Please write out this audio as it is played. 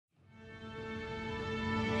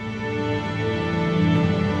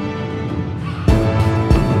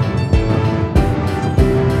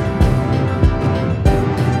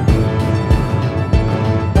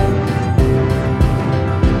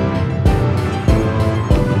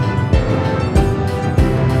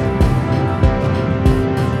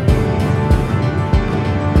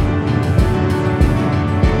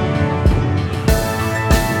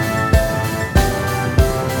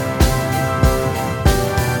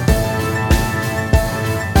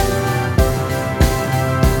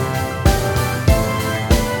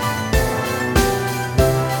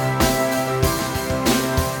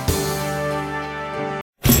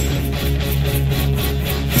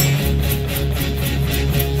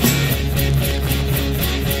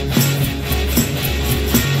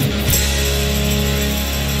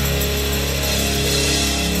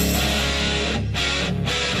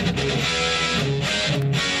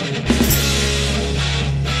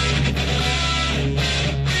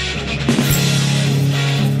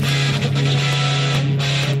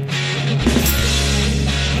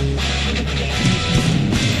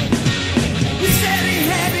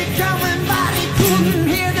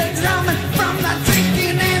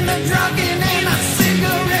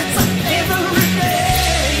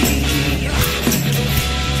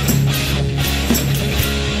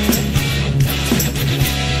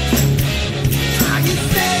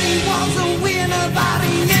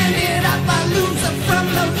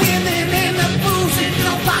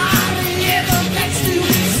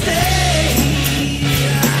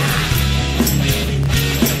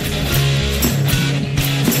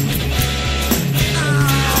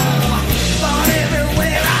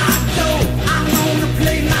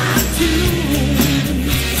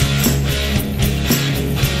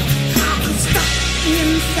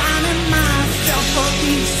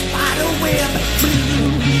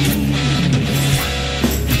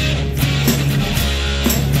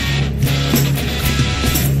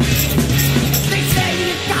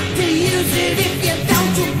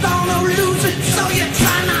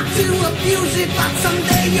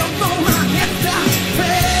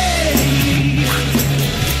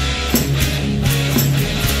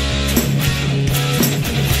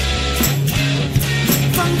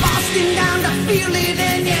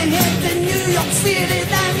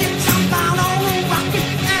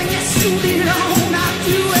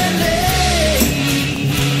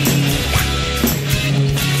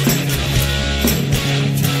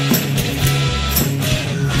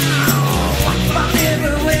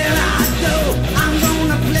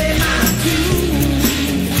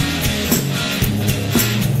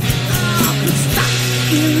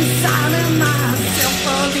designing myself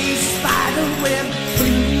for these spiderweb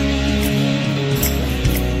blues.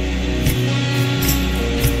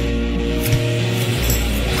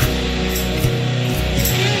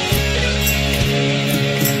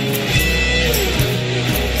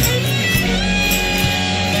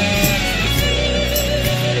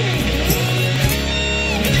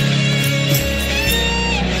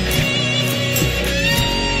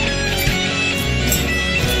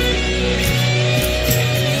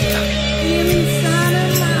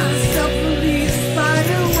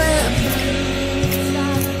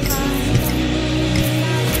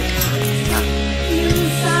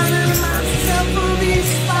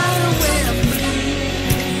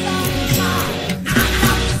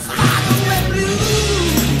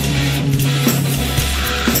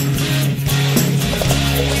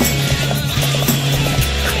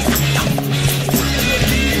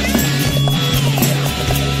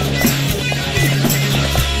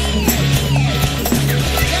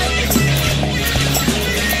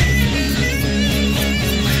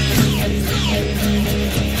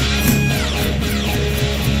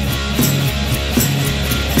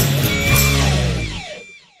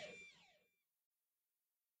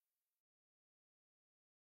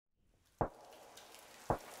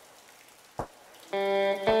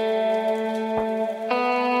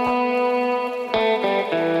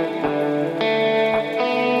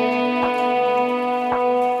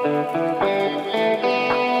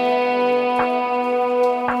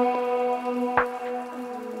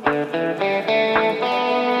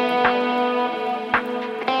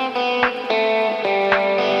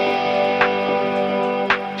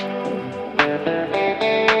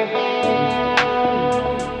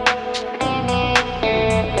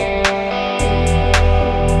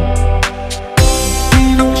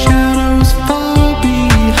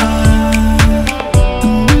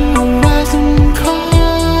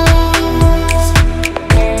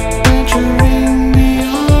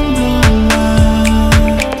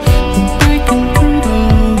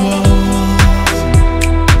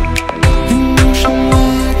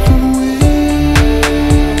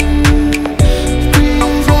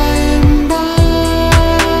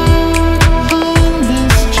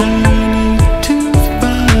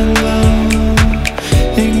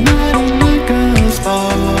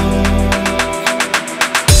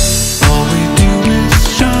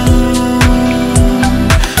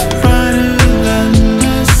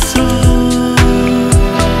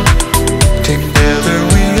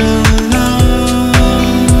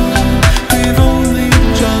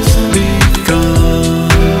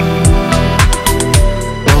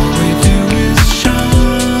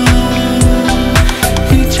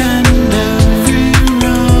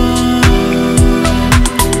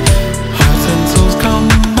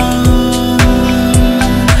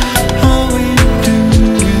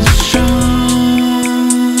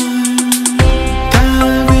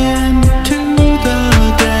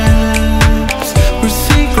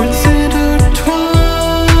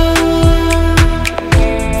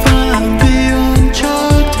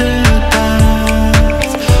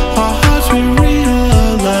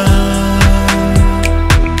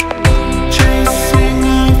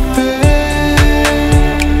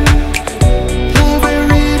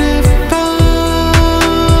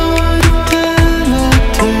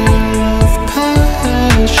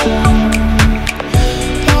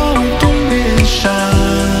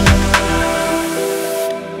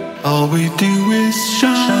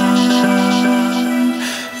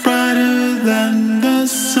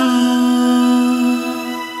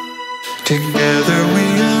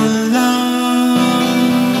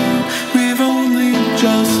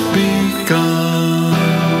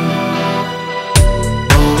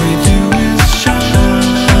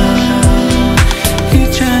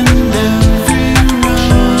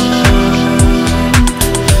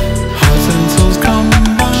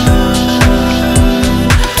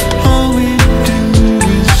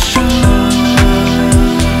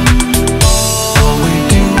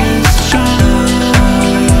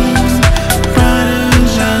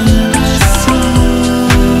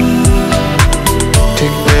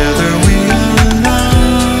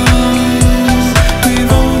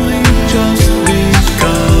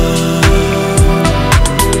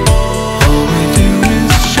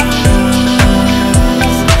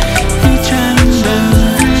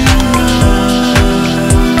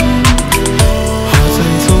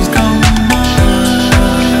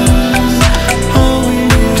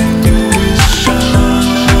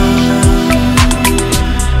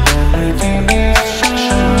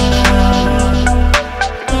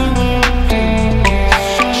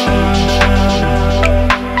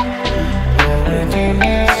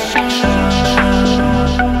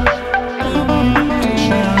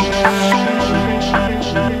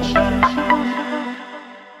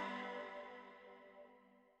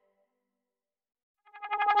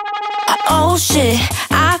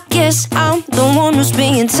 guess I'm the one who's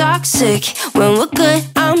being toxic. When we're good,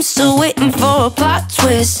 I'm still waiting for a plot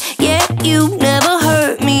twist. Yeah, you never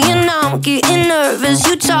hurt me and I'm getting nervous.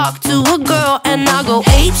 You talk to a girl and I go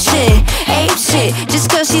ape shit. Just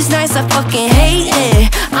cause she's nice, I fucking hate it.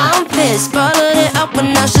 I'm pissed, bottled it up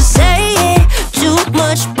when I should say it. Too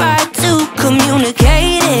much pride to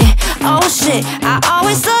communicate it. Oh shit, I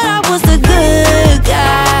always thought I was the good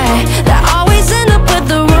guy that always end up with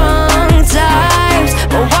the wrong types.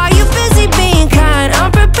 But why you busy being kind?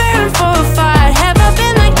 I'm preparing for a fight. Have I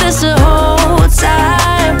been like this the whole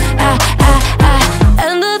time?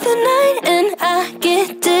 End of the night and I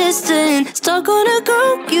get distant. Stuck on a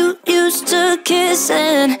girl you used to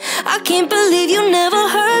kissing. I can't believe you never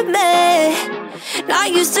heard me.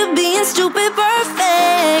 Not used to being stupid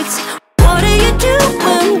perfect. What do you do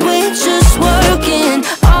when we're just working?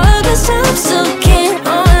 All of this time still can't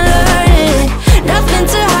unlearn it. Nothing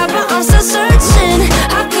to hide but I'm still searching.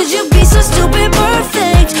 How could you be so stupid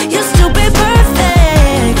perfect? You're stupid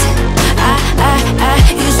perfect.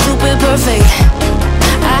 You stupid perfect.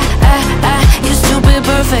 You stupid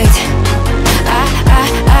perfect.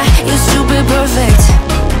 You stupid perfect.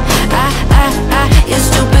 You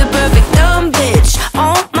stupid perfect. Dumb bitch.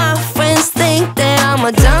 All my friends think that I'm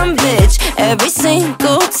a dumb bitch. Every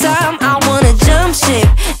single time I wanna jump ship,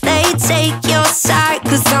 they take your side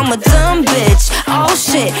cause I'm a dumb bitch. Oh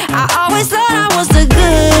shit, I always thought I was the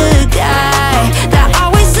good guy that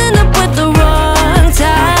always end up with the wrong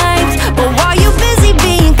types. But while you busy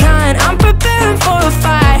being kind, I'm preparing for a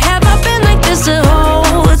fight. Have I been like this the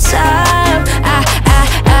whole time?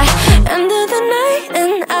 End of the night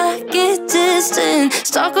and I get distant.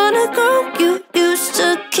 Stuck on a girl you used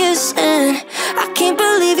to kissing. I can't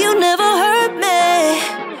believe you never heard me.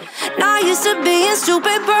 Not used to being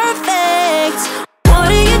stupid perfect. What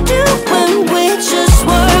do you do when we're just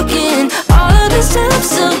working? All of this time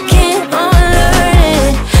still can't unlearn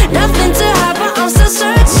it. Nothing to hide but I'm still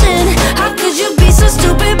searching. How could you be so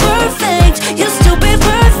stupid perfect? You're stupid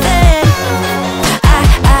perfect.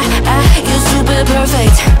 You're stupid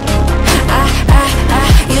perfect.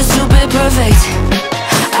 You're stupid perfect.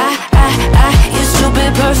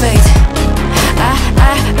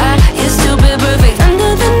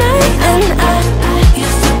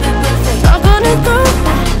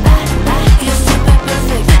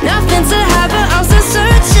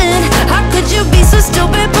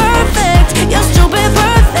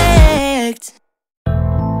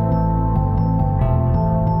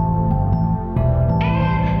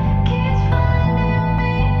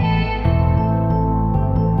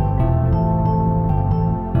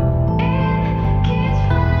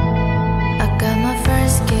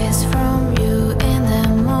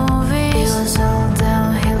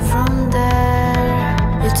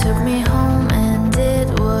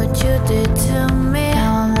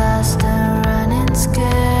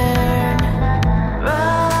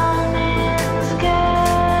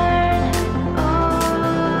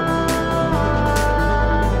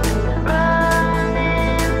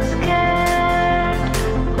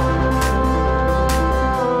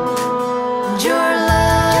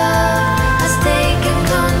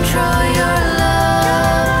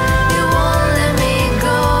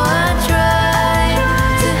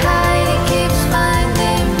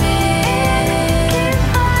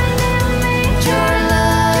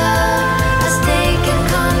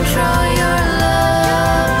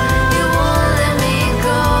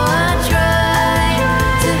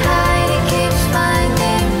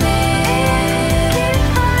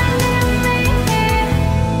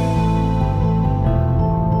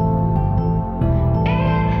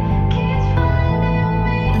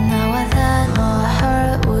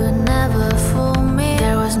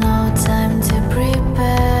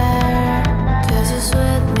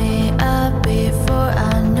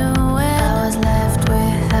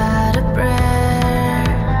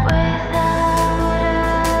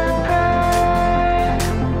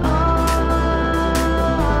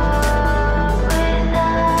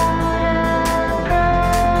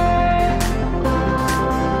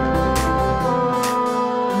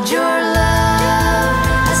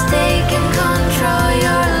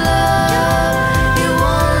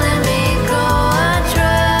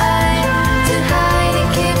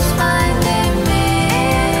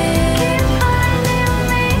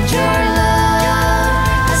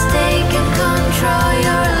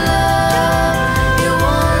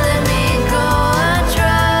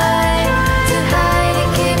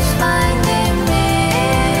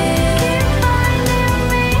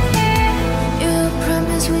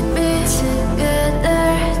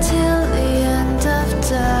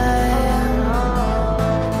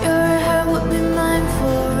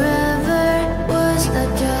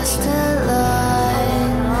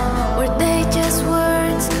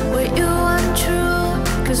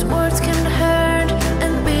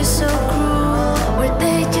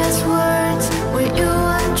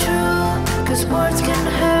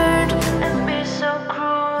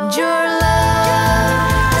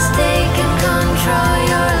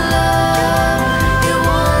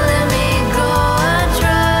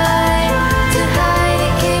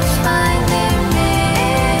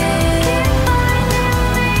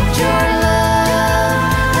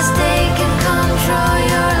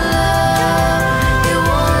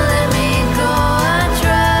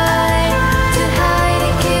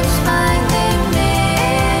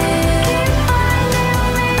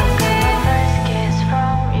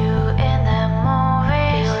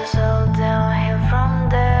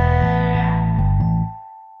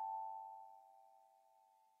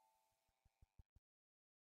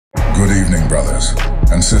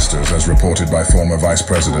 protesters, as reported by former Vice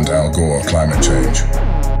President Al Gore, climate change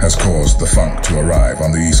has caused the funk to arrive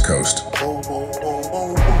on the East Coast.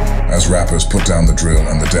 As rappers put down the drill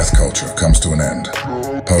and the death culture comes to an end,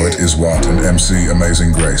 Poet Iswat and MC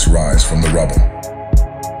Amazing Grace rise from the rubble.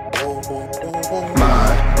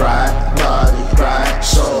 Mind, right, body, right,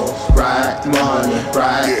 soul, right, money,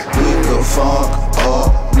 right. We could funk all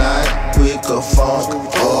night, we could funk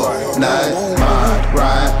all night. Mind,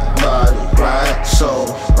 right, body, right, soul,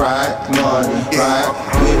 right, money, right.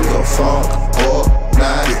 We could funk all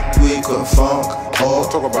night, we could funk all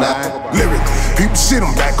night. Lyrically, people shit,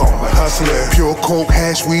 I'm back on. Hustler, pure coke,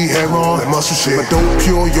 hash, weed, heroin, that muscle shit. My dope,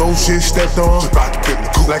 pure, yo shit stepped on. Just about to get in the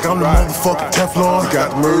coupe. Like I'm the motherfucking Teflon. You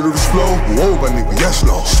got the murderous flow. Whoa, my nigga, yes,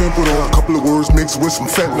 Lord. Simple on a couple of words mixed with some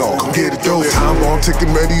fentanyl. Come get it, yo. Time bomb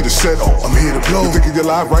ticking ready to set off. I'm here to blow. You thinking you're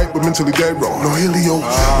live right, but mentally dead wrong. No Helio.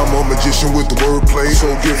 I'm a magician with the wordplay. So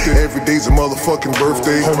gifted. Every day's a motherfucking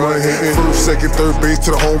birthday. Home run hitting. First, second, third base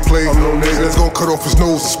to the home plate. I'm no nigga that's gonna cut off his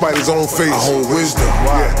nose despite his own face. I hold wisdom.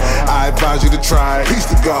 Yeah. I advise you to try it. Peace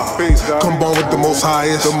to God. Come on with the most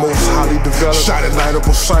highest, the most highly developed. Shot it light up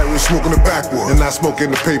Osiris, smoking the backwood, and not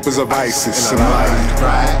smoking the papers of ISIS.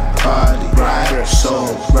 Right, body, right,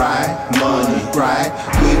 soul, right, money, right.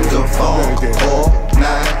 We could funk all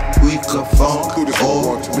night. We could funk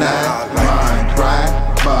all night. Mind, right,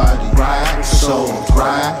 body, right, soul,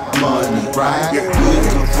 right, money, right. We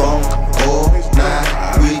could funk all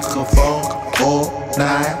night. We could funk all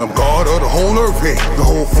night. I'm God of the whole earth, hey. The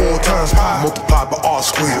whole 4 times pi, multiplied by R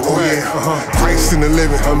squared. Oh yeah, Christ in the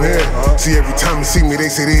living, I'm here. See, every time you see me, they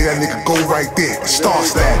say, that nigga go right there. Star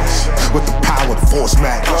status, with the power, the force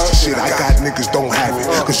matters. The shit I got, niggas don't have it,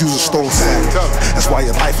 cause you's a stone savage. That's why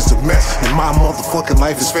your life is a mess, and my motherfucking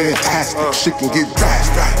life is fantastic. Shit can get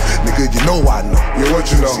drastic. Nigga, you know I know. Yeah, what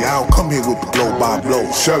you know? See, I don't come here with the blow by blow.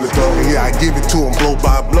 Shell it though, and yeah, I give it to him blow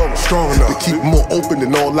by blow. Strong enough to keep them more open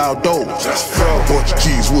than all out doors. Bunch of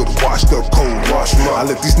G's with a washed up cold. I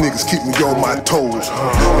let these niggas keep me on my toes.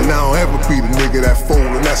 And I don't ever be the nigga that fold,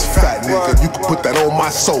 and that's a fat nigga. You can put that on my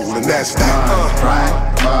soul, and that's that. Right,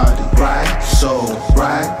 body, right, soul,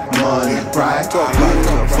 right, money, right. We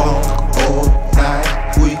could funk all night.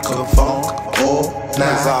 We could funk all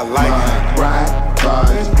night. I like it. Right,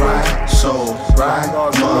 body, right, soul, right,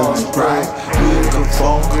 money, right. We could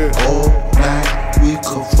funk all night. We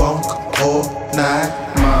could funk all night.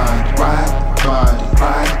 Mind, right, body,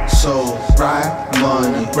 right, soul, right,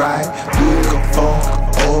 money, right. We could funk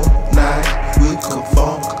all night. We could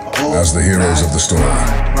funk all night. As the heroes of the story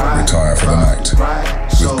retire for the night,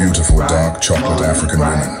 with beautiful dark chocolate African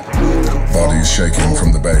women, bodies shaking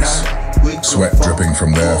from the bass, sweat dripping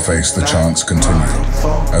from their face, the chants continue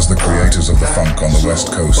as the creators of the funk on the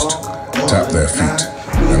West Coast tap their feet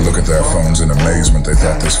and look at their phones in amazement. They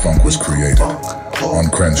thought this funk was created on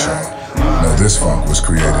Crenshaw. No, this funk was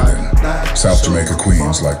created in South Jamaica,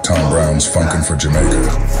 Queens, like Tom Brown's Funkin' for Jamaica.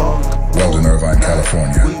 Weldon, Irvine,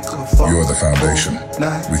 California, you're the foundation.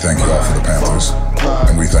 We thank you all for the Panthers,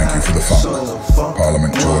 and we thank you for the funk.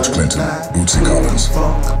 Parliament, George Clinton, Bootsy Collins,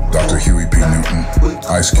 Dr. Huey P. Newton,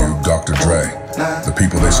 Ice Cube, Dr. Dre, the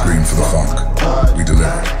people they screamed for the funk. We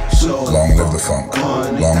delivered. Long live the funk.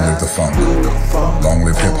 Long live the funk. Long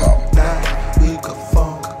live hip-hop. We could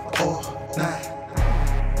funk all night.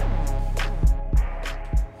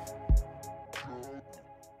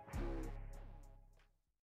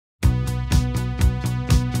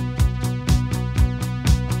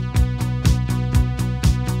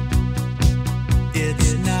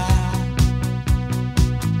 It's not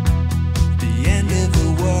the end of the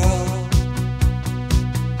world,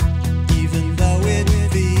 even though it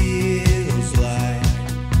feels like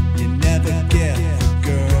you never get the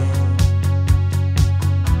girl.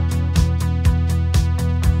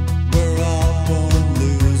 We're all born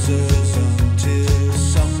losers until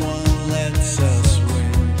someone lets us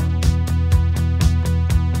win.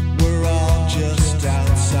 We're all just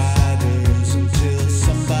outsiders until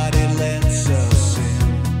somebody lets us in.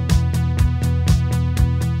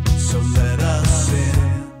 So let us in.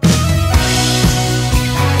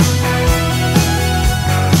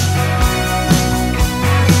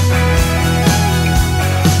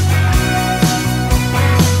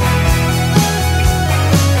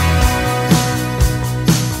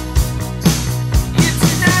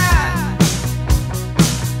 It's not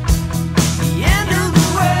the end of the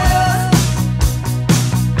world,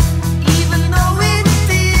 even though it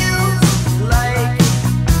feels like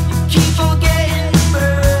you keep on getting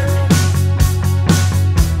burned.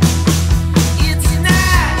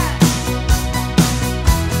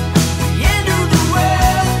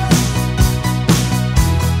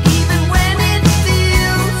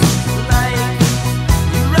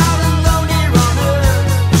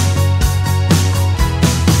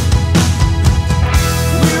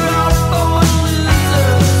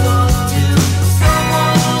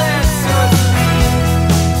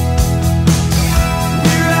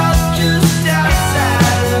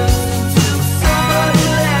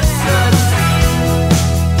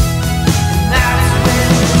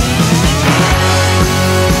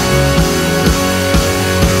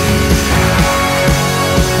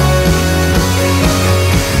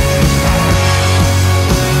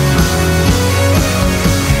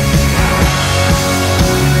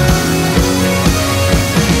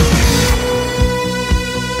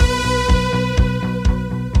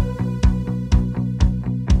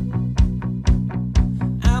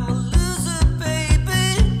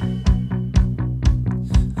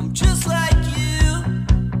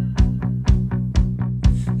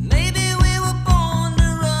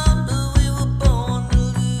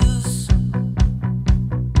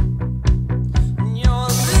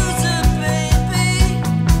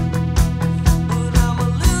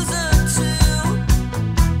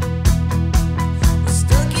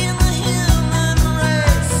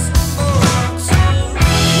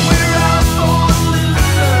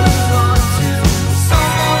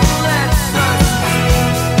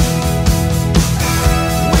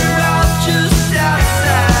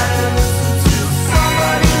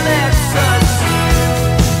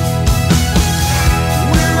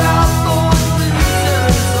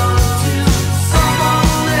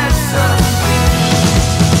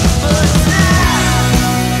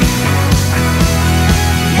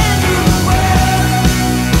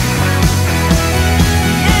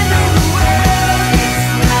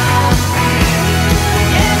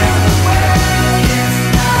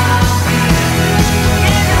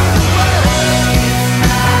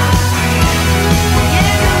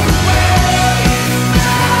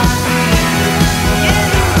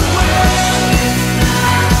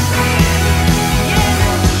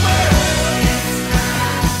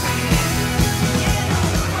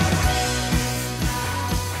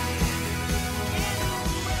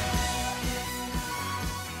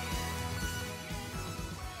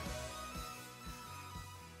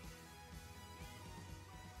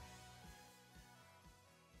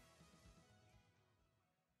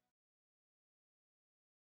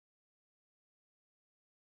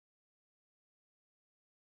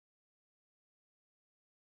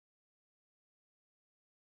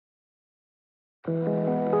 We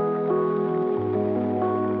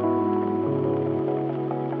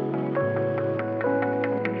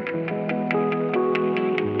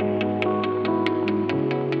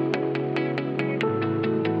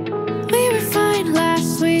were fine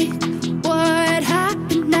last week. What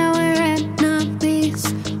happened? Now we're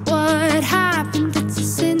enemies. What happened? It's a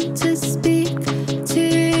sin to speak to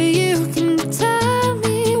you. Can you tell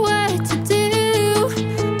me what to do?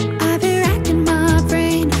 I've been racking my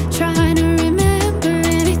brain, trying to remember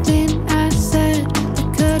anything I said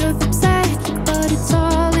that could have upset you, but it's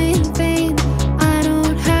all in vain. I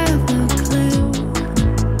don't have a clue.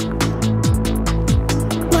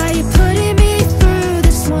 Why you putting me through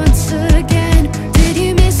this once again? Did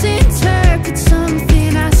you misinterpret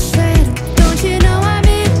something I said? Don't you know I'm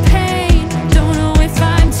in pain? Don't know if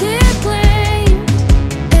I'm to blame.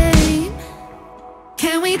 Hey,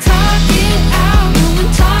 can we talk it out? No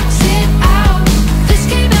one talks it out. This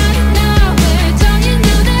came out of nowhere. Don't you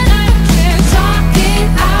know that I don't care? Talk it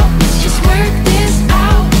out. Let's just work this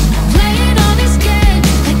out. Playing all this game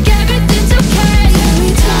like everything's okay. Can we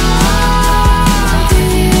talk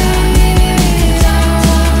it out?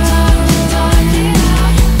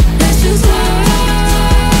 Let's just work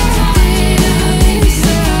this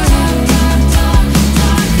out.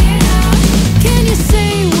 Can you say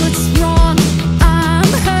what's wrong?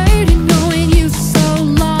 I'm hurting knowing you so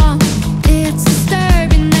long. It's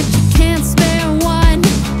disturbing that you can't spare 1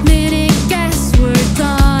 minute. Guess we're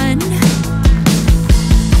done.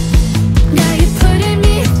 Now you're putting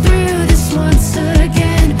me through this once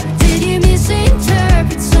again. Did you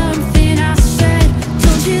misinterpret something I said?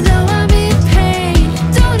 Don't you know I'm in pain?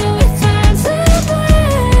 Don't know if I'm to blame.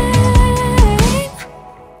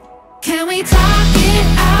 Can we talk it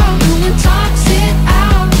out? No one talks it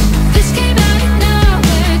out. This came out of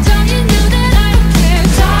nowhere. Don't you know that I don't care?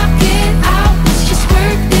 Talk it out. Let's just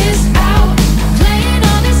work this out. Playing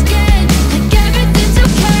all this game like everything's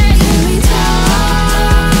okay. Can we talk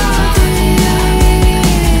it out?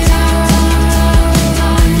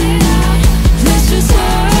 Let's just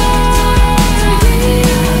work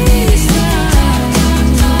this out.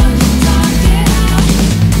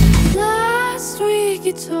 Last week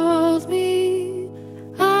you told me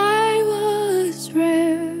I was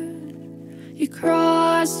rare. You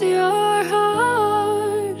crossed your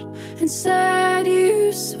heart and said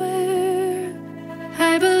you swear.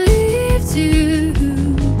 I believed you.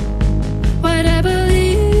 Why'd I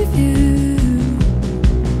believe you?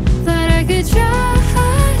 That I could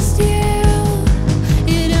trust you.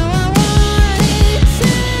 You know I wanted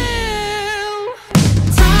to.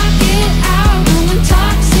 Talk it out. No one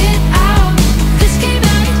talks it out. This came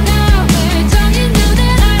out of nowhere. Don't you know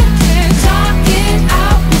that I don't care? Talk it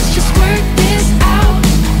out. Let's just work this out.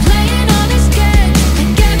 Playing all this game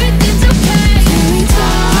like everything's okay. Can we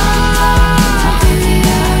talk it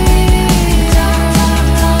out?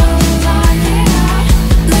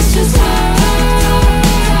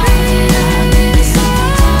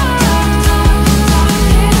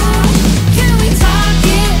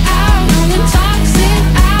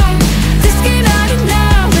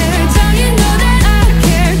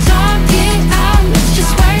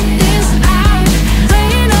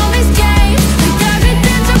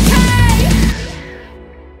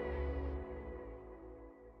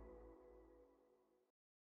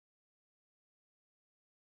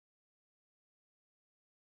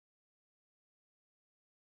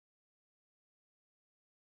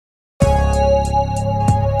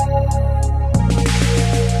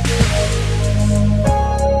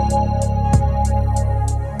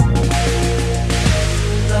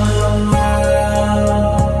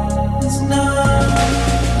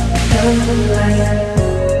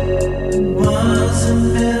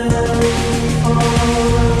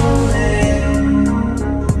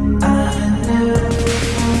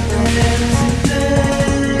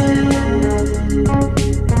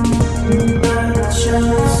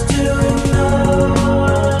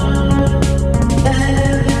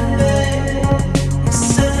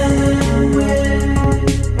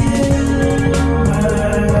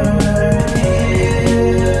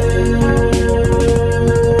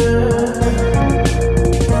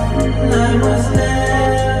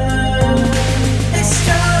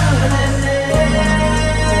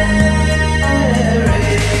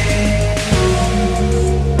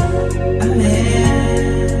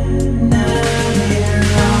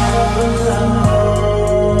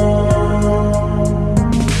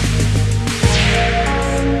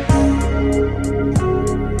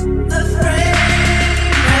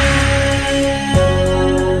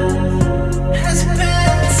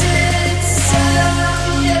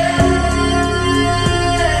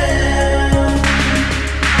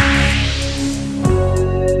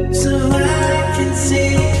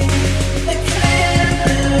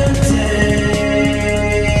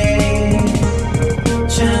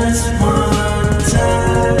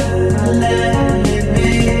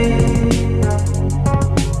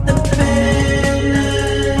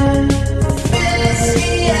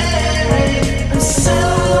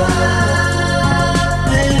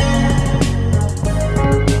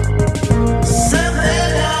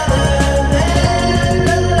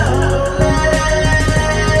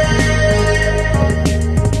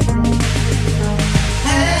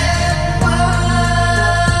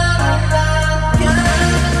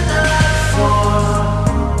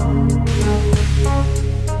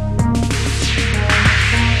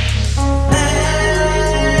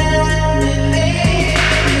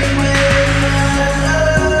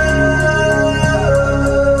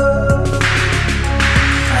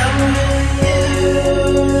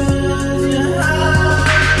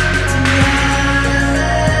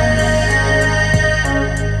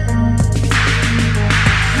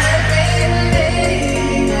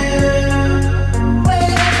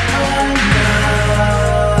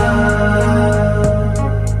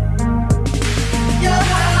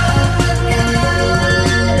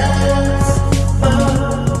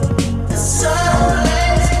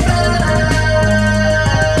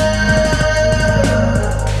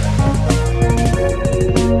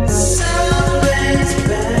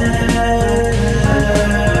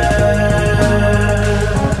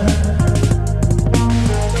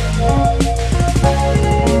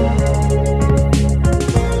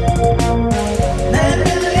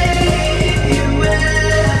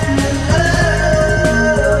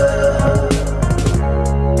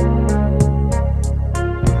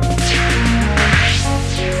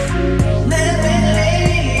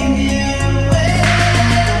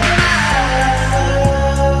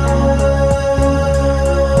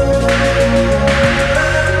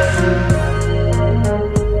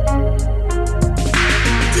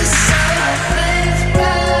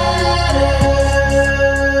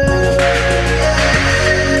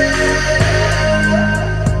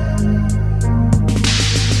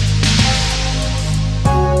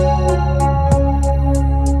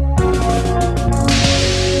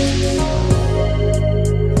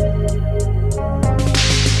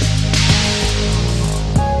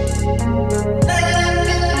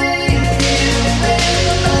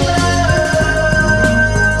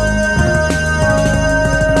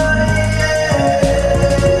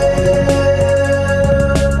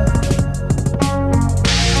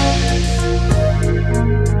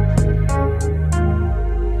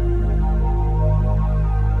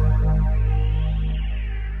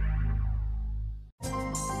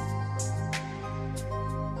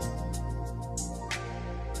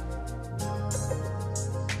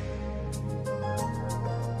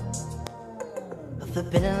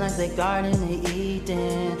 Forbidden like the Garden of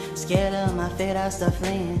Eden. Scared of my fate, I start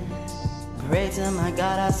fleeing. Pray to my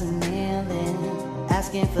God, I start kneeling.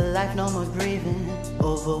 Asking for life, no more grieving.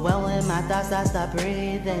 Overwhelmed with my thoughts, I start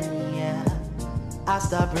breathing, yeah. I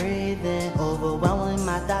start breathing. Overwhelmed with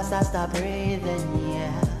my thoughts, I start breathing,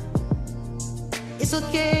 yeah. It's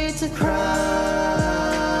okay to cry,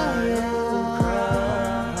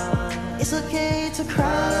 yeah. It's okay to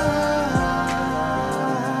cry.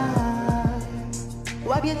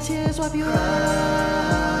 Wipe your tears, wipe your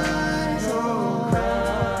eyes. Oh,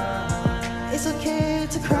 it's okay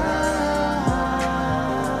to cry.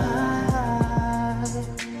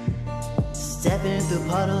 Stepping through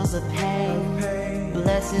puddles of pain.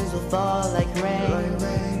 Blessings will fall like rain.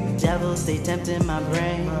 Devils, they tempting my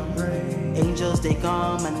brain. Angels, they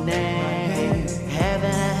call my name.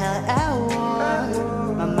 Heaven and hell at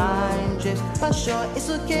war. My mind drifts by shore. It's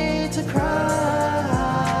okay to cry.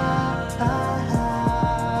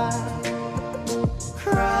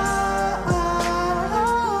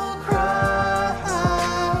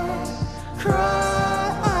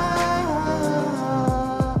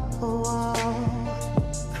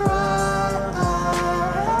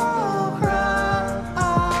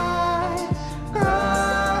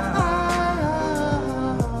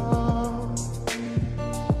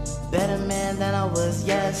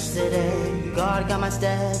 God got my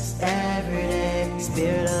steps every day.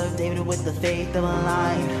 Spirit of David with the faith of a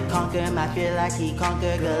lion. Conquer my fear like he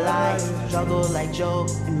conquered Goliath. Struggle like Job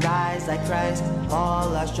and rise like Christ.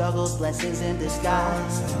 All our struggles, blessings in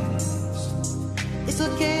disguise. It's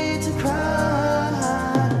okay to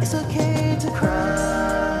cry. It's okay to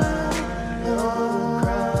cry. Oh,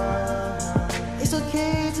 it's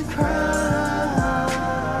okay to cry.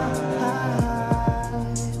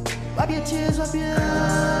 Wipe your tears, wipe your eyes.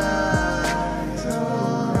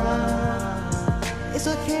 It's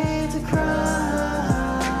okay to cry.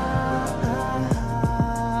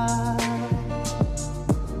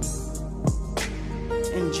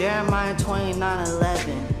 In Jeremiah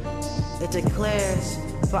 29:11, it declares,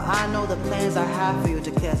 "For I know the plans I have for you,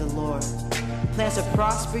 declares the Lord. Plans to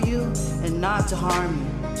prosper you and not to harm you.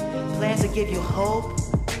 Plans to give you hope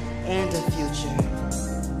and a future."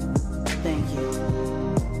 Thank you.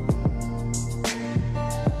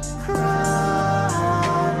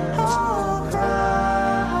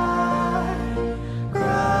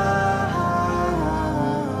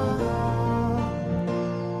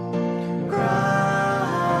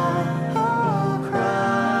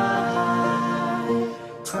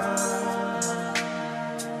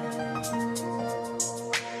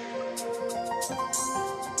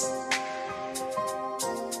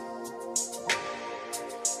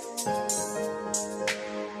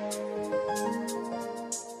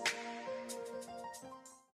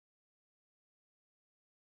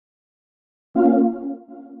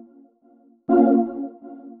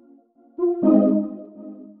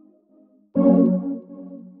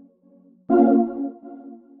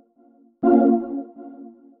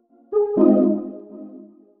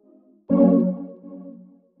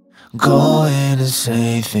 Going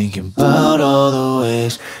insane, thinking about all the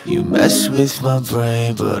ways you mess with my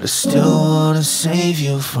brain, but I still wanna save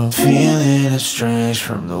you from feeling estranged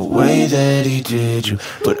from the way that he did you.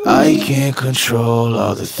 But I can't control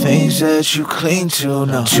all the things that you cling to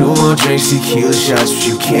now. 2 more drinks, tequila shots, but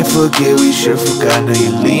you can't forget we should've forgotten. Now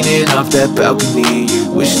you're leaning off that balcony.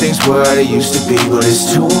 You wish things were how they used to be, but it's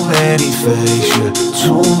too many fakes, yeah,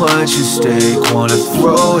 too much at stake. Wanna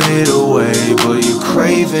throw it away, but you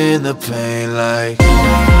craving the pain like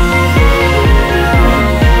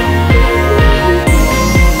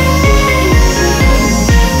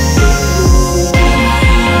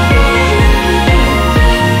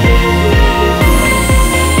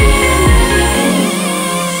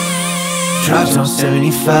drops on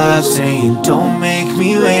 75 saying don't make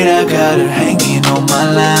me wait. I got her hanging on my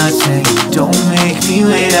line saying don't make me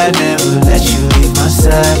wait. I never let you leave my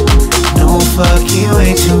side. No fucking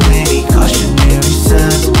way, too many cautionary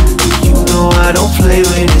signs. You know I don't play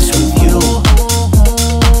when it's with you.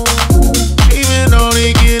 Dreaming only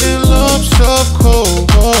getting lumps of cold.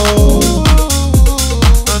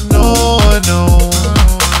 I know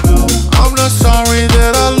I'm not sorry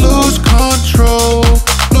that I lose control.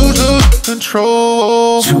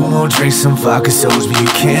 Control. 2 more drinks, some vodka sodas, but you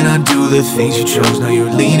can't undo the things you chose. Now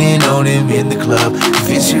you're leaning on him in the club.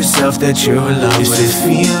 Convince yourself that you're in love. It's this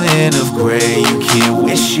feeling of gray, you can't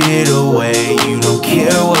wish it away. You don't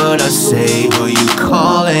care what I say, but you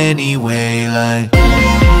call anyway like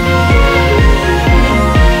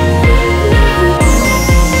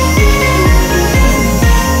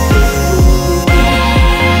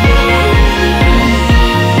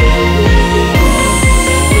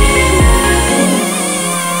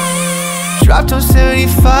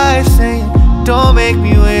 75 saying, don't make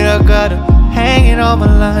me wait, I got her hanging on my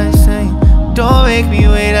line saying, don't make me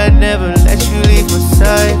wait, I never let you leave my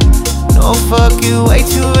side. No fuck you, way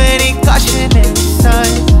too many cautionary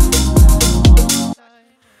signs.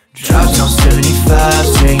 Drops on 75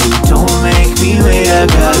 saying, don't make me wait, I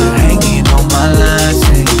got her hanging on my line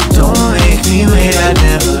saying, don't make me wait, I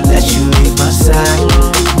never let you leave my side.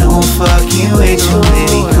 No fuck you, way too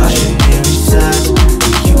many cautionary signs.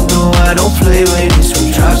 You know I don't play with this.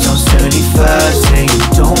 We drops on 75 saying,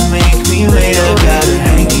 don't make me wait, I got her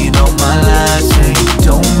hanging on my line saying,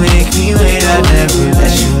 don't make me wait, I never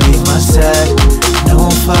let you leave my side. No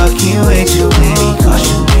fuck you, way too many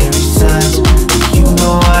cautionary signs. You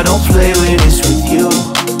know I don't play with this with you.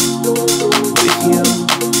 With you.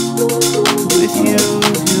 With you.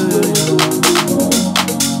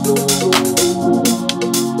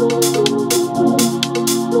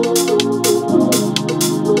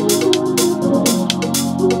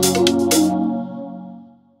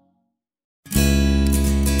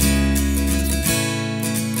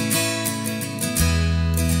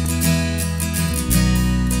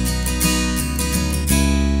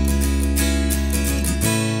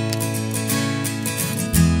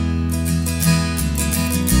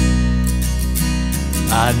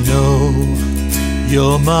 I know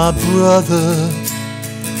you're my brother,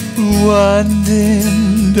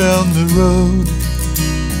 winding down the road.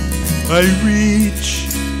 I reach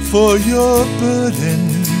for your burden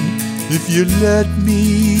if you let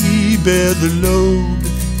me bear the load.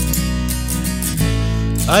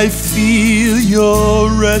 I feel your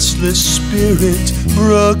restless spirit,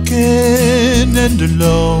 broken and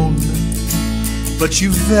alone, but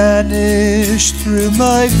you vanish through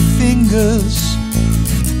my fingers,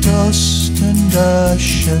 dust and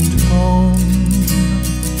ash and bone.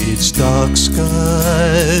 It's dark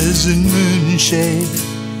skies and moonshade.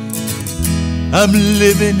 I'm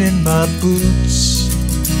living in my boots.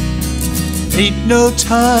 Ain't no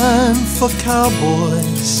time for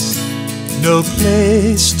cowboys, no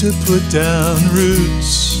place to put down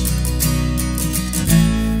roots.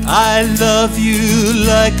 I love you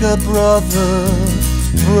like a brother,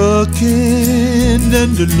 broken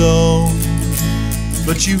and alone,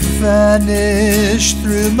 but you vanish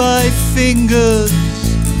through my fingers,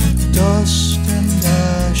 dust and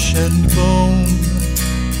ash and bone.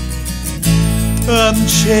 I'm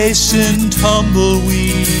chasing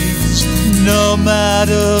tumbleweeds, no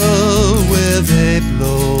matter where they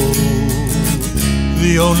blow.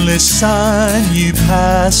 The only sign you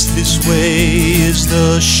pass this way is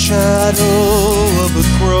the shadow of a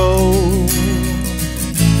crow.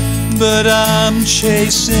 But I'm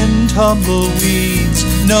chasing tumbleweeds,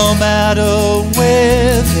 no matter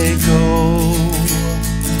where they go.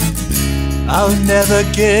 I'll never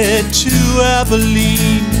get to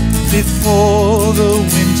Abilene before the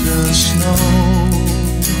winter snow.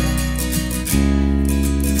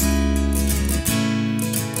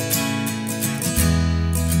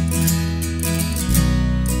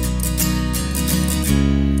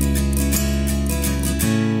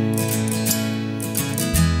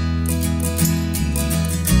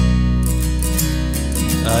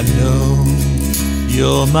 I know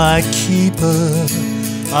you're my keeper,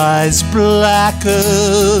 eyes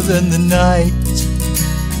blacker than the night.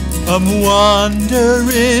 I'm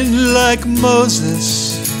wandering like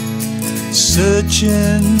Moses,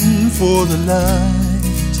 searching for the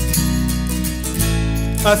light.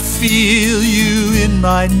 I feel you in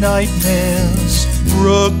my nightmares,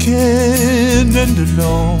 broken and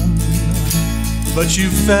alone, but you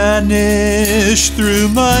vanish through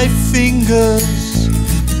my fingers,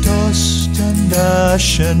 dust and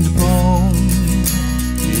ash and bone.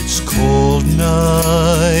 It's cold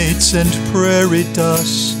nights and prairie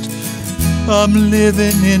dust, I'm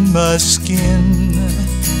living in my skin.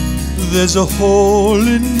 There's a hole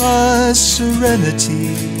in my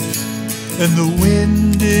serenity, and the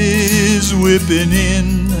wind is whipping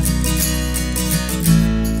in.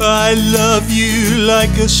 I love you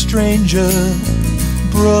like a stranger,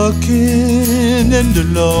 broken and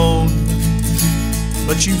alone,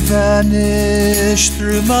 but you vanish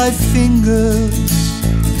through my fingers,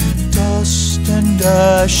 dust and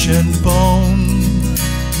ash and bone.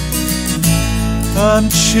 I'm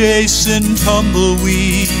chasing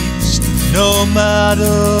tumbleweeds, no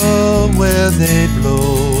matter where they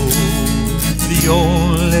blow. The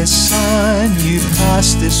only sign you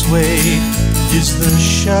pass this way is the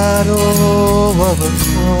shadow of a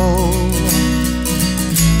crow.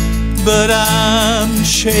 But I'm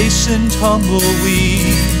chasing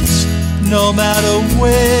tumbleweeds, no matter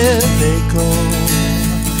where they go.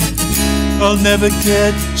 I'll never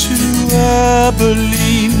get to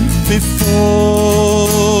Abilene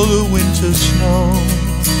before the winter snow.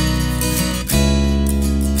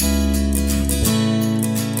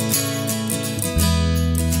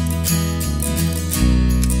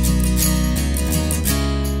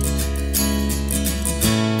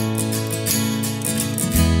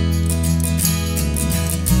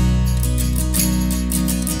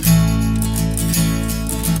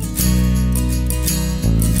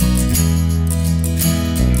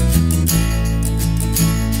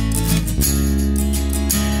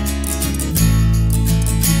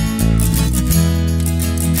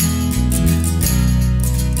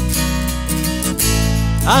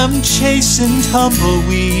 I'm chasing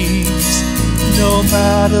tumbleweeds, no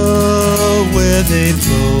matter where they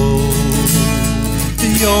blow.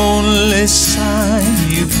 The only sign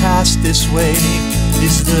you pass this way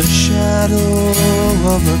is the shadow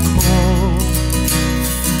of a crow.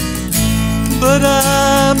 But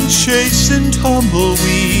I'm chasing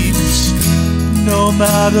tumbleweeds, no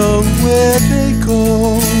matter where they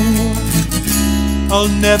go.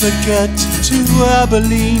 I'll never get to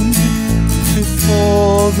Abilene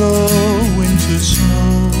before the winter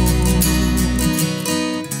snow.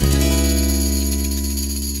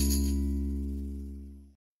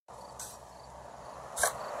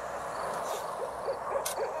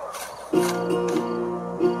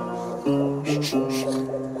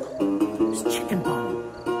 It's chicken bone.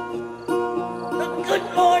 The good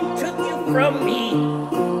Lord took you from me,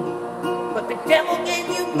 but the devil gave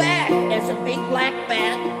you back as a big black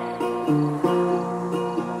bat.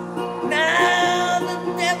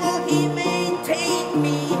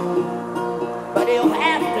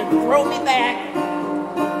 Throw me back.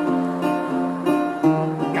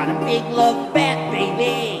 Got a big love bat,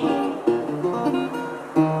 baby.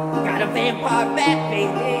 Got a vampire bat,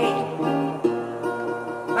 baby.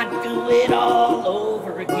 I'd do it all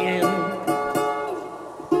over again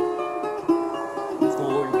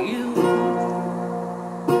for you.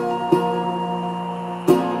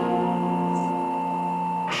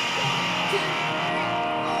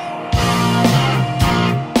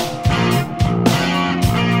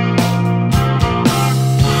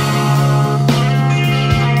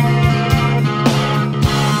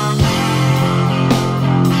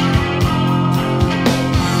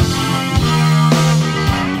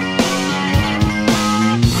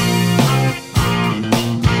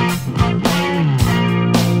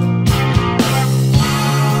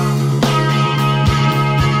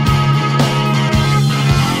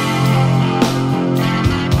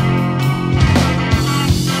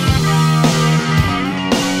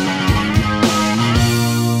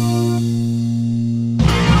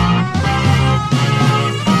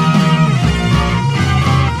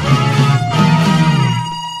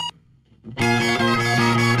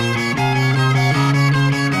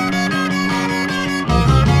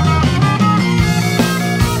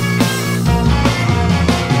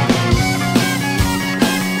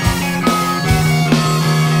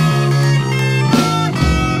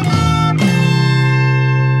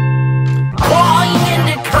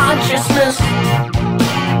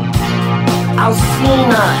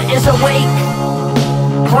 Alcina is awake,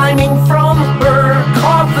 climbing from her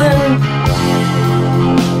coffin,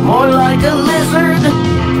 more like a lizard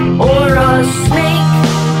or a snake.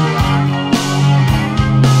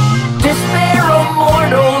 Despair, oh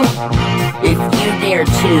mortal, if you dare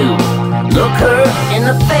to look her in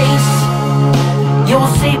the face,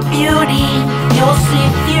 you'll see beauty, you'll see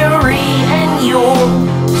fury, and you'll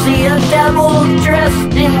see a devil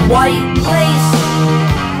dressed in white lace.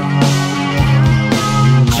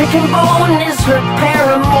 Chicken Bone is her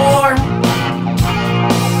paramour.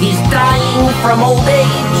 He's dying from old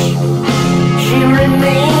age. She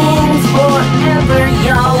remains forever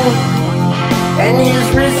young, and his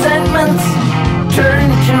resentments turn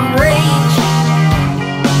to rage.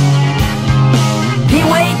 He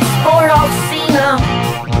waits for Alcina,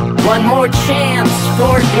 one more chance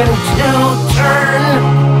for him to turn,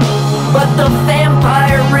 but the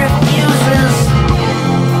vampire refuses,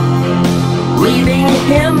 leaving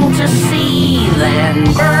him to seethe and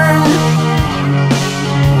burn.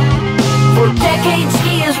 For decades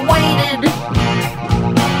he has waited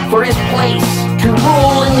for his place to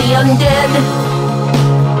rule in the undead,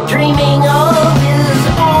 dreaming of his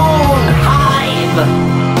own hive.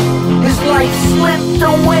 His life slipped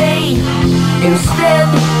away instead.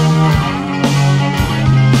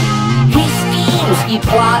 He schemes, he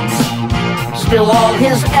plots, still all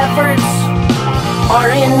his efforts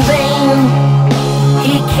are in vain.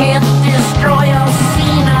 He can't destroy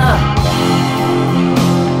Alcina,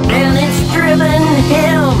 and it's driven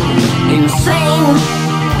him insane.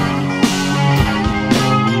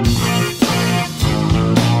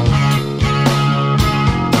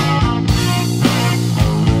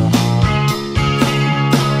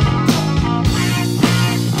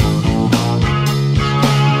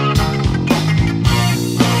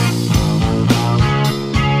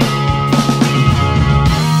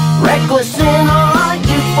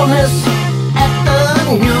 youthfulness at the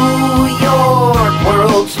New York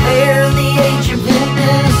World's Fair, the age of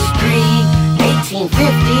industry,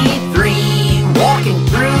 1853, walking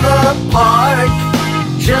through the park,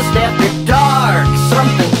 just after dark,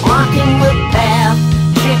 something blocking the path,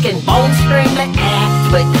 chicken bones strained to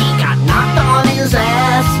act, but he got knocked on his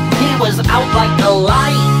ass, he was out like a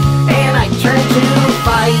light, and I turned to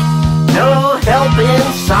fight, no help in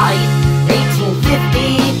sight,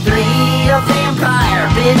 1853, a vampire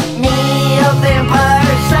bit me, a vampire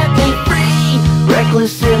set me free,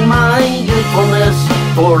 reckless in my youthfulness,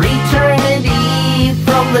 for eternity,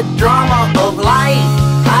 from the drama of life,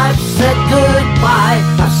 I've said goodbye,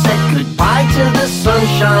 I've said goodbye to the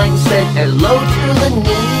sunshine, said hello to the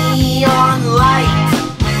neon light,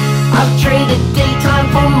 I've traded daytime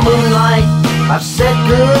for moonlight, I've said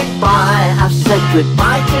goodbye, I've said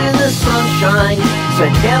goodbye to the sunshine,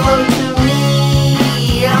 said hello to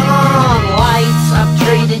neon lights, I've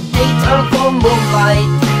traded daytime for moonlight,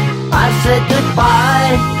 I've said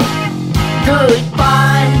goodbye,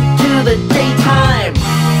 goodbye to the daytime.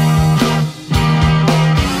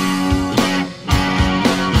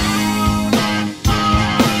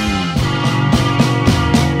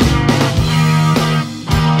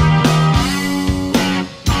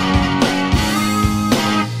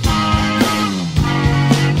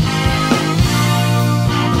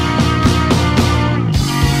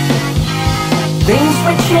 Things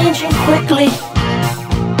were changing quickly,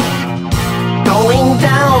 going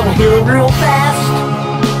downhill real fast.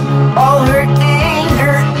 All her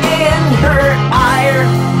anger and her ire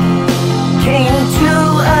came to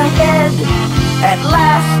a head at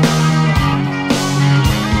last.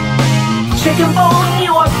 Chicken bone,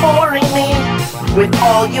 you are boring me with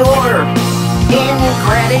all your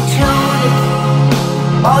ingratitude,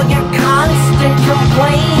 all your constant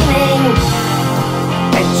complaining.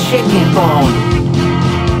 And chicken bone,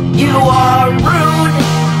 you are rude.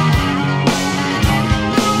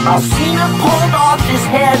 Alcina pulled off his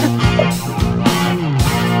head,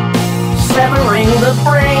 severing the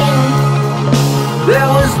brain. There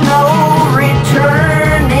was no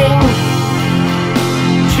returning.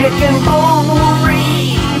 Chicken bone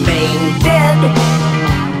remained dead.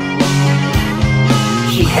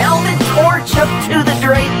 She held a torch up to the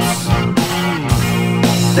drapes.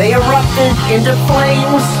 They erupted into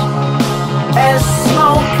flames as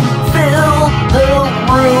smoke filled the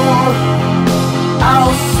room.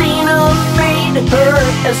 Alcina made her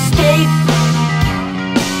escape.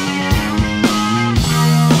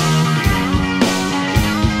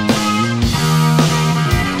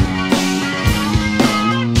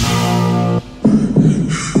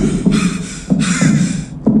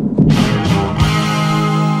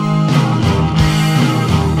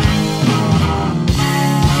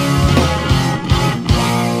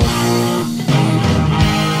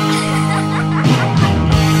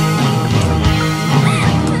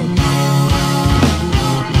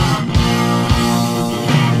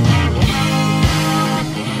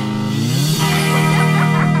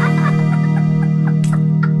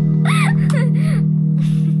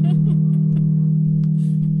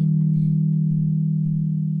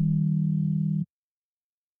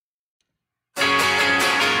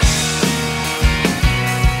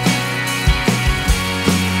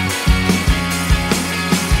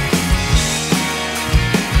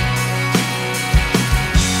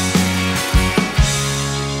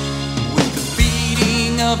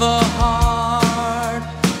 Of a heart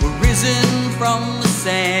were risen from the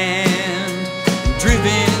sand,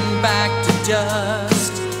 driven back to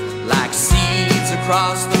dust like seeds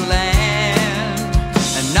across the land.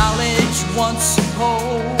 And knowledge once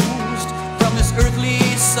supposed from this earthly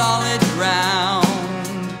solid ground,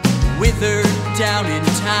 withered down in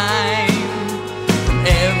time from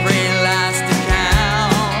every last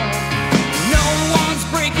account. No one's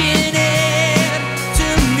breaking it to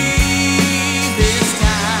me this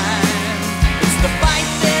time. It's the fight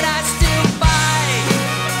that I still fight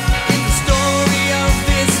in the story of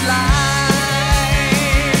this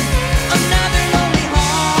life. Another lonely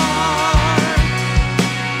heart,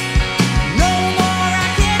 no more I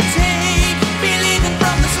can take, believing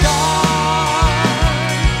from the start.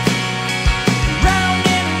 Round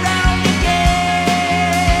and round again.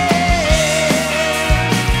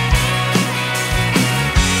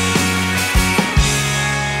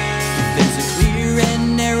 There's a clear and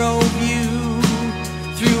narrow view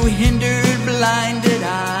through hindered, blinded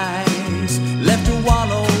eyes, left to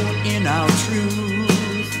wallow in our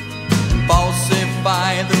truth and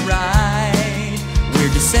falsify the right.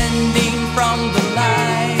 We're descending from the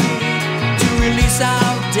light to release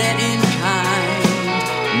our debt in kind.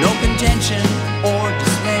 No contention or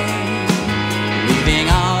dismay, leaving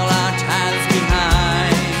all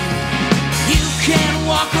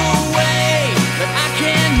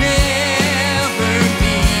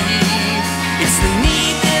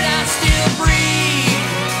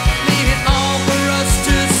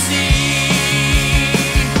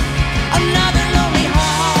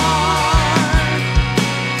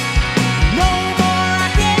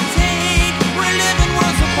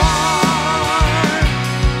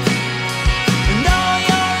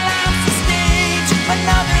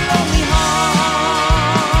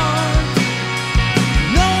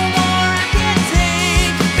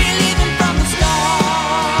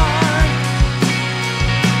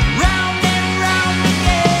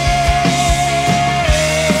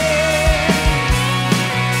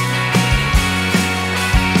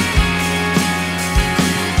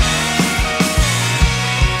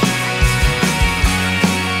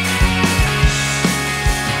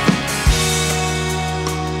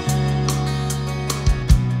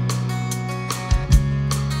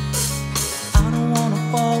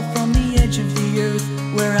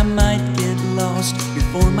lost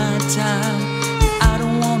before my time. I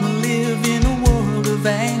don't wanna live in a world of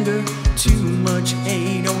anger. Too much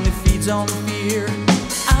hate only feeds on fear.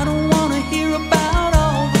 I don't wanna hear about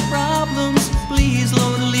all the problems. Please,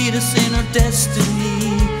 Lord, lead us in our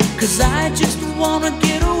destiny. 'Cause I just wanna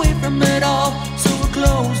get away from it all. So we'll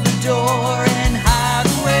close the door and hide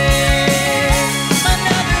away.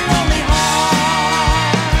 Another lonely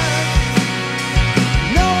heart.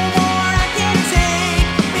 No more I can take.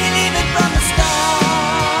 Believe it from the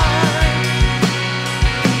start.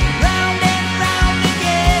 Round and round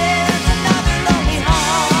again. Another lonely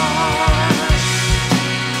heart.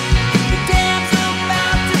 The dam's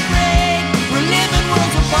about to break. We're living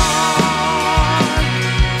worlds apart.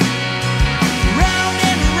 Round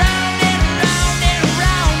and round and round and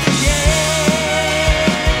round again.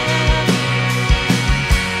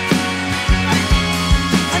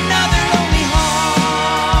 Another lonely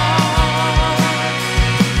heart.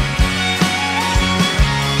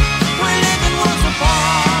 We're living worlds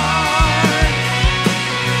apart.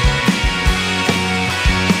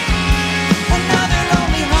 Another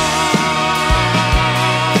lonely heart.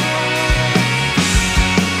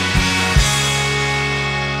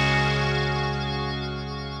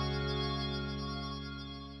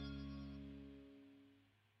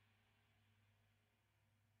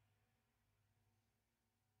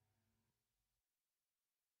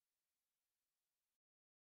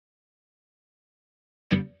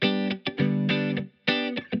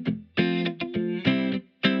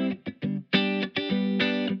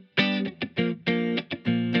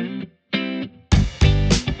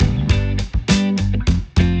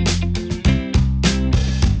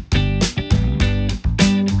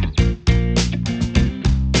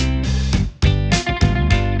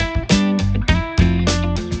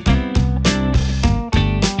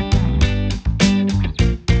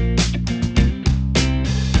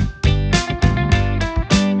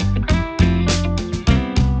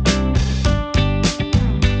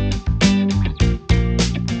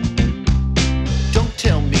 Don't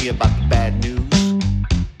tell me about the bad news.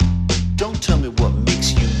 Don't tell me what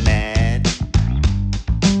makes you mad.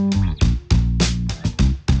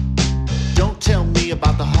 Don't tell me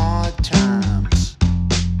about the hard times.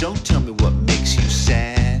 Don't tell me what makes you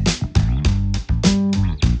sad.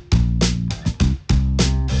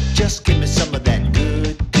 Just give me some of that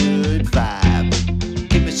good, good vibe.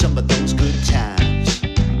 Give me some of those good times.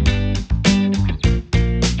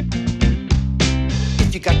 If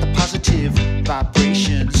you got the positive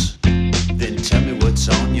vibrations, then tell me what's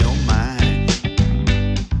on your mind.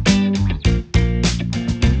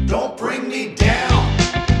 Don't bring me down.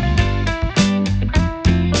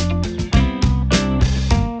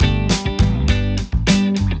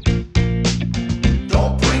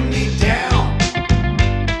 Don't bring me down.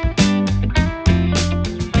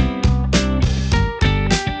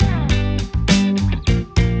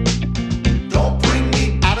 Don't bring me.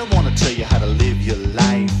 I don't want to tell you how to live your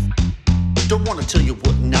life. Don't want to tell you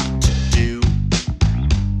what not to do.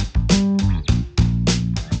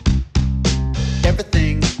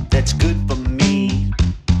 Everything that's good for me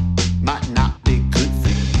might not be good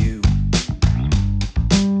for you.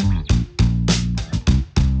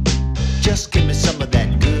 Just give me some of that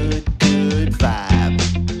good, good vibe.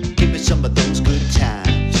 Give me some of those good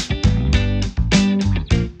times.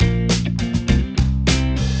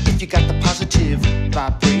 If you got the positive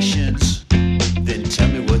vibrations, then tell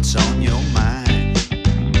me what's on your mind.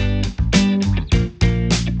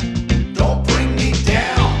 Don't bring me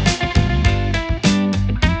down.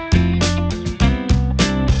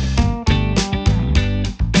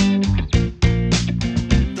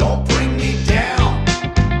 Don't bring me down.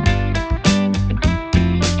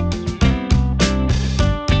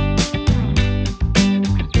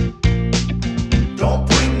 Don't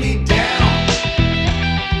bring me down.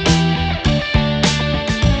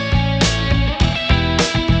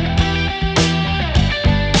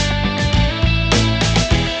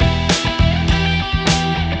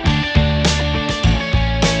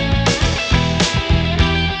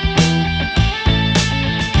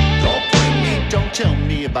 Don't bring me. Don't tell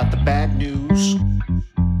me about the bad news.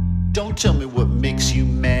 Don't tell me what makes you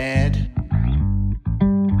mad.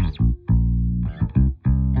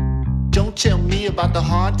 Don't tell me about the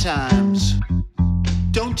hard times.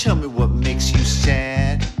 Don't tell me what makes you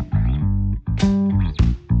sad.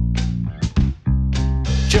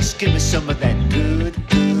 Just give me some of that good,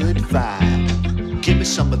 good vibe. Give me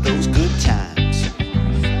some of those good times.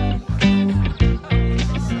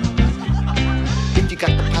 If you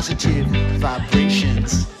got the positive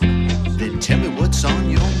vibrations, then tell me what's on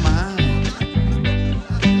your mind.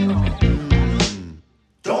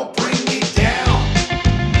 Don't bring me down.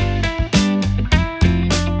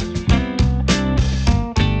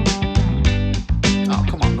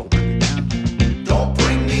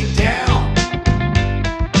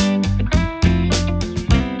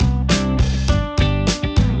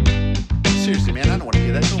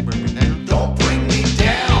 hear that. Don't bring me down. Don't bring me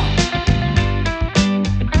down.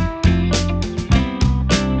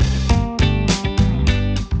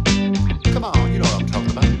 Come on, you know what I'm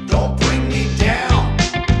talking about. Don't bring me down.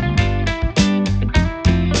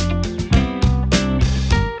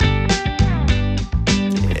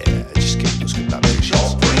 Yeah, just give those good vibrations.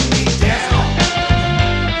 Don't bring me down.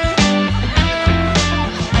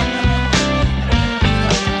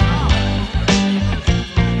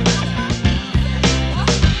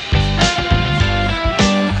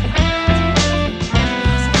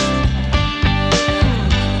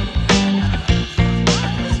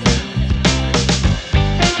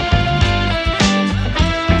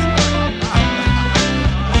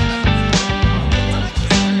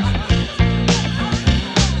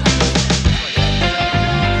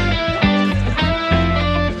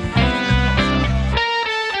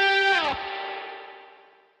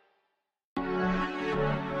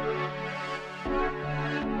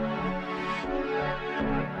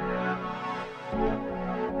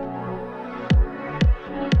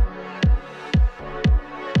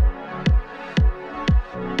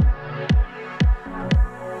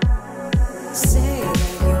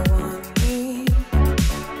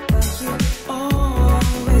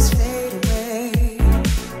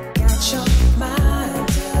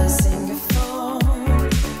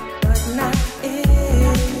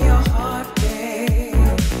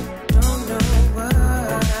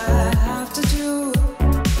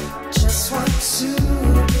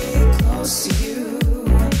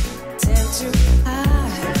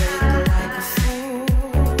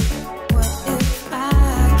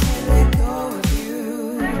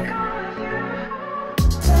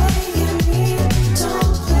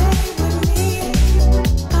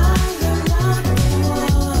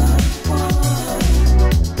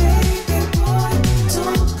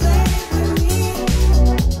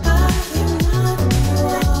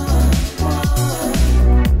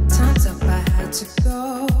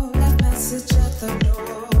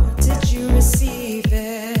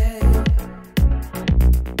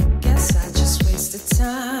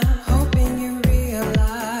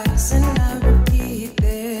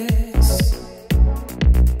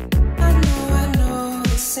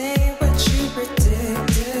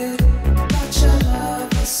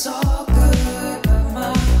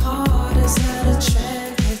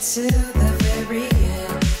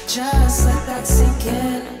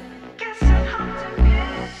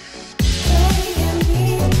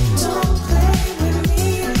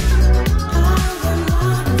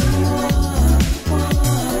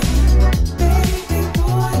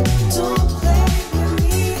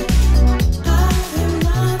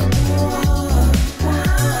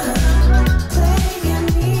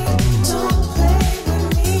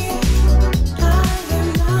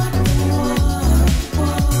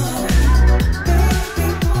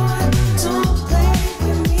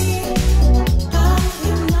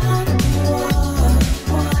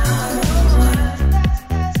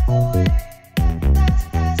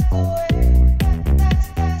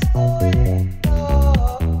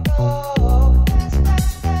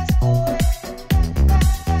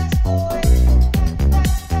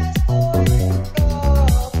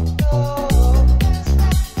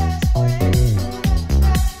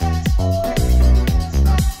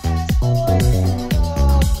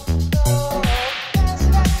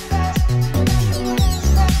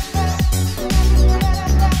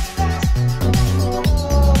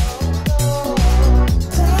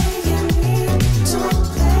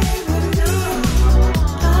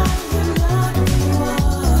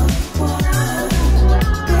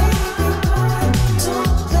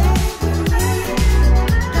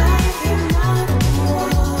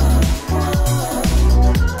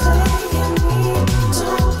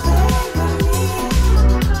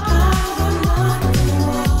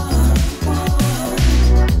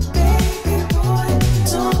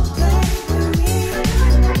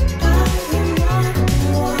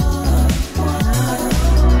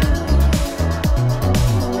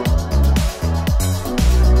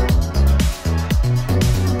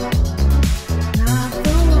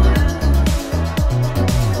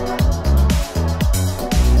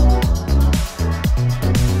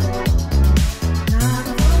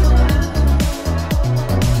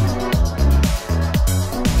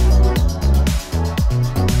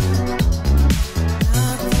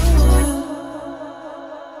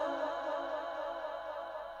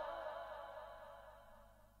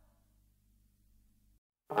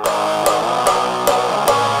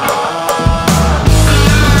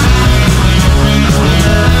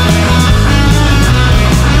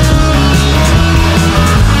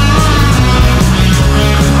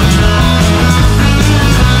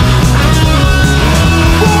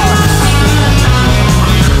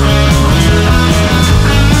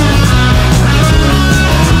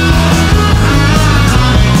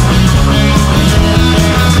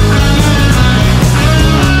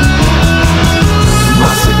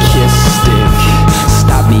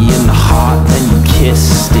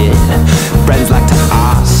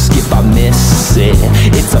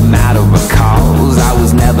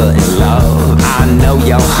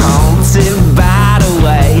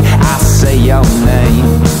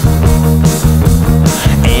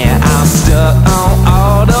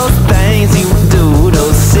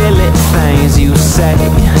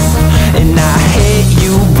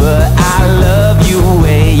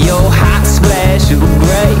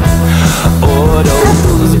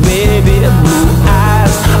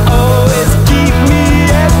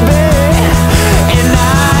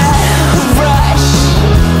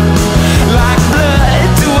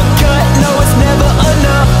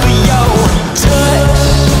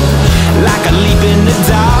 the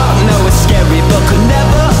dark. No, it's scary, but could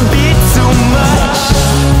never be too much.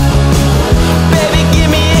 Baby, give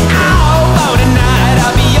me all for tonight.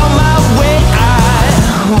 I'll be on my way. I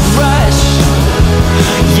rush.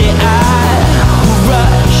 Yeah, I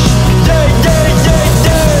rush. Yeah, yeah, yeah,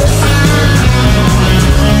 yeah.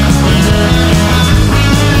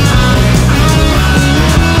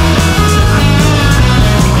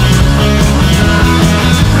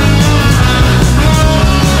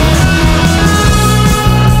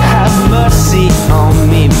 Have mercy on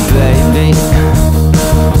me, baby.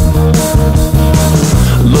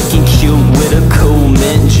 Looking cute with a cool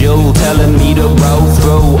mint jewel, telling me to roll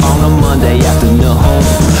through on a Monday afternoon.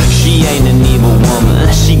 She ain't an evil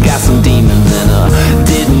woman, she got some demons in her.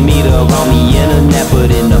 Didn't meet her on the internet,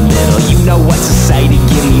 but in the middle. You know what to say to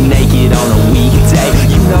get me naked on a weekday.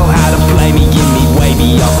 You know how to play me, give me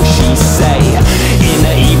wavy off what she say. In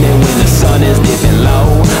the evening when the sun is dipping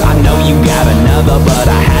low, I know you got another, but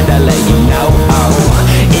I had to let you know. Oh,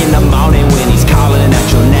 in the morning when he's calling out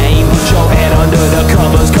your name, put your head under the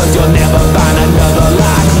covers, cause you'll never find another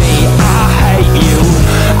like me. I hate you,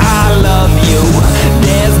 I love you,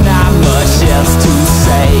 there's not much else to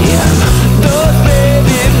say. Those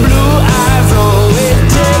baby blue eyes always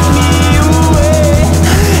take me away,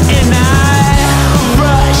 and I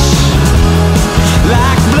rush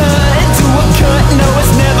like blood to a cut. No,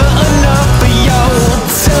 it's never enough for your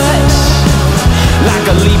touch. Like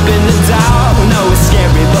a leap in the dark. No, it's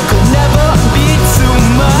scary, but could never be too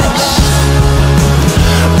much.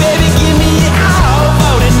 Baby, give me all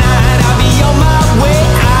for tonight. I'll be on my way.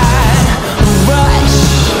 I rush.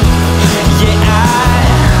 Yeah, I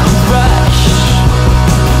rush.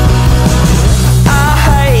 I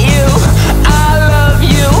hate you, I love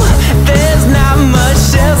you, there's not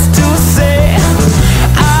much else to say.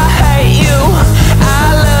 I hate you,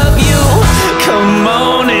 I love you, come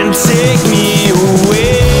on and take me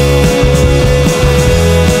away.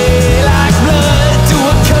 Like blood to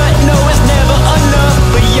a cut, no, it's never enough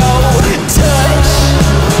for your touch.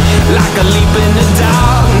 Like a leap in the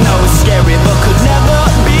dark, no, it's scary, but could never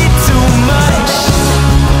be too much.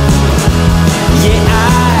 Yeah,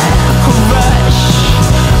 I rush.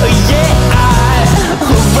 Yeah, I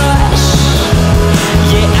rush.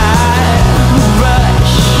 Yeah, I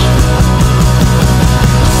rush.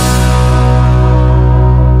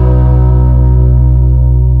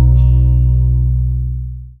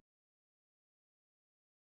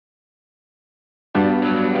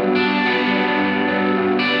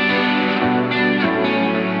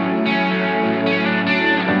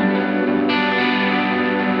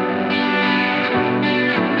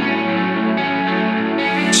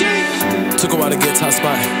 Took a while to get top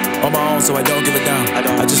spot on my own, so I don't give it down.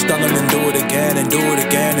 I just stung them and do it again and do it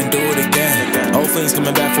again and do it again. Old things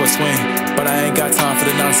coming back for a swing, but I ain't got time for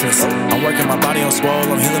the nonsense. I'm working my body on swole,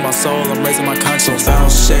 I'm healing my soul, I'm raising my conscience.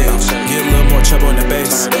 Bounce shake, get a little more treble in the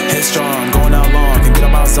bass. Headstrong, going out long, can get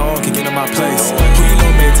on my zone, can get in my place. Who you know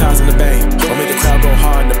made times in the bay, or make the crowd go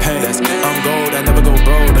hard in the pain. I'm gold, I never go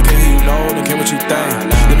broke, I can't hear you know, don't care what you think.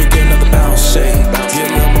 Let me get another bounce shake, get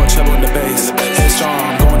a little more treble in the bass.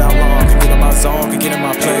 Headstrong, going out long, can get on my zone, can get in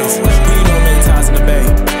my place. Who you know made times in the bay,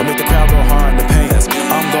 or make the crowd go hard in the pain.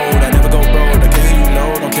 I'm gold, I never go broke, I can't hear you know,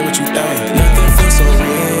 don't care what you think. Nothing feels so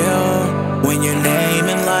real when your name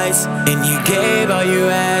in lights and you gave all you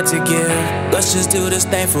had to give. Let's just do this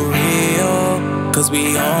thing for real, cause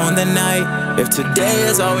we own the night. If today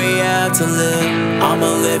is all we have to live,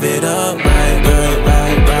 I'ma live it up right, right,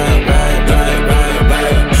 right, right, right, right, right,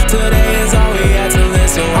 right. Today is all we have to live,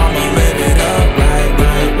 so I'ma live it up right,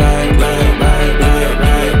 right, right, right, right, right,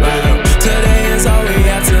 right, right. Today is all we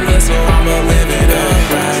have to live, so I'ma live it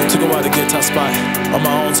up right. Took a while to get top spot on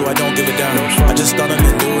my own, so I don't give it down. I just stung them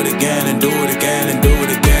and do it again and do it again and do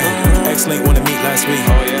it again. X-Link wanted meet last week,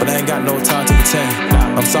 but I ain't got no time to pretend.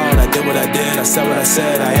 I'm sorry, I did what I did, I said what I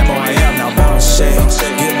said, I am who I am, now bounce shake.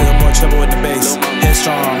 Get a little more trouble with the bass.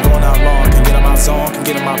 Headstrong, going out long, can get in my zone, can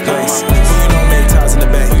get in my place. Who you know made ties in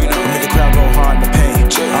the bay, I make the crowd go hard in the pain.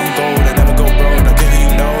 I'm gold, I never go broke, I give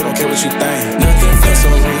you know, don't care what you think. Nothing feels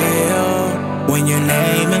so real when your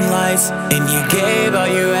name in lights and you gave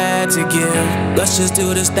all you had to give. Let's just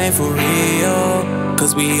do this thing for real,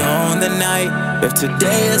 cause we own the night. If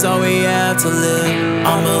today is all we have to live,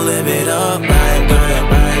 I'ma live it up right, right,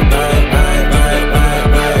 right, right, right, right, right,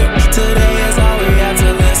 right. Today is all we have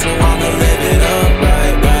to live, so I'ma live it up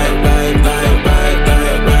right, right, right, right, right,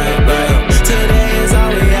 right, right, right. Today is all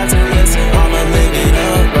we have to live, so I'ma live it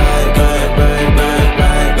up right, right, right, right,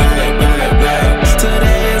 right, right, right, right.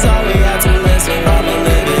 Today is all we have to live, so I'ma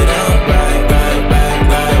live it up right, right, right,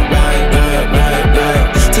 right, right, right, right, right.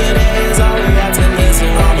 Today is all we have to live, so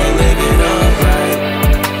I'ma live it up right.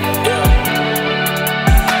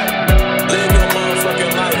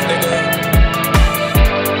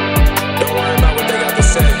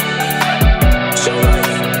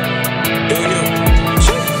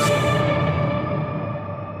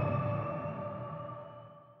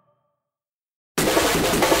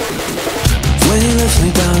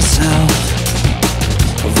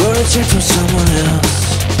 paycheck from someone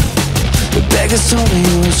else. The beggars told me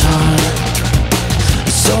it was hard,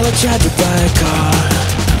 so I tried to buy a car.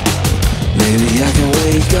 Maybe I can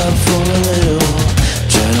wake up for a little,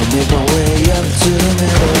 trying to make my way up to the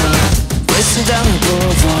middle. Racing down the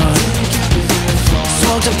boulevard,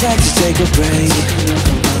 smoked a pack to take a break.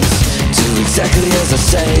 Do exactly as I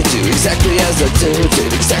say, do exactly as I do,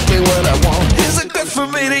 did exactly what I want. Is it good for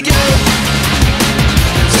me to get?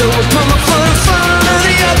 So I put my foot in front of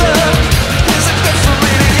the other. Is it good for me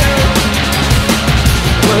to get?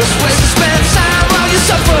 Worst ways to spend time while you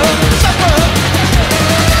suffer, suffer.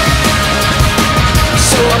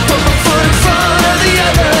 So I put my foot in front of the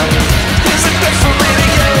other. Is it good for me to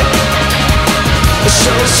get? So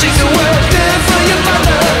it seems to work good for your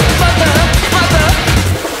mother, mother, mother.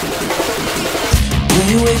 When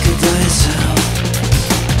you wake up by yourself,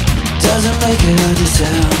 doesn't make it hard to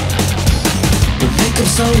tell. The makeup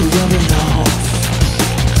slowly rubbing off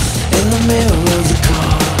in the mirror of the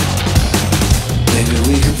car. Maybe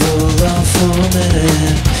we can pull off for a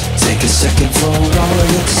minute, take a second for all of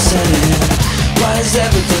it to set in. Why is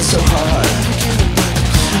everything so hard?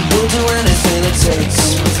 We'll do anything it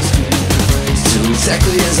takes. Do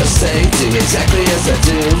exactly as I say, do exactly as I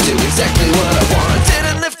do exactly what I want.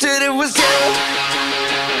 Didn't lift it, it was you.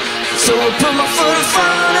 So I put my foot in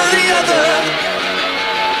front of the other.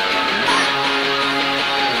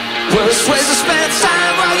 Worst ways to spend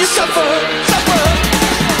time while you suffer, suffer.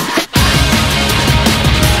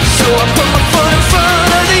 So I put my foot in front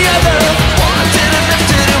of the other. I didn't lift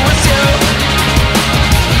it, it was you.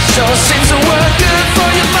 Sure seems to work good for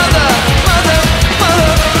your mother, mother,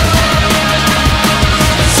 mother.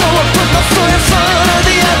 So I put my foot in front of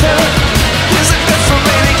the other. Is it good for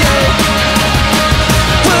me to get?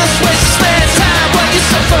 Worst ways to spend time while you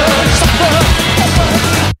suffer, suffer.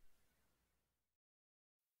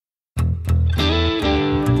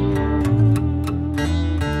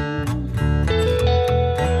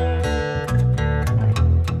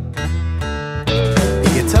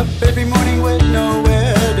 Every morning with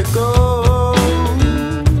nowhere to go,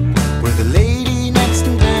 with a lady next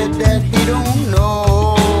in bed that he don't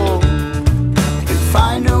know. Can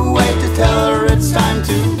find a way to tell her it's time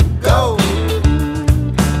to go.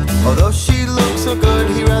 Although she looks so good,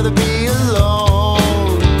 he'd rather be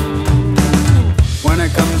alone. When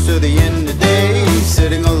it comes to the end of the day,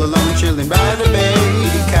 sitting all alone, chilling by the bay.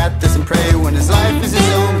 Cat doesn't pray when his life is his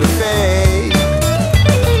own buffet.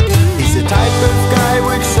 He's the type of guy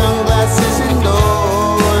with sunglasses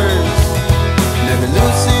indoors, never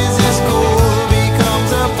loses his cool,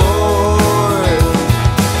 becomes a bore.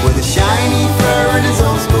 With a shiny fur and his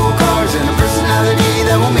old school cars, and a personality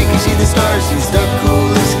that will make you see the stars. He's the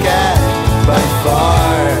coolest cat by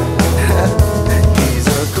far. He's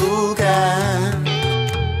a cool cat,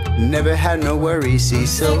 never had no worries,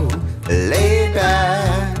 he's so laid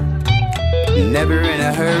back, never in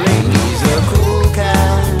a hurry. He's a cool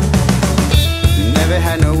cat, never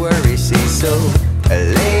had no worries, he's so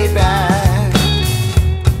laid back,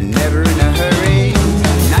 never in a hurry.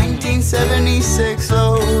 1976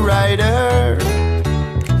 low rider,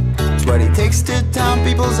 it's what he takes to town,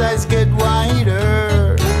 people's eyes get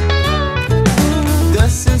wider.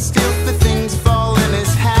 Doesn't steal for things fall in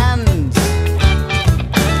his hands,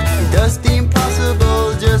 he does the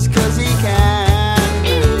impossible just cause he can.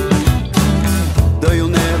 Though you'll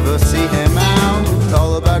never see him out,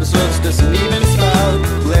 all about his looks doesn't even spout.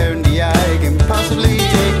 Glare in the eye can possibly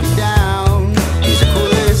take you down. He's the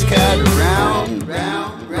coolest cat around.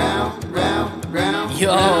 Round, round, round, round.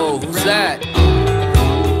 Yo, who's that?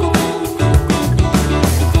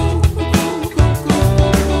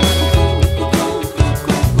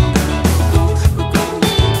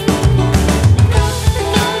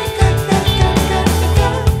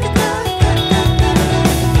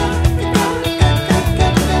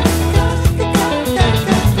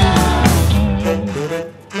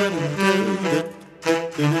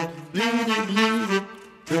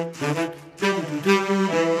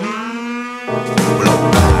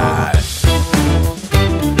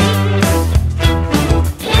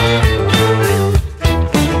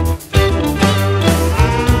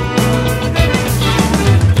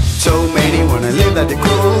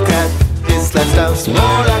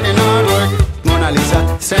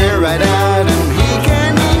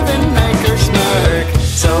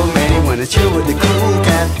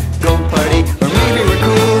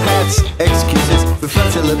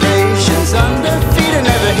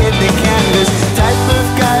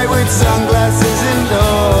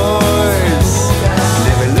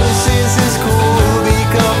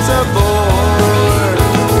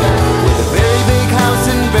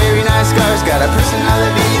 Got a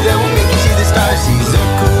personality that will make you see the stars. He's the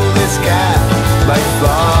coolest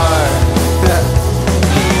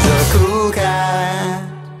cat.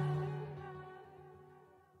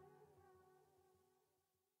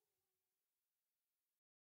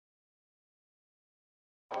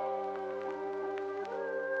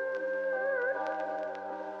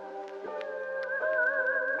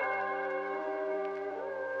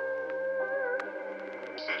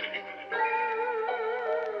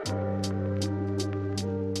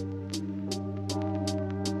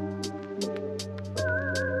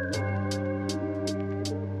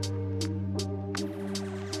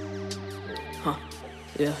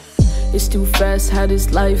 Yeah. It's too fast how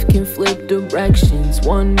this life can flip directions.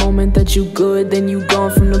 One moment that you good, then you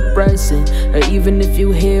gone from the present. Or even if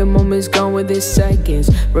you here, moments gone within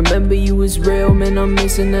seconds. Remember you was real, man, I'm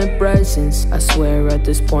missing that presence. I swear at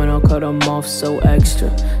this point I'll cut them off so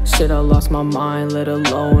extra. Shit, I lost my mind, let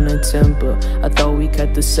alone a temper. I thought we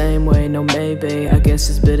cut the same way, no maybe. I guess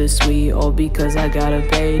it's bittersweet, all because I got a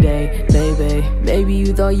payday. Maybe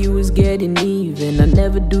you thought you was getting even. I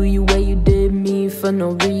never do you where you did me for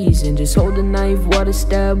no reason. Just hold the knife while the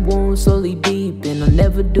stab wound slowly deepen. I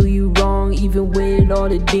never do you wrong, even with all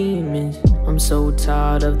the demons. I'm so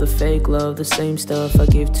tired of the fake love, the same stuff I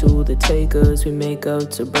give to the takers. We make up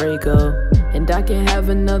to break up. And I can have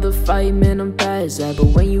another fight, man, I'm past that. But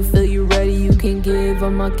when you feel you ready, you can give all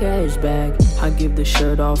my cash back. I give the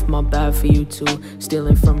shirt off my back for you too.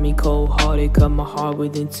 Stealing from me cold-hearted, cut my heart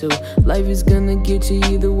within two. Life is gonna get you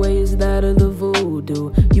either way, is that or the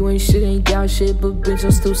voodoo. You ain't shit, ain't got shit, but bitch,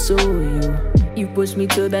 I'll still sue you. You pushed me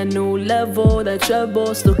to that new level, that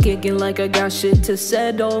treble. Still kicking like I got shit to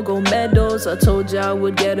settle. Gold medals, I told ya I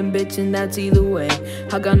would get them, bitch, and that's either way.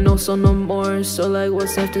 I got no soul no more, so like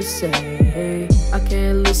what's left to say? I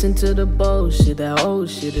can't listen to the bullshit, that old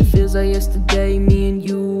shit. It feels like yesterday, me and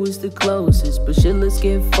you was the closest. But shit, let's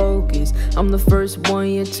get focused. I'm the first one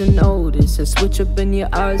yet to notice. A switch up in your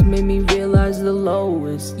eyes made me realize the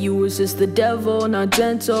lowest. You was just the devil, not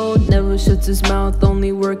gentle. Never shuts his mouth,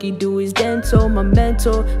 only work he do is dental. My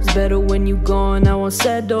mental is better when you gone, I won't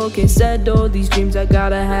settle, can't settle. These dreams I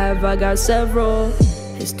gotta have, I got several.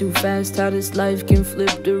 It's too fast how this life can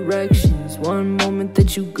flip directions. One moment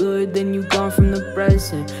that you good, then you gone from the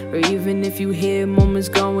present. Or even if you here, moments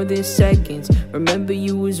gone within seconds. Remember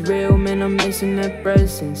you was real, man, I'm missing that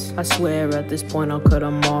presence. I swear at this point I'll cut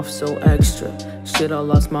them off so extra. Shit, I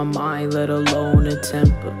lost my mind, let alone a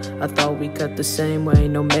temper. I thought we cut the same way,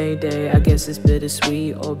 no mayday. I guess it's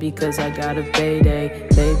bittersweet, all because I got a payday.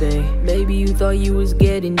 Maybe you thought you was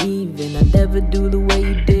getting even. I never do the way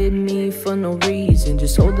you did me for no reason.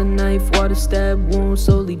 Just hold the knife while the stab wound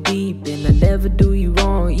slowly deepen. I never do you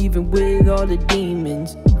wrong, even with all the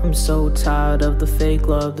demons. I'm so tired of the fake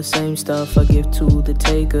love, the same stuff I give to the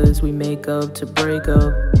takers. We make up to break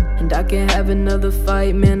up. And I can have another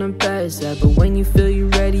fight, man, I'm past that. But when you feel you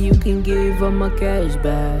ready, you can give all my cash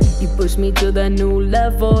back. You push me to that new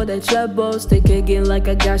level, that treble. Stay kicking like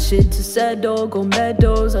I got shit to settle. Gold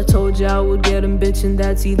medals, I told ya I would get them, bitch, and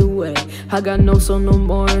that's either way. I got no soul no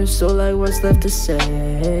more, so like what's left to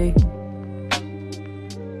say?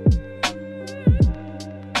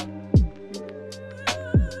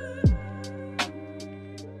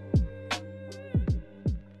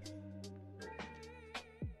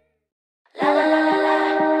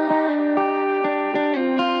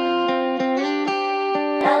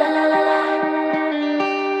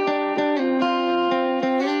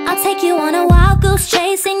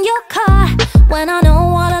 Chasing your car when I know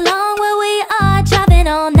all along where we are. Driving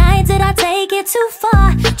all night, did I take it too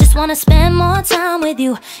far? Just wanna spend more time with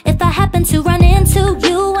you. If I happen to run into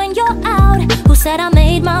you when you're out, who said I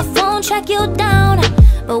made my phone track you down?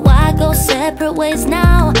 But why go separate ways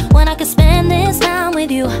now when I could spend this time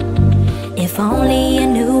with you? If only you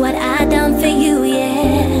knew what I done for you,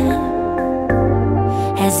 yeah.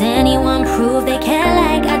 Has anyone proved they care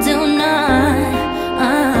like I do not?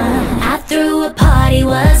 I threw a party,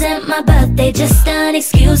 wasn't my birthday, just an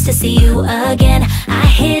excuse to see you again. I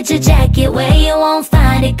hid your jacket where you won't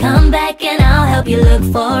find it. Come back and I'll help you look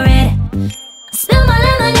for it. Spill my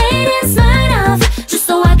lemonade and sign off, just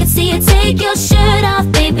so I can see you take your shirt off.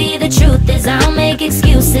 Baby, the truth is I'll make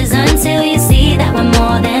excuses until you see that we're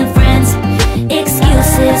more than friends.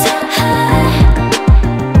 Excuses,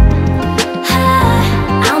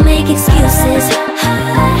 I'll make excuses.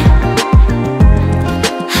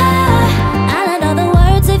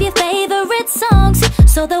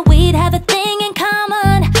 So that we'd have a thing in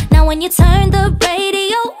common. Now when you turn the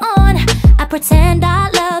radio on, I pretend I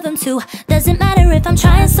love him too. Doesn't matter if I'm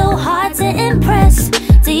trying so hard to impress.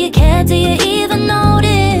 Do you care? Do you even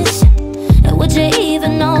notice? And would you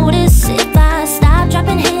even notice if I stop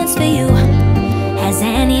dropping hints for you? Has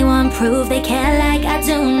anyone proved they care like I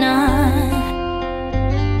do not?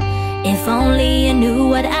 If only you knew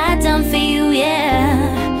what I'd done for you,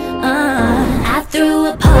 yeah. I threw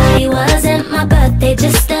a party, wasn't my birthday,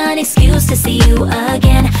 just an excuse to see you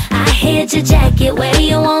again. I hid your jacket where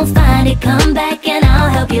you won't find it. Come back and I'll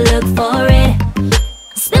help you look for it.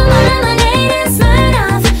 Spill my lemonade and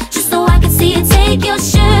Smirnoff, just so I can see you take your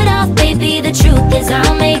shirt off. Baby, the truth is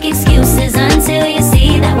I'll make excuses until you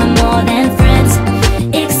see that we're more than friends.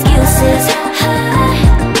 Excuses,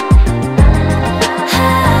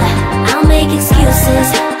 I'll make excuses.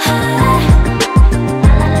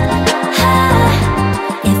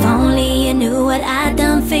 If only you knew what I'd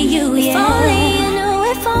done for you, yeah. If only you knew,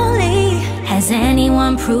 if only. Has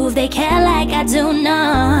anyone proved they care like I do?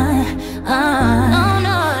 None.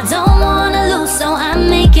 No, don't wanna lose, so I'm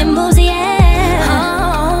making moves, yeah.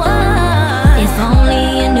 If only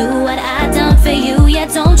you knew what I'd done for you, yeah.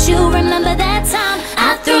 Don't you remember that time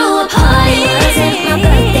I threw a party? Wasn't my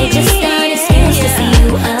birthday, just an excuse to see you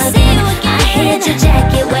again. I hid your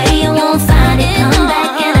jacket where you won't find it. Come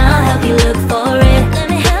back and I'll help you look for it. Let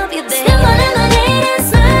me help you, baby. Spill my lemonade and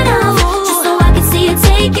Smirnoff, just so I can see you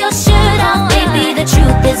take your shirt off. Baby, the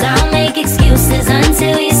truth is I'll make excuses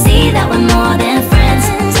until you see that we're more than friends.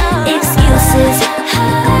 Excuses,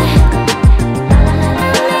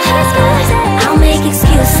 I'll make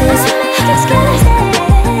excuses.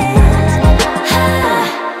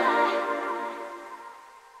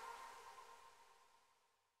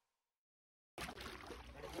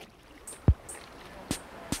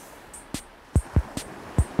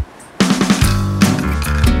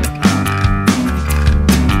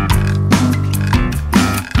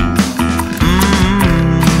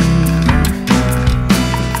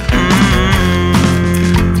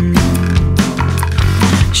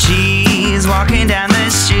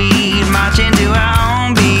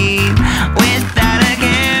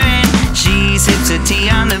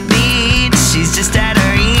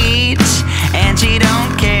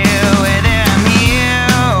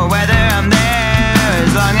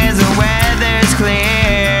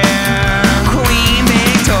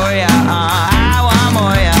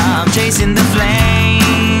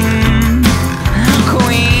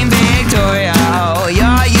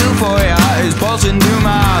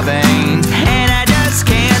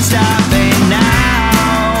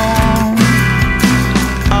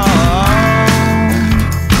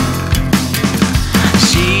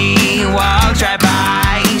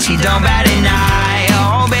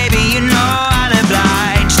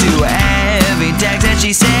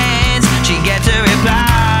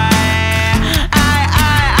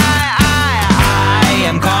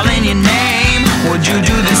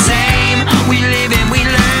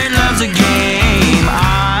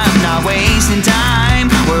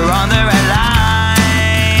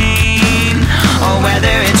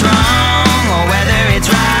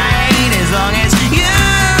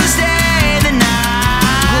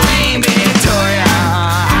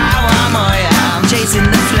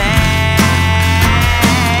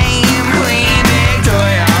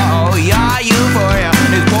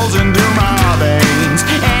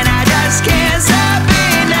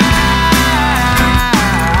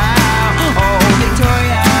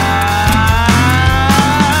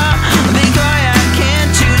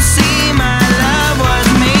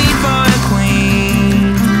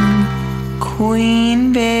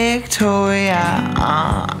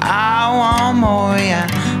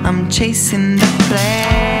 Chasing the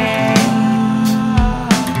flame.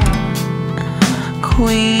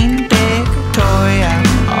 Queen Victoria,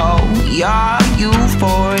 oh, your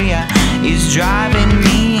euphoria is driving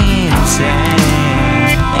me insane,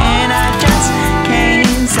 and I just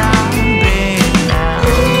can't stop it now.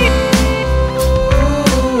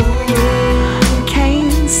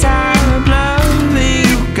 Can't stop loving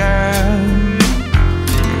you, girl.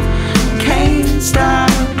 Can't stop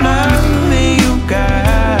loving you, girl.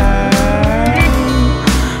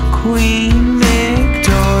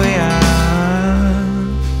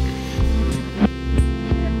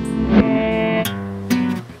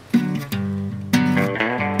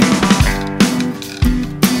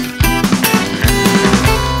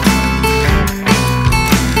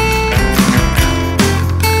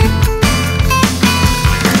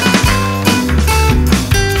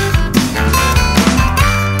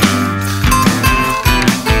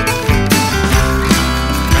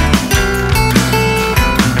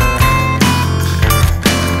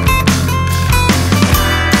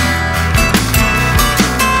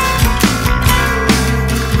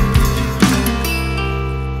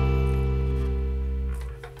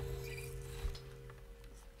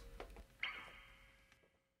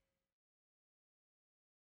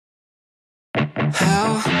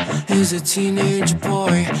 now is a teenage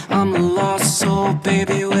boy. I'm a lost soul,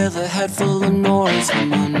 baby, with a head full of noise.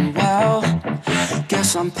 I'm unwell,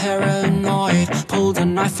 guess I'm paranoid. Pulled a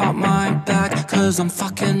knife out my back, cause I'm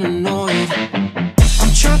fucking annoyed.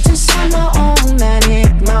 I'm trapped inside my own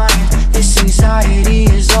manic mind. This anxiety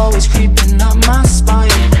is always creeping up my spine.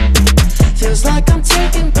 Feels like I'm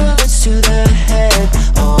taking bullets to the head.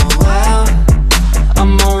 Oh wow,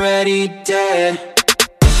 I'm already dead.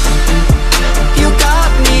 You got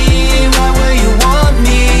me right where you want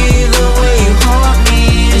me. The way you haunt me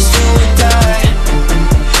is do or die.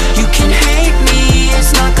 You can hate me,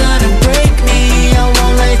 it's not gonna break me. I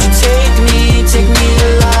won't let you take me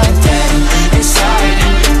alive. Dead inside,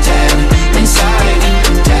 dead inside,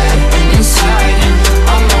 dead inside.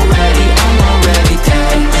 I'm already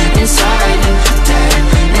dead inside, dead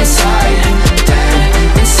inside, dead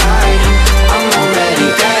inside. I'm already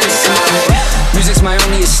dead inside. Music's my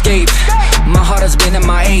only escape. My heart has been in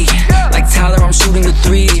my 8. Like Tyler, I'm shooting a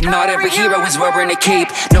 3. Not every hero is wearing a cape.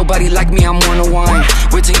 Nobody like me, I'm one of one.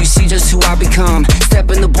 Wait till you see just who I become.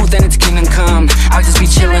 Step in the booth and it's kingdom come. I just be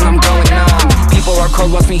chillin', I'm going numb. People are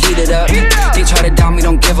cold, watch me heat it up. They try to down me,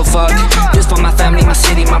 don't give a fuck. This for my family, my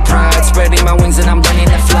city, my pride. Spreading my wings and I'm learning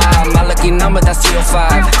to fly. My lucky number, that's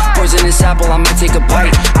 305. Poisonous apple, I might take a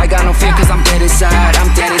bite. I got no fear cause I'm dead inside.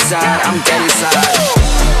 I'm dead inside, I'm dead inside.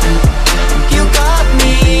 You got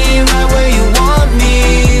me right where you want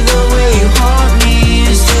me. The way you haunt me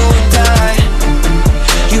is do or die.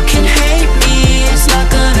 You can hate me, it's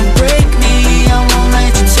not gonna break me. I won't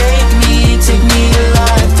let you take me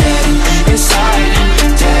alive. Dead inside,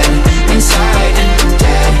 dead inside,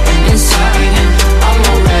 dead inside. I'm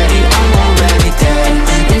already dead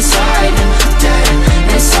inside, dead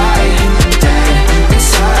inside, dead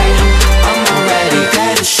inside. I'm already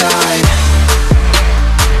dead inside.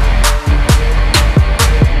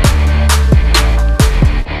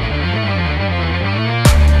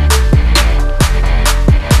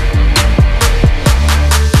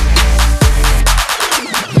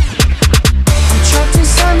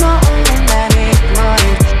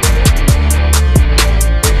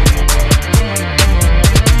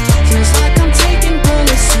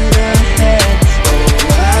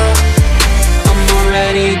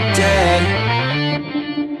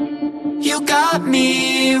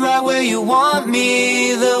 Me right where you want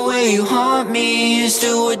me. The way you haunt me is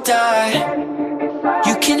do or die.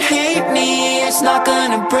 You can hate me, it's not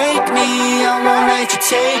gonna break me. I won't let you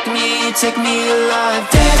take me alive.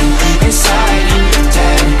 Dead inside,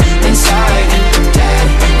 dead inside, dead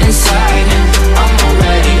inside. I'm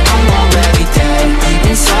already dead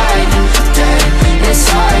inside, dead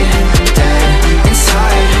inside, dead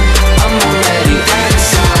inside. I'm already dead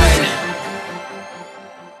inside.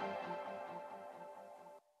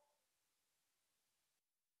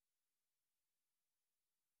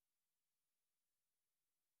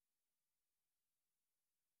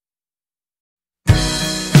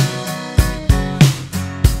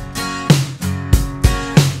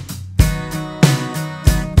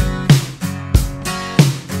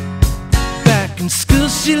 In school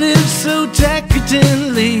she lived so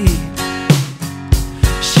decadently.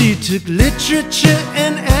 She took literature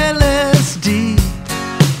and LSD.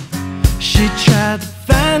 She tried to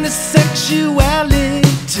find her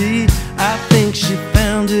sexuality. I think she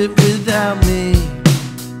found it without me.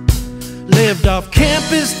 Lived off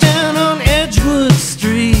campus down on Edgewood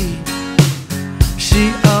Street.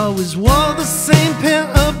 She always wore the same pair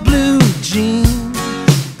of blue jeans.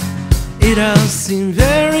 It all seemed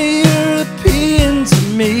very European to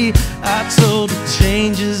me. I told her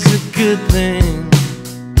change is a good thing.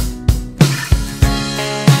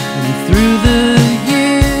 And through the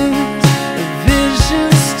years, a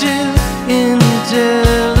vision still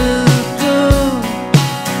indelible.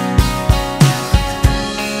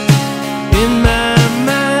 In my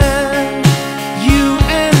mind, you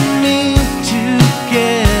and me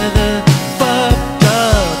together, fucked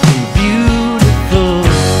up and beautiful.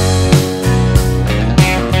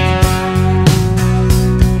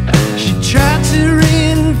 She tried to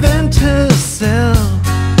reinvent herself.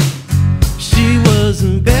 She was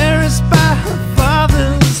embarrassed by her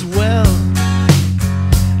father's wealth.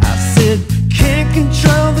 I said, can't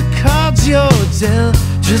control the cards you're dealt.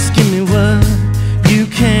 Just give me what you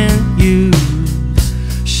can't use.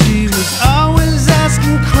 She was always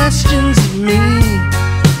asking questions of me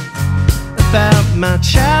about my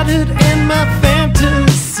childhood and my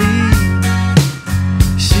fantasy.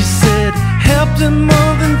 She said, helped her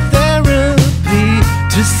more than therapy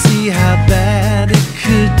to see how bad it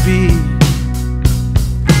could be.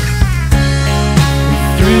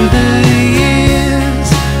 Through the years,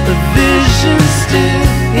 the vision still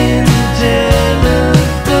indelible.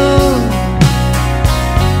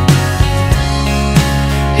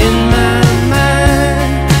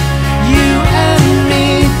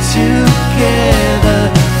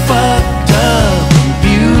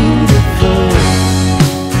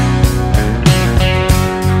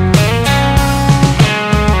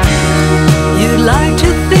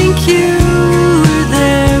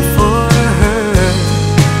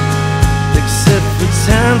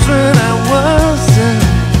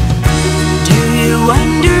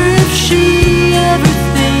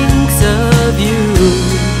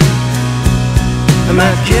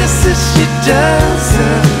 My guess is she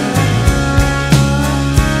doesn't.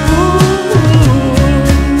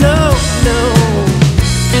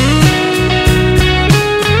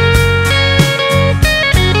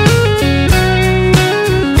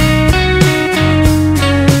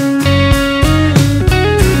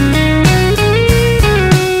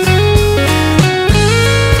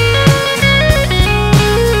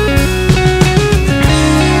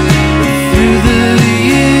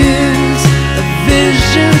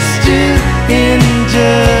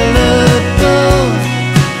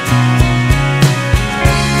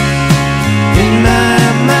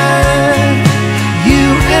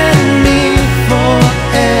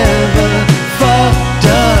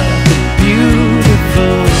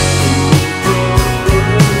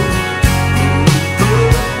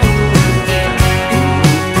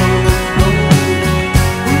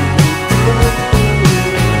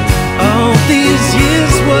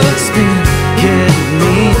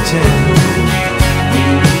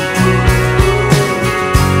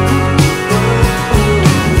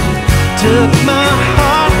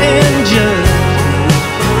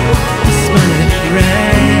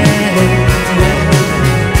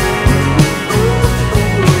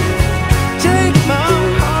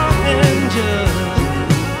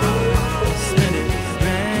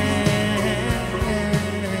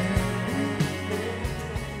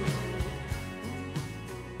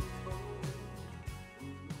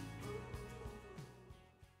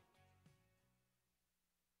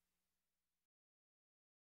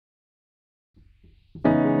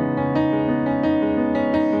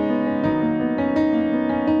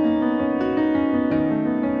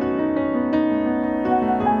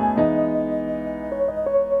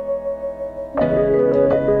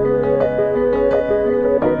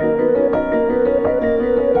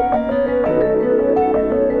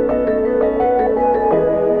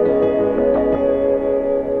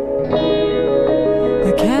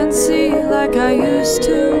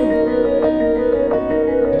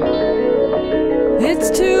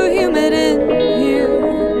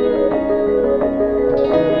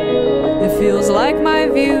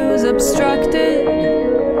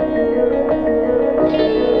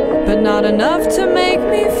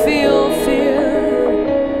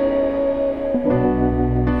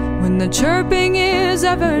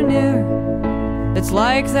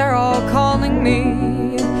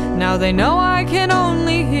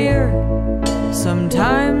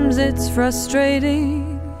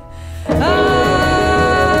 Frustrating.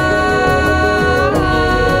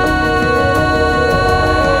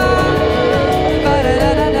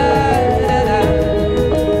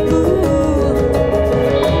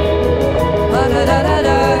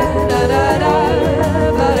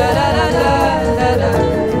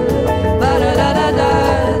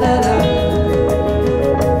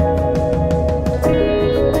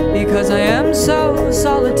 Because I am so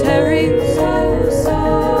solitary.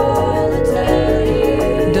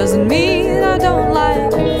 Doesn't mean I don't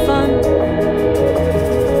like fun.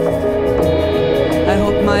 I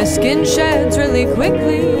hope my skin sheds really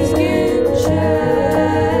quickly,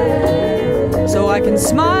 so I can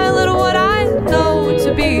smile at what I know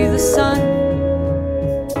to be the sun.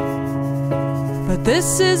 But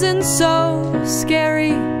this isn't so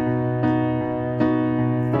scary.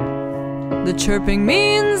 The chirping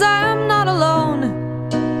means I'm not alone.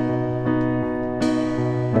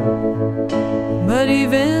 But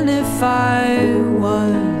even if I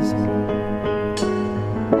was,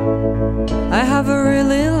 I have a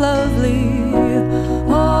really lovely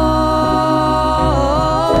home.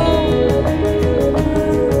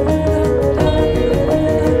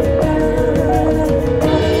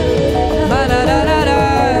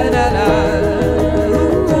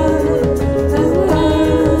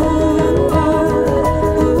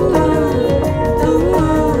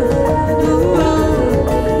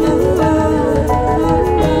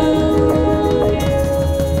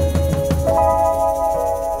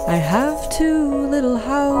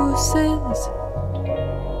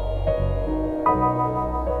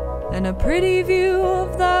 And a pretty view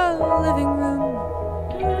of the living room.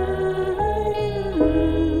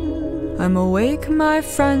 I'm awake, my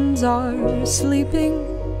friends are sleeping.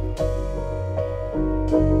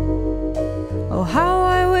 Oh, how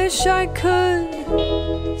I wish I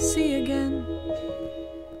could see again.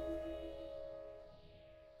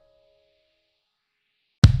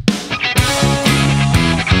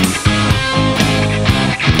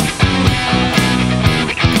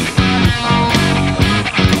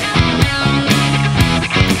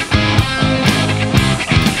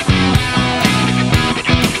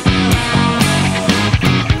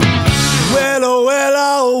 Well, I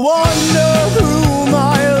wonder through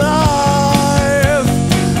my life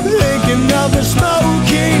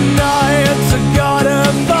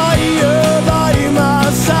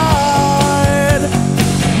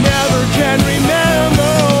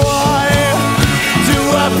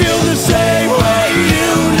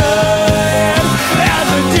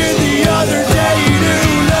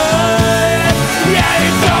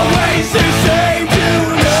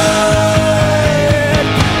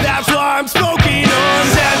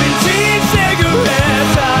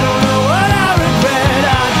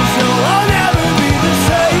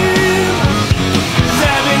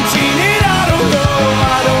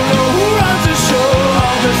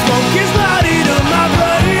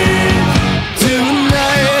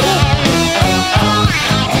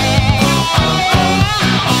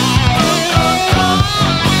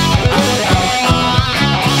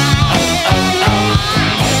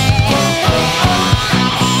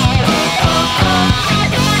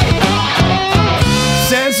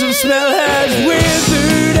smell has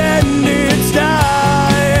withered and it's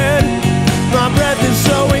dying. My breath is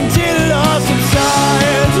slowing till it all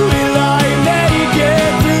subsides. We lie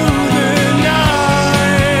naked through the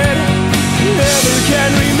night. Never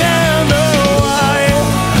can remember why.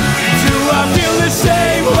 Do I feel the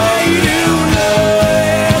same way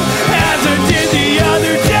tonight as I did the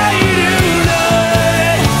other day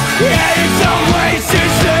tonight? Yeah, it's always the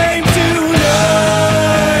same tonight.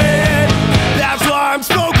 That's why I'm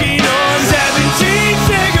smoking on 17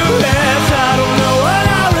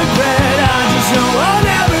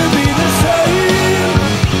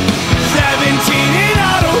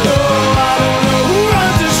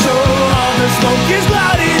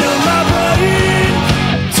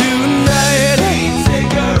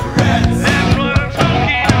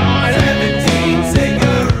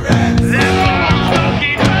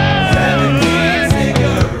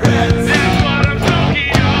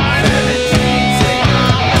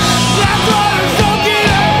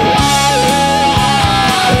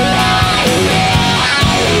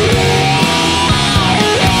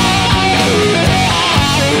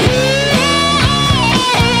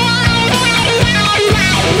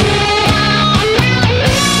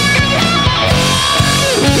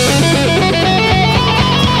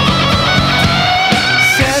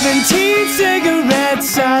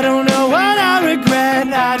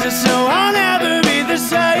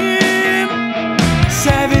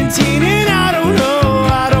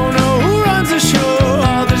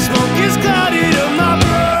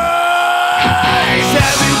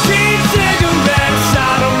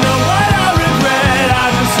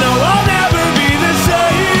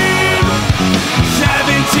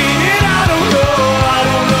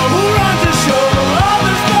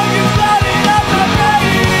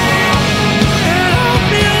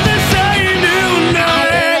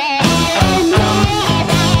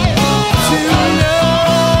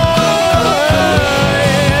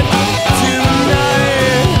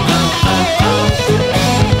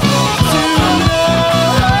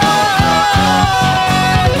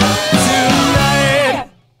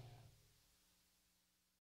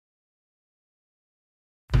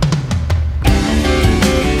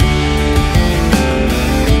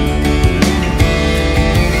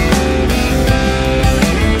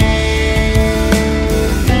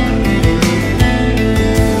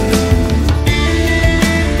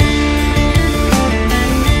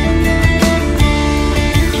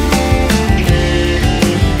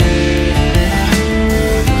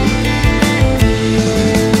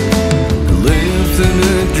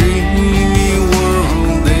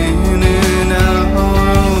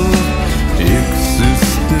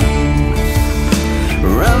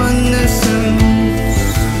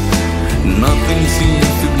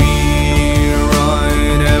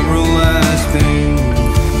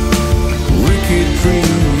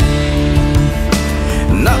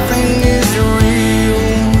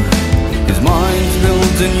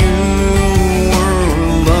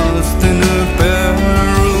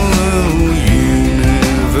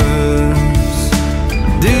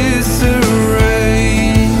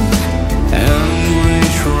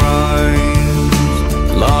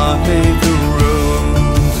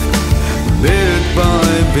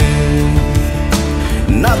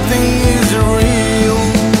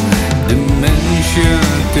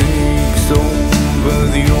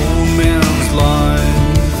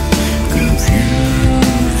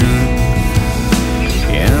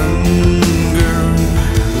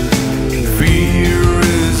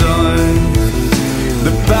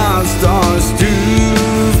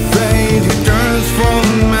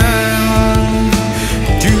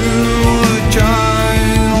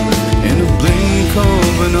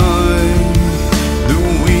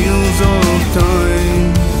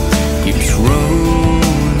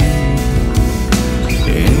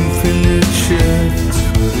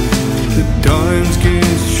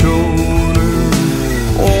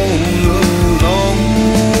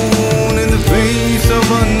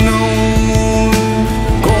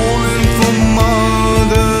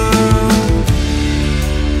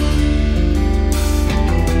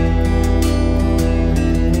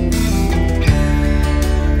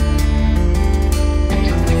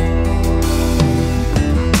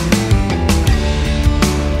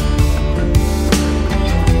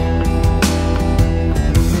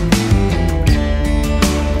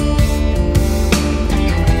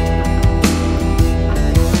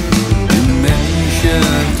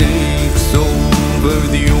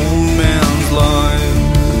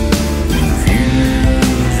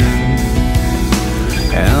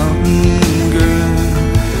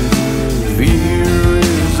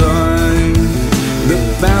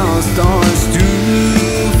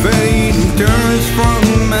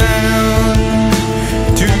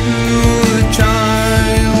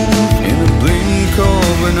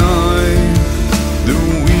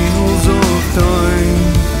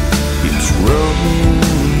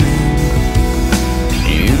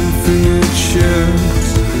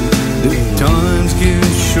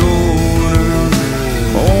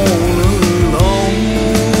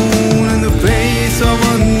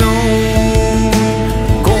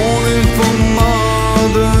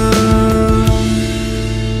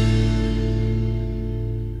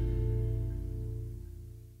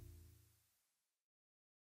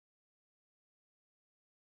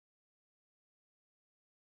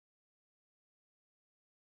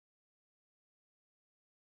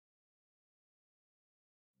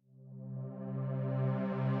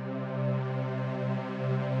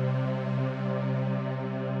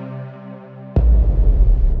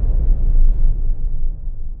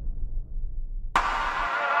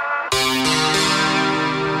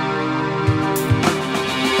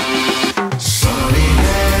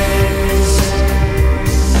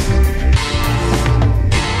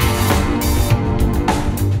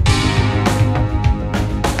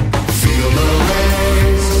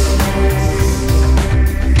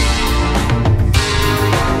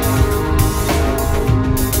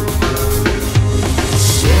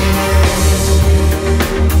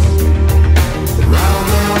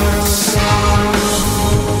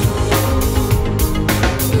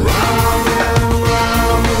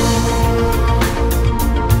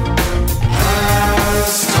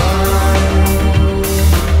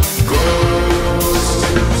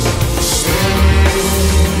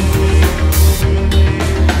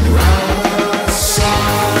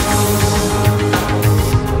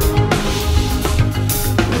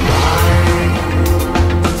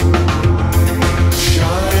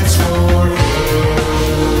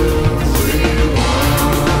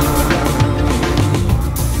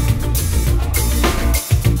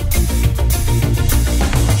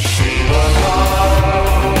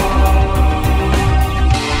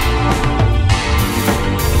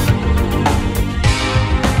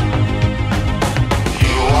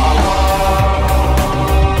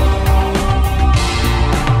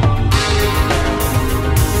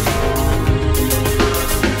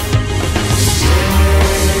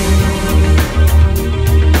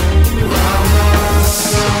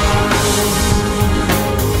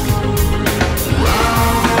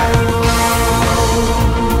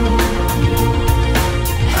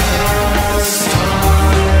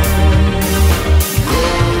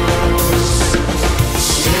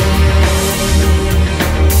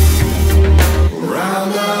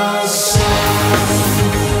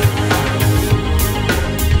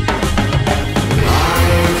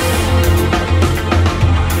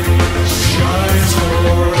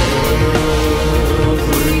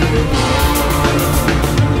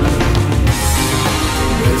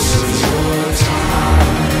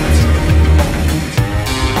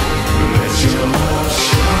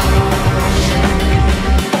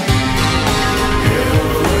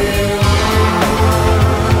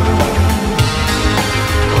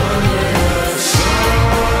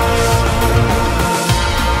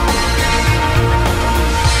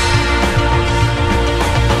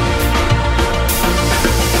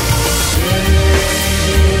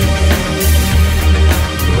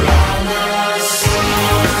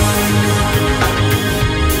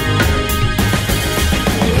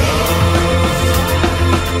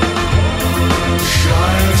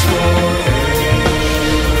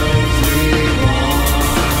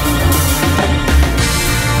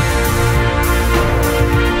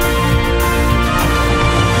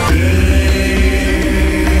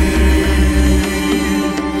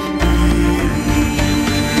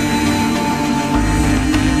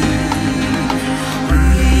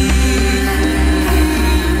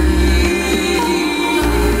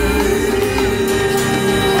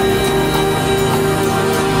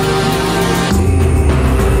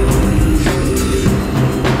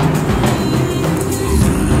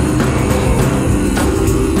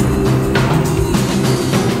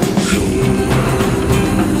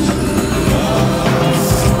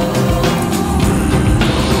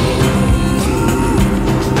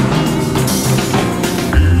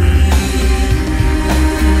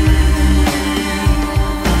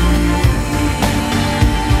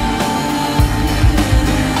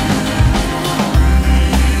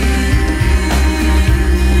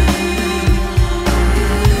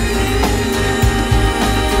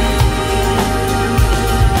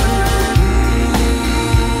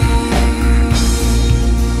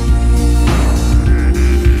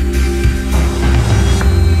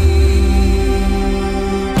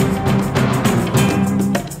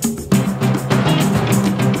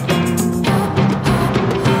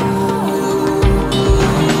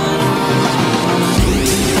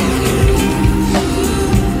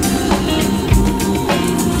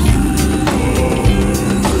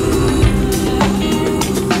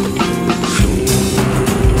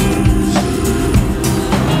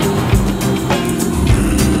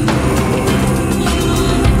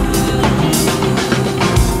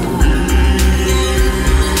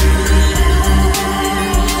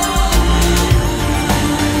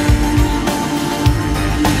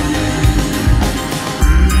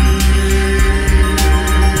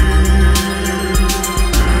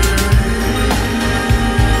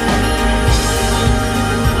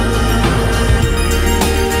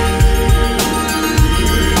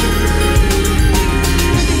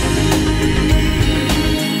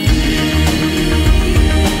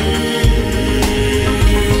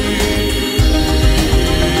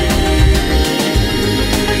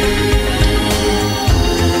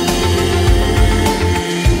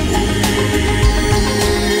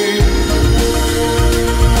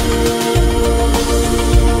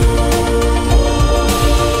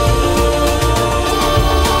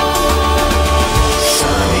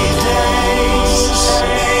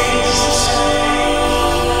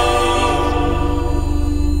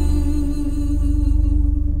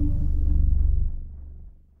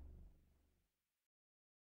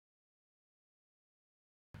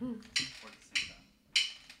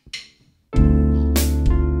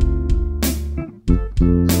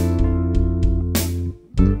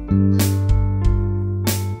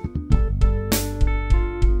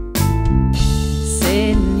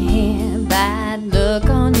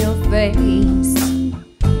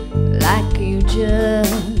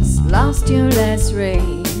 lost your last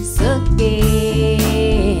race again.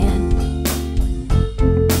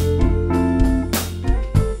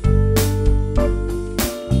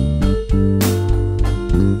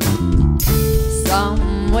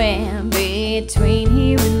 Somewhere between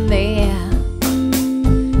here and there,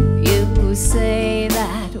 you say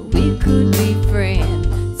that we could be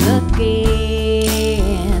friends again.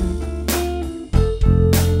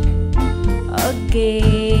 Again.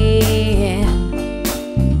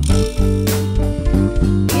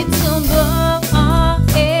 It's above all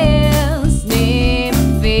else,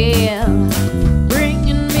 never feel,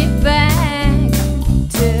 bringing me back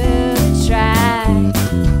to try.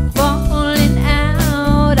 Falling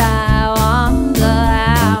out, I wonder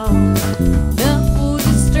how. No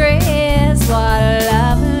distress, what a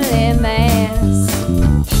lovely mess.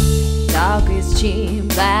 Talk is cheap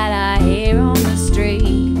that I hear on the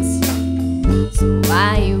streets. So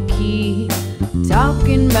why you keep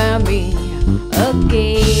talking about me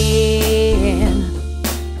again?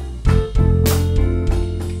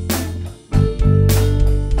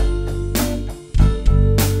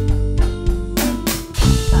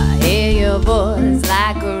 I hear your voice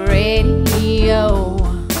like a radio,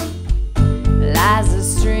 lies are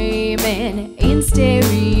streaming in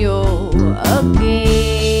stereo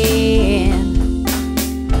again.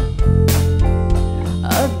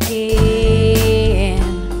 Again.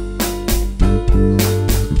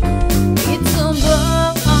 It's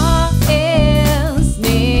above all else,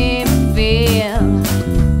 never feel,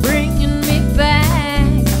 bringing me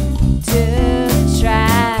back to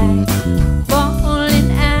try.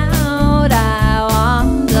 Falling out, I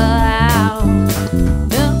wonder how.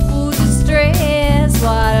 No distress,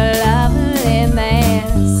 what a lovely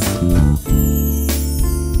mess.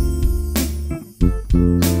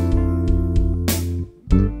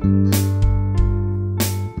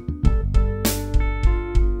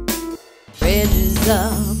 Bridges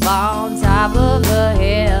up on top of the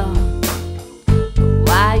hill.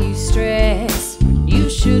 Why you stress? You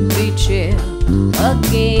should be chill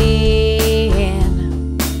again.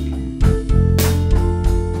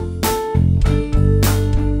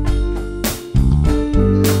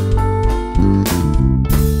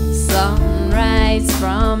 Sunrise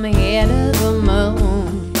from here to the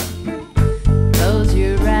moon. Close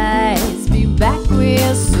your eyes, be back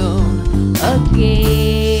real soon again.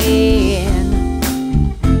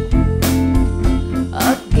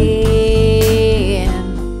 Again.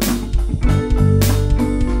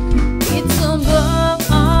 It's above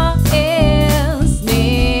all else,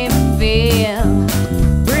 never feel,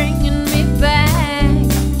 bringing me back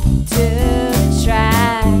to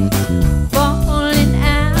try. Falling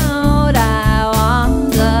out, I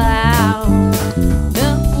wonder how. No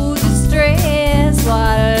distress,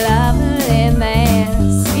 what a lovely mess.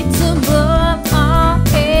 It's above all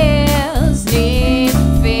else, never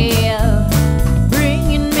feel,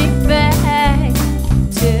 bringing me back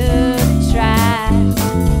to try.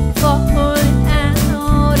 Falling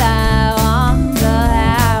out, I wonder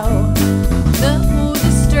how. No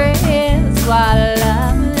distress, what a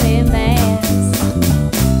lovely mess.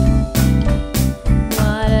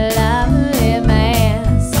 What a lovely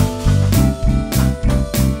mess.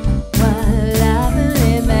 What a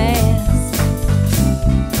lovely mess.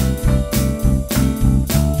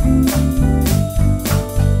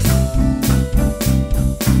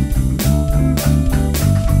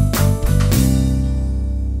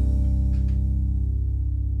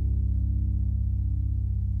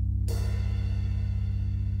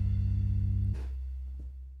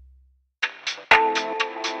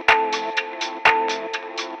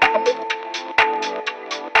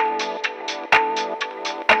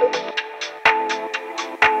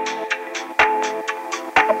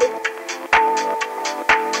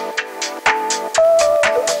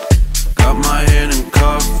 Got my hand in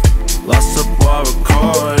cuff, lost up while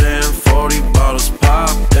recording. 40 bottles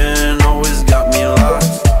popping, always got me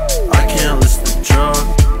lost. I can't list the drug,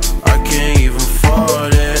 I can't even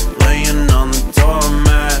afford it. Laying on the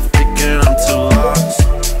doormat, thinking I'm too lost.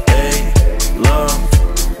 Hey, love,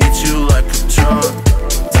 eat you like a drug.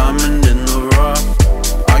 Diamond in the rough,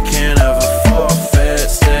 I can't ever forfeit.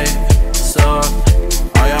 Stay stuck,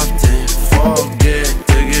 I often forget.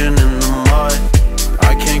 Digging in the mud,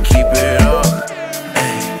 I can't keep it up.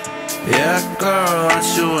 Ay, yeah, girl, aren't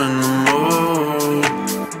you in the mood?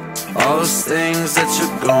 All those things that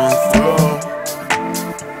you're going through.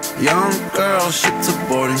 Young girl shipped to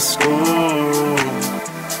boarding school.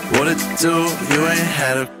 What it do? You ain't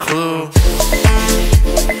had a clue.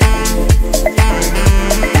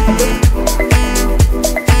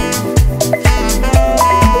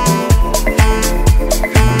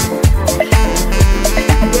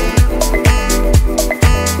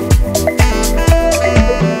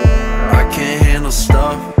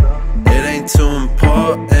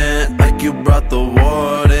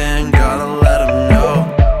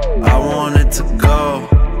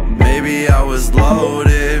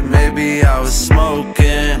 loaded. Maybe I was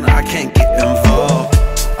smoking, I can't get involved.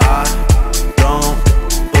 I don't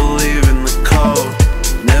believe in the code.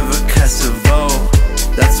 Never cast a vote,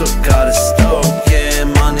 that's what got us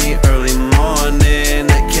stoking. Money early morning,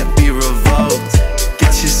 that can't be revoked.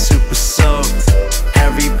 Get you super soaked,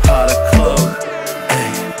 Harry Potter cloak.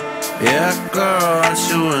 Hey, yeah girl, aren't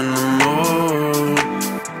you in the mood?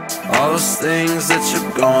 All those things that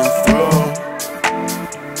you're going through.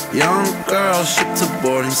 Young girl shipped to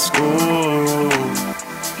boarding school.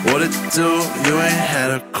 What it do? You ain't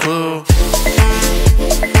had a clue.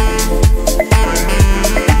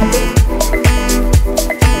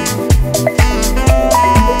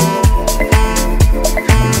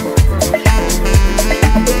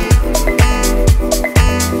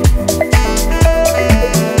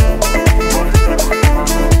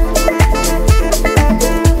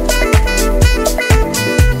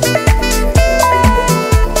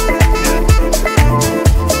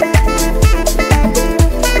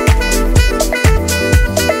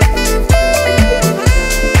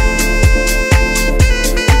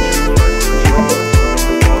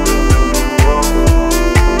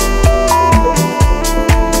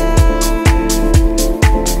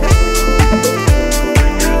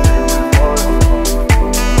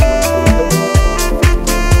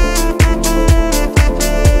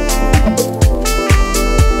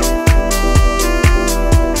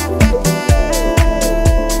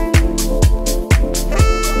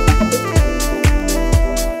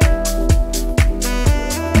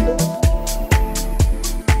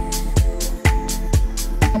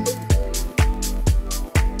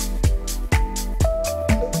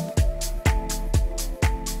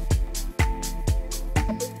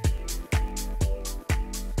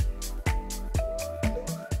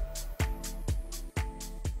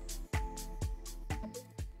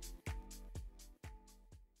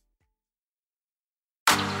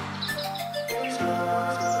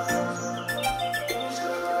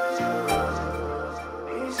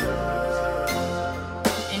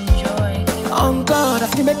 On God, I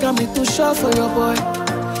feel make me too short for your boy.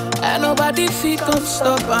 And nobody feet come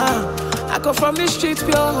stop. I come from the streets,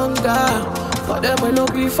 pure hunger. For them will no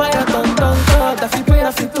be fire, done, God. I feel pray,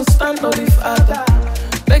 I feel to stand on the father.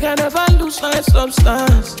 They can never lose my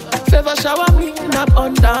substance. Favor shower me in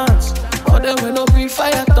abundance. For them will no be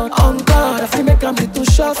fire, done. On God, I feel make me too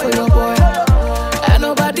short for your boy. And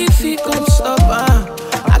nobody feet come stop.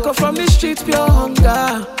 I come from the streets, pure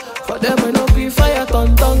hunger. For them will no be fire,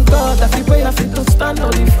 done, God. I feel pray, I feel to stand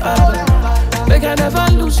on the father. They can never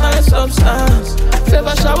lose my substance.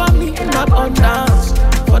 Favor shower me in abundance.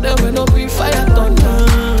 For them will no be fire, done.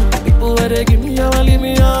 People where they give me all, leave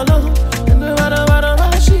me alone. And no matter what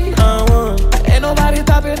my shit I want. Ain't nobody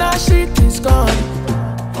tapping that shit, is gone.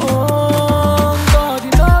 Oh God,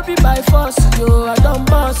 it don't be by force, yo. I don't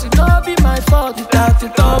boss, it don't be my fault. You got to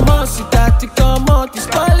come out, you got to come out. You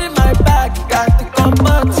spoiling my bag, you got to come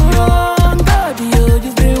out. Oh God, yo,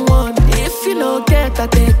 you've been one. If you don't get, I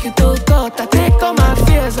take you to court. I take all my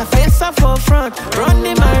fears, I face up for front.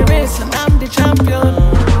 Running my race, and I'm the champion.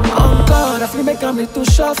 Oh God, I feel make me too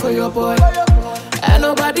short for your boy. And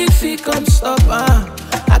nobody feel come stop.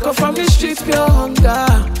 I come from the streets, pure hunger.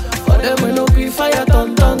 For them will no be fire,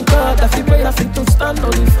 done, God. I feel pray, I feel to stand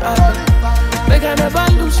on the fire. They can never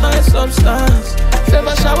lose my substance.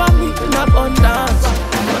 Favor shower me in abundance.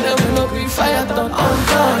 For them will no be fire, done,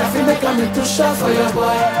 God. I feel make me too short for your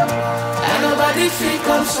boy. And nobody feel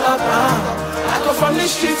come stop. I come from the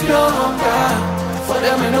streets, pure hunger. For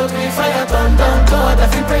them will no be fire, done, God. I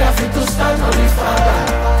feel pray, I feel to stand on the fire.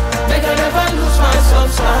 They can never lose my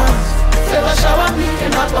substance. Favor shower me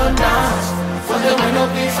in abundance. For them will no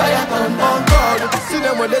be fire, done, God. See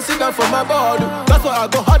them when they sit down for my body. That's why I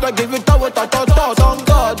go hard, I give it all what I thought on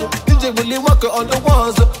God. DJ really working on the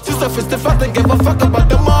ones. Sister 55, they give a fuck about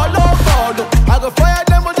them all, oh God. I go fire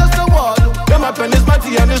them with just a wall. Then my pen is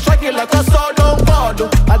mighty and it's striking like a sword on God.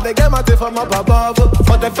 I they get my tape from up above.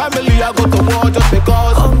 For the family, I go to war just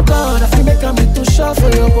because. Oh God, I feel make me too short for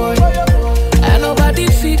your boy. And nobody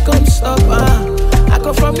feel come stop. I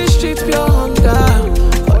come from the streets, pure hunger.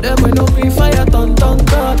 For them will no be fire, done,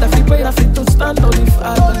 God. I feel pray, I feel to stand on the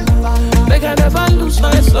father. They can never lose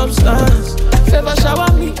my substance. Favor shower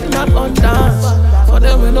me in abundance. For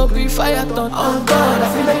them will no be fire, done, God. I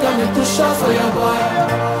feel like I'm too short for your boy.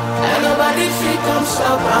 And nobody feel come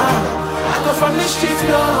stop. I come from the streets,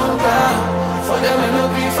 pure hunger. For them will no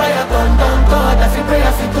be fire, done, God. I feel pray,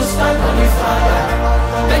 I feel to stand on the father.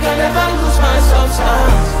 They can never lose my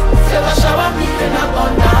substance. Favor shower me in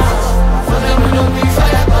abundance. For them will no be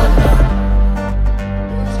fire, done.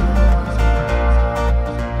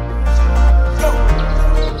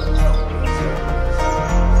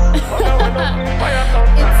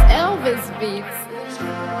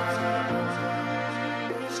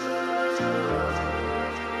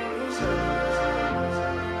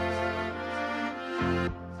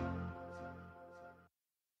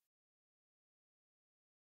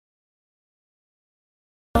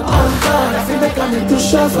 me to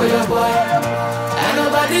show for your boy. And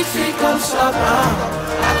nobody feel come stop now.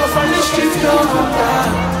 I go from the street, no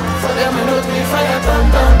hunger. For them I know me fire, dun.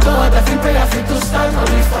 No other feel pray, I feel to stand on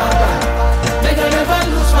the father. Make I never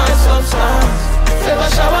lose my substance. Favor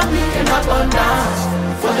shower me in abundance.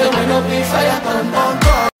 For them I know me fire,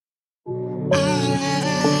 dun.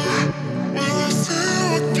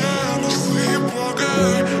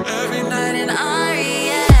 Every night in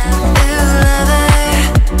REM. Ooh, lover,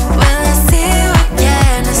 will I see you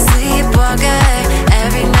again? A sleepwalker.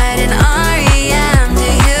 Every night in REM. Do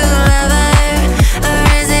you love her? Or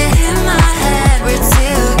is it in my head? We're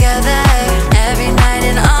together. Every night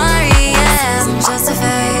in REM. Just a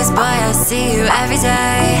phase, boy, I see you every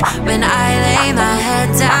day. When I lay my head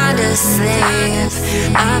down to sleep,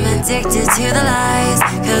 I'm addicted to the lies.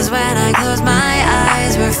 Cause when I close my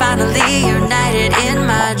eyes, we're finally united in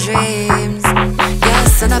my dreams.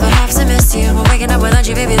 Yes, I never have to miss you. But waking up without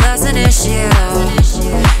you, baby, that's an issue.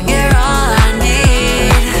 You're all I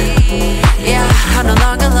need. Yeah, I'm no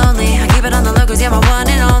longer lonely. I keep it on the low cause you're my one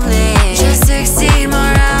and only. Just 16 more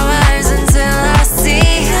hours until I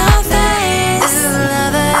see your face. Ooh,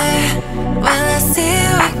 lover, will I see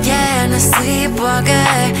you again? A sleepwalker.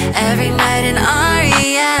 Every night in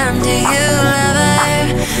REM. Do you love her?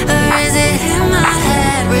 Or is it in my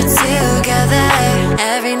head? We're together.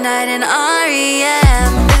 Every night in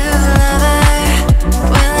REM. Ooh, lover,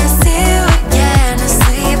 will I see you again? A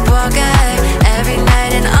sleepwalker. Every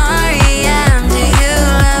night in REM. Do you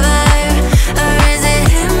love her? Or is it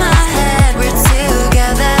in my head? We're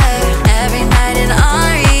together. Every night in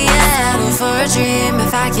REM. For a dream,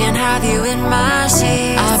 if I can't have you in my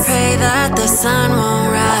sheets, I pray that the sun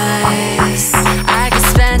won't rise. I could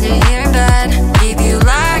spend a year in bed, keep you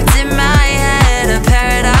locked in my head. A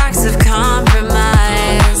paradox of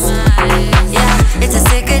compromise. Yeah, it's a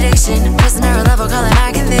sick addiction. Prisoner level, call it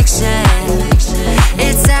my conviction.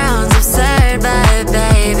 It sounds absurd, but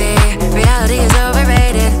baby, reality is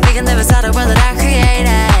overrated. We can live inside a world that I created.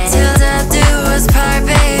 Till death do us part,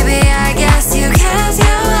 baby. I guess you kept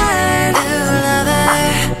your word. Ooh,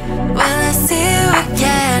 lover, will I see you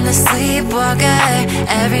again? A sleepwalker.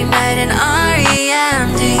 Every night in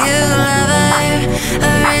REM. Do you love her?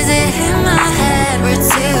 Or is it in my head? We're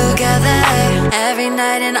together. Every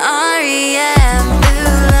night in REM.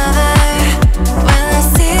 Ooh, lover, will I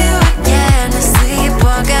see you again? A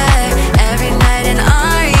sleepwalker. Every night in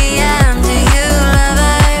REM. Do you love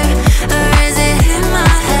her? Or is it in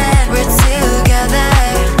my head? We're together.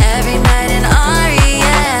 Every night in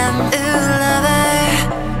REM. Ooh, lover,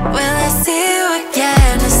 will I see you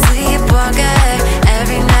again? A sleepwalker.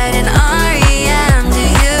 Every night in REM. Do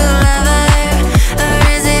you love her? Or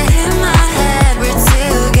is it in my head? We're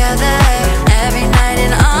together. Every night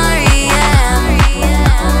in REM.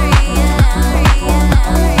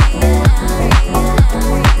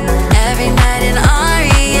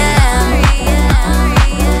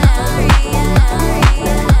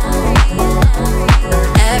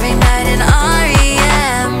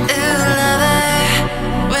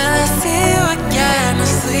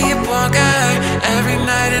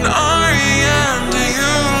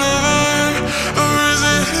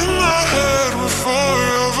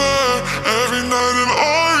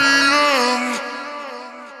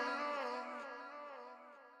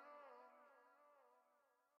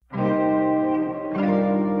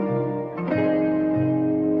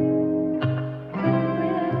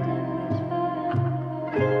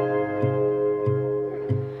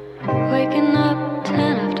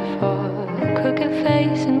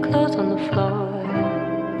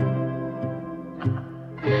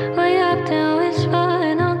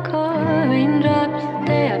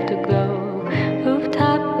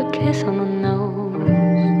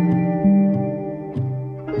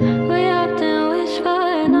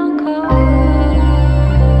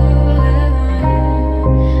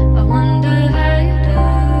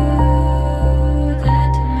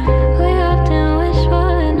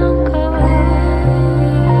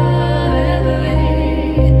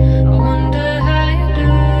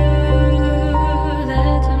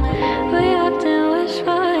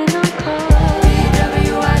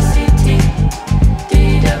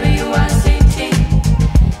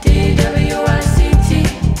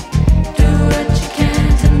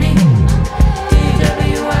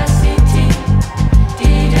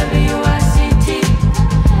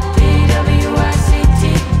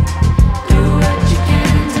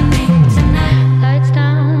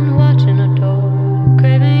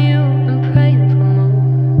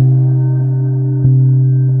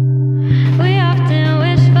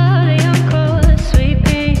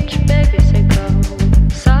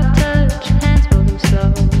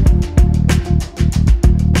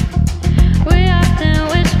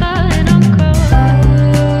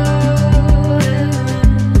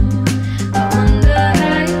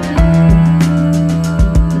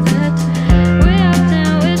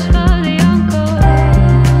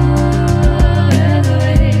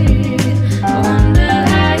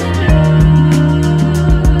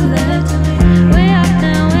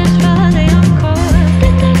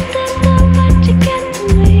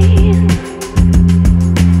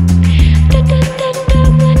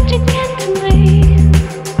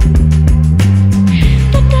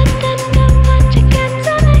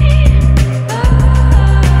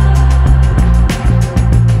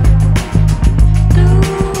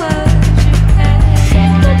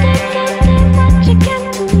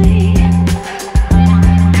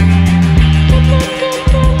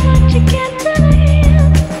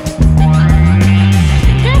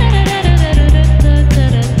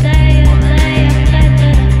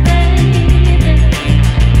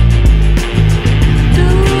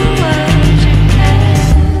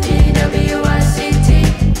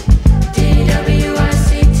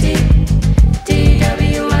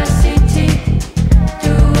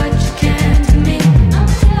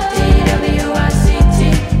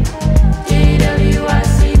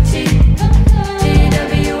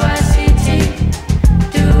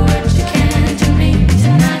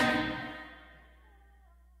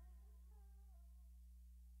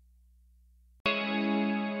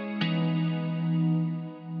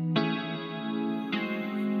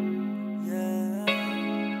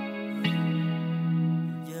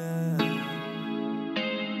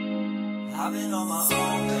 I've been on my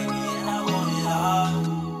own, baby, and I want it all.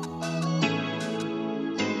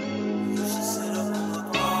 You should sit up on the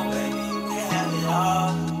throne, baby, you can have it all.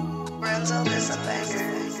 Renzo is a banger.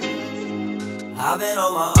 I've been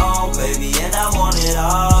on my own, baby, and I want it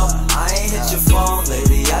all. I ain't hit your phone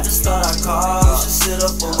lately, I just thought I'd call. You should sit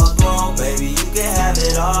up on my throne, baby, you can have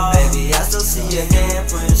it all. Baby, I still see your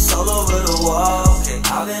handprints all over the wall.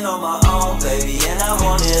 I've been on my own, baby, and I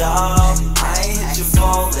want it all. I ain't hit your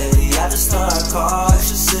phone lately, I just thought I'd call. You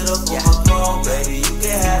should sit up on my throne, baby, you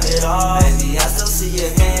can have it all. Baby, I still see your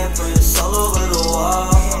handprints all over the wall.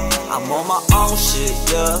 I'm on my own shit,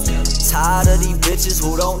 yeah. Tired of these bitches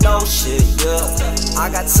who don't know shit, yeah.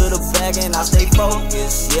 I got to the bag and I stay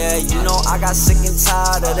focused, yeah. You know I got sick and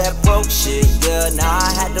tired of that broke shit, yeah. Now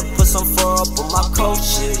I had to put some fur up on my coat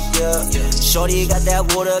shit, yeah. Shorty got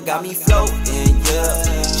that water, got me floating, yeah.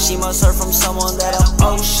 She must heard from someone that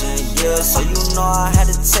I'm ocean, yeah. So you know I had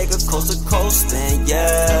to take her coast to coast, and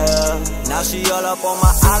yeah. Now she all up on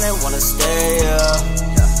my island, wanna stay,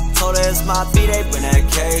 yeah. Told her it's my beat, they bring that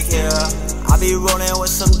cake, yeah. I be rolling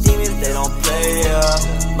with some demons, they don't play,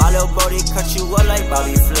 yeah. My little brody cut you up like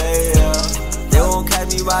Bobby Flay, yeah. They won't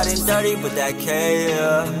catch me riding dirty with that K,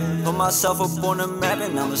 yeah. Put myself up on the map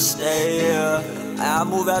and I'ma stay, yeah. I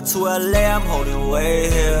move out to LA, I'm holding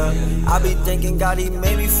weight, yeah. I be thinking God, he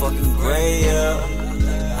made me fucking great, yeah.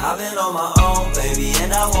 I've been on my own, baby,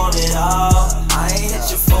 and I want it all. I ain't hit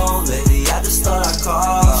your phone lately, I just thought I'd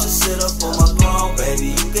call. You should sit up on my throne,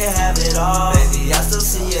 baby, you can have it all. Baby, I still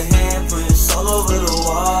see your handprints all over the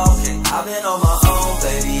wall. I've been on my own,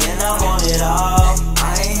 baby, and I want it all.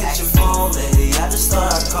 I ain't hit your phone lately, I just thought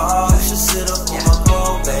I'd call. You should sit up on my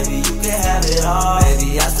throne, baby, you can have it all.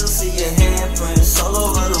 Baby, I still see your handprints all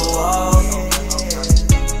over the wall.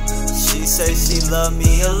 She say she love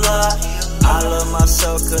me a lot. I love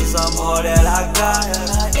myself cause I'm all that I got.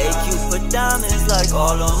 AQ put diamonds like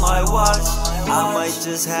all on my watch. I might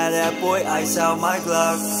just have that boy ice out my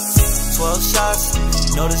Glock. 12 shots,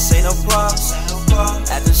 no this ain't no props.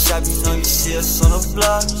 At the shop you know you see us on the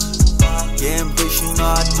block. Getting bitch you know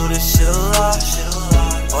I do this shit a lot.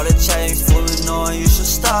 All the chat ain't fully knowing you should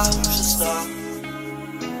stop.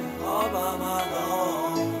 All by my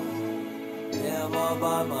loan. Yeah, I'm all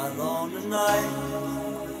by my loan tonight.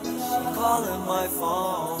 She calling my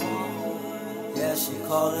phone. Yeah, she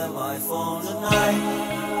calling my phone tonight.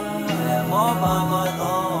 Yeah, I'm all by my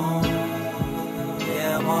loan.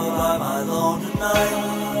 Yeah, I'm all by my loan tonight.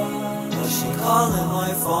 But she calling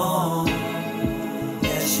my phone.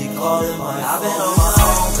 Yeah, she calling my phone. I've been on my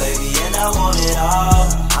own, baby, and I want it all.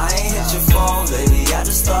 I ain't hit your phone, baby, I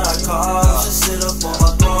just thought I'd call. You should sit up on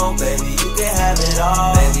my throne, baby, you can have it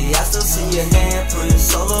all. Baby, I still see your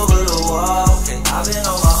handprints all over the wall. I've been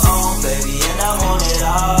on my own, baby, and I want it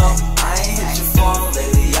all. I ain't hit your phone,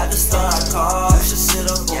 baby, I just thought I'd call. You should sit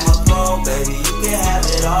up on my throne, baby, you can have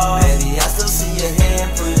it all. Baby, I still see your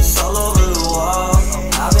handprints all over the wall.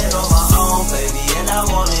 I've been on my own, baby, and I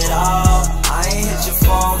want it all. I ain't hit your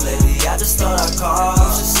phone, baby, I just thought I'd call.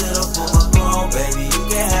 You should sit up on my throne, baby, you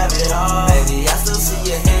can have it all. Baby, I still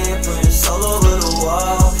see your handprints all over the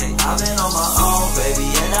wall. I've been on my own, baby,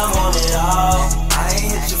 and I want it all. I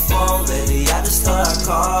ain't hit your phone, baby, I just thought I'd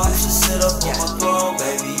call. You should sit up on my throne,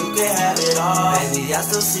 baby, you can have it all. Baby, I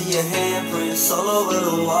still see your handprints all over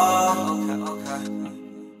the wall.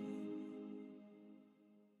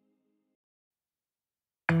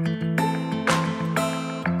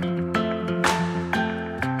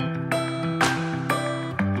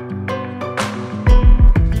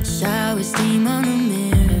 Shower steam on the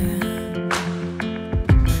mirror.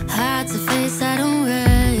 Hides a face I don't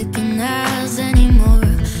recognize anymore.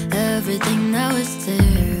 Everything that was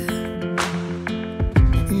there,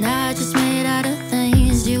 and I just made out of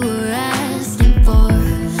things you were asking for.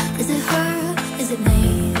 Is it her? Is it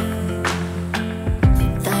me?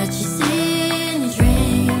 That you see in your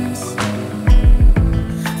dreams.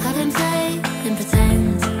 I've been playing and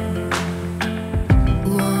pretend.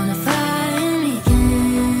 Wanna find me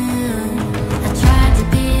again? I tried to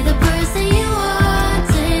be the person you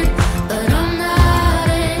wanted, but I'm not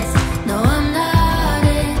it. No, I'm not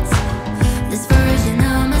it. This version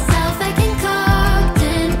of myself I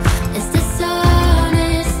concocted is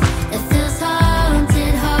dishonest. It feels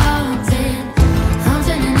haunted, haunted. I'm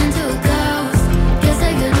turning into a ghost. Guess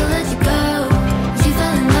I could've let you go. You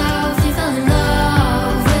fell in love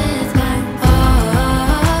with my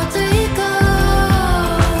alter ego.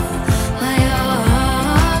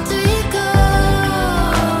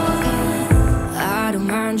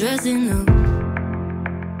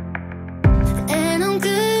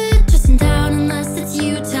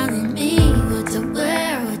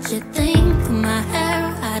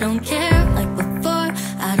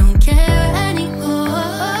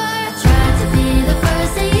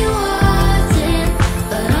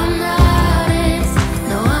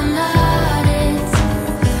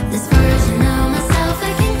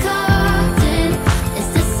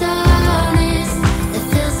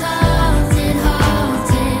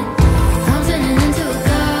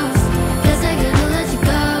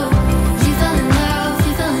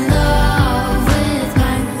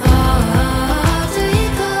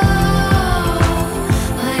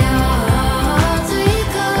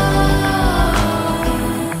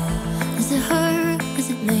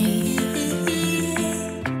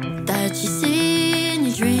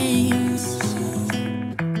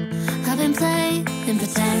 and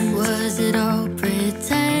pretend. Was it all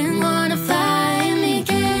pretend? Wanna find me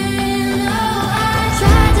again? Oh, I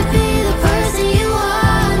tried to be the person you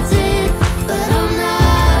wanted, but I'm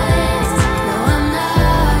not it. No, I'm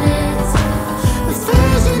not it. This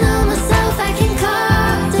version of myself I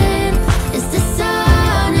concocted is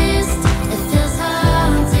dishonest. It feels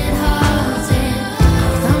haunted, haunted.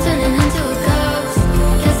 I'm turning into a ghost.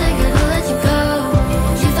 Guess I gotta let you go.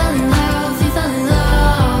 You fell in love with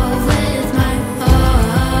my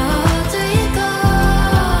alter ego. My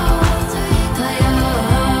alter ego.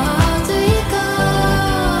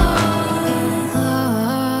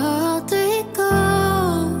 Alter ego.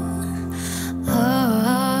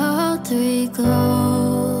 Alter ego.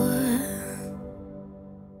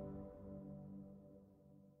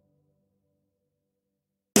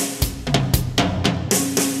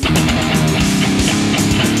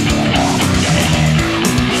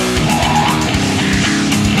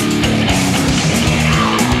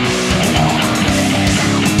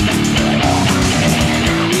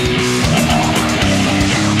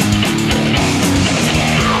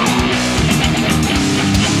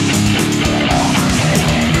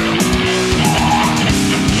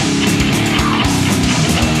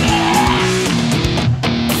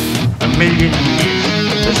 A million years.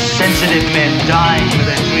 The sensitive men dying for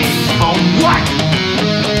their dreams. For what?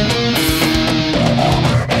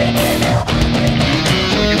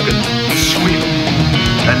 So you can scream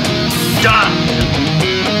and dance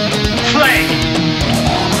and play.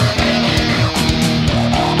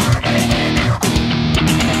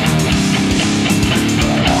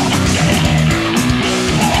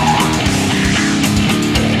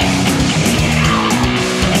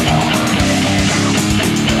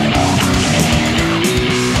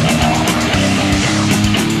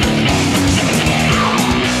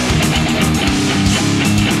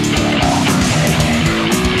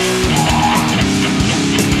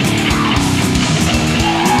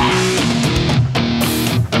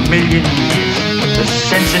 A million years. The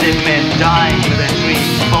sensitive men dying for their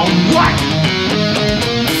dreams. For what?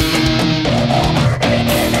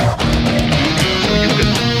 So you can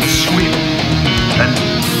scream and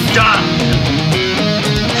dance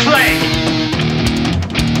and play.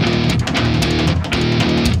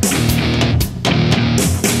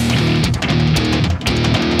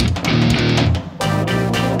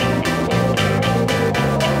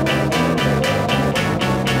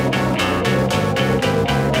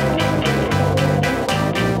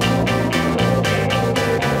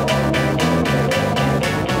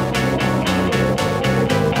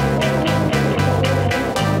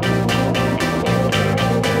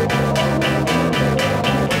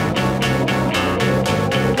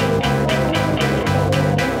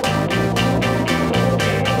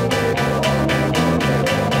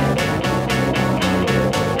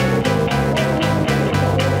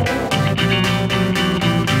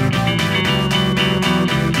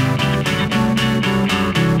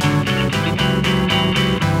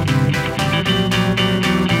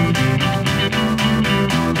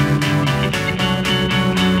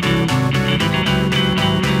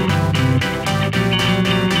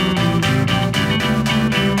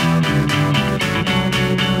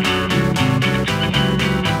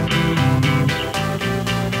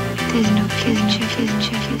 There's no future.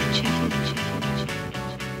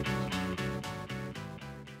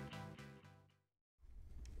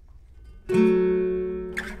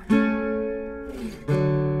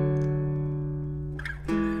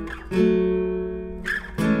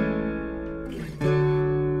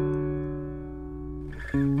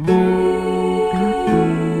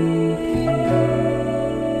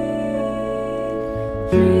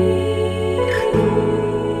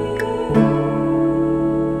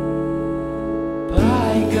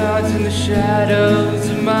 Bygones in the shadows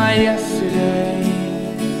of my yesterday.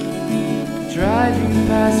 Driving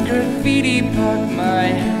past graffiti park, my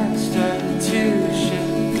hands started to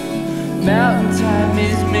shake. Mountain time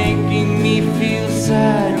is making me feel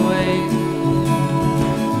sideways.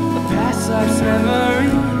 The past life's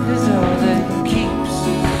memory is all that keeps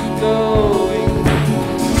us going.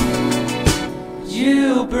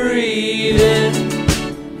 You breathe in,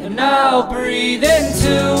 and I'll breathe in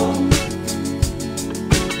too.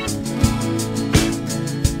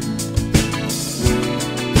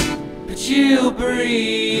 You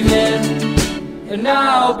breathe in, and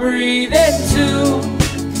I'll breathe in too.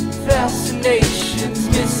 Fascinations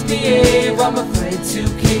misbehave, I'm afraid to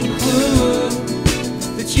conclude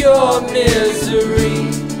that your misery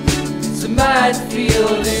is a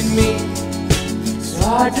minefield in me. It's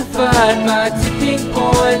hard to find my tipping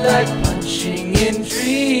point, like punching in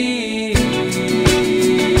dreams.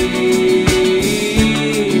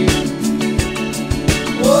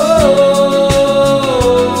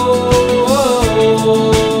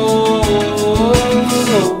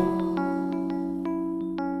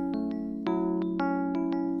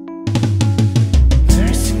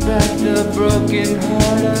 broken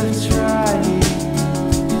heart of trying.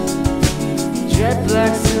 Jet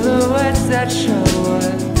black silhouettes that show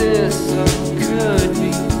what this all could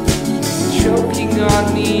be. Choking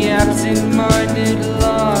on the absent-minded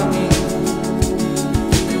longing.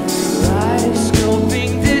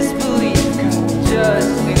 Scoping disbelief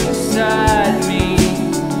just inside me.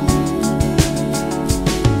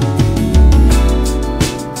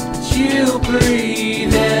 But you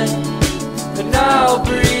breathe in, and I'll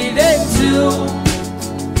breathe in too.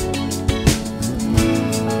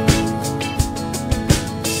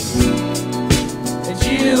 And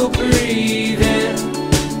you breathe in,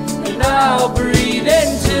 and I'll breathe in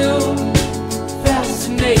too.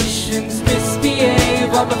 Fascinations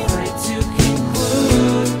misbehave, I'm afraid to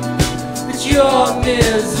conclude that your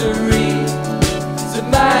misery is a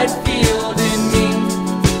minefield in me.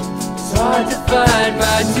 It's hard to find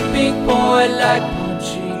my tipping point like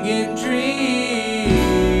punching in dreams.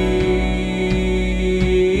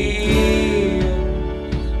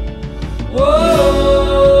 Whoa.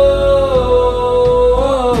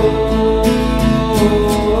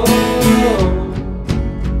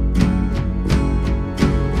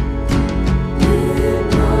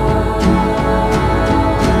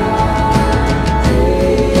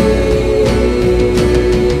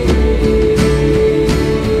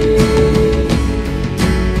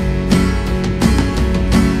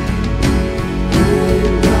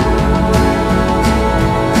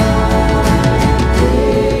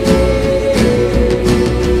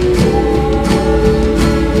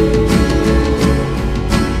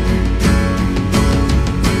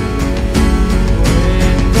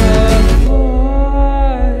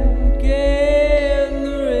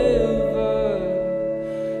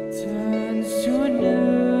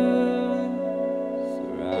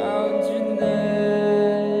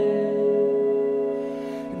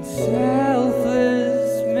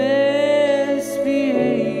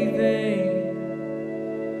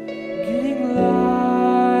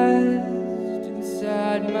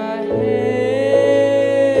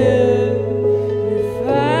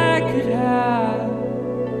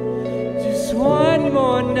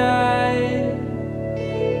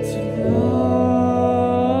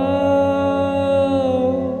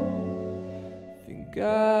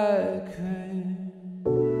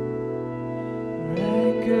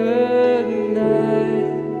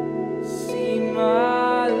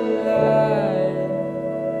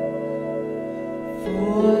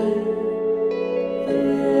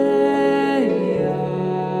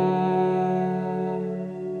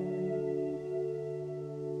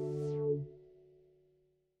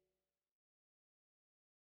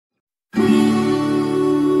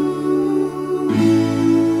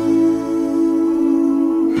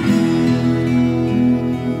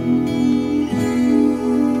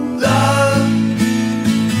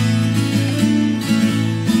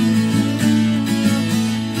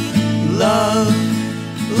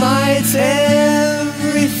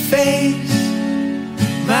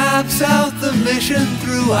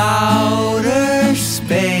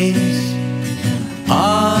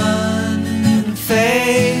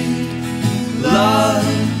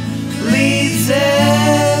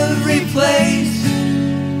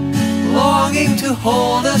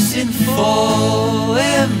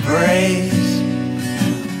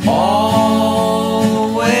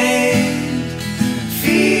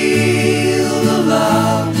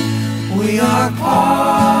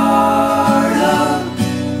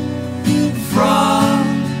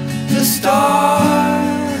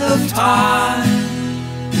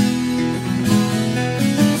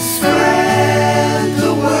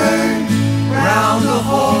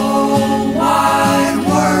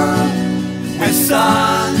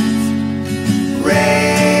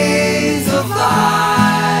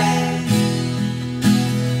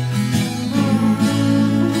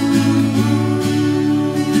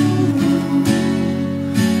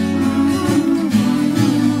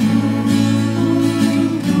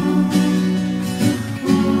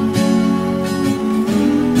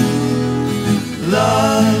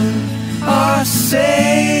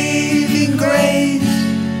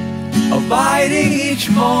 Abiding each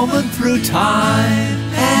moment through time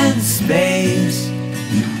and space,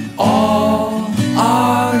 all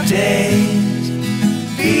our days.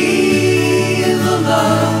 Be the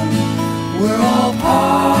love we're all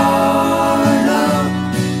part of,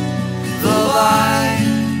 the light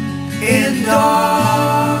in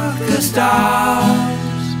darkest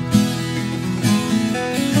hours.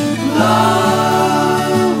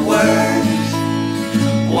 Love works,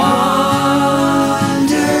 wonders,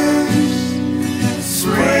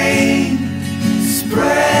 spring,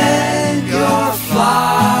 spread your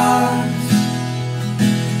flowers.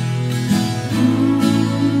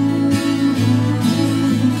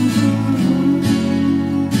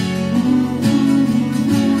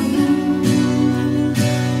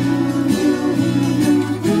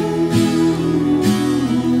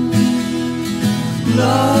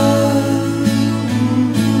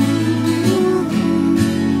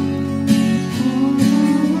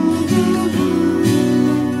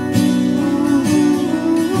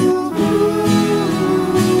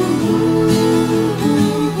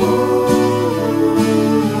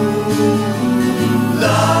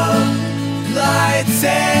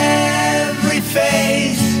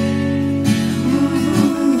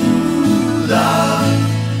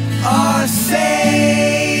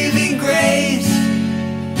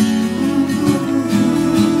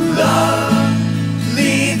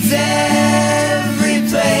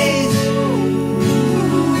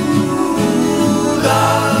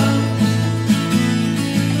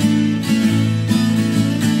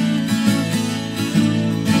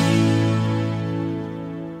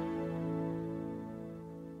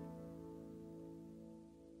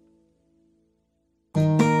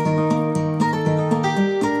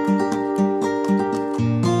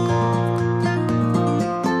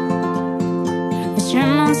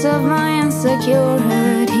 Of my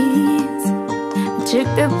insecurities, I took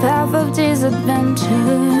the path of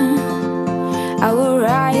disadventure. I will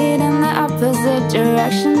ride in the opposite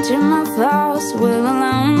direction to my flaws will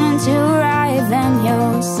allow me to arrive in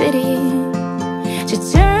your city, to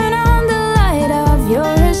turn on the light of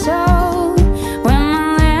your soul. When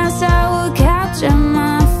my last I will capture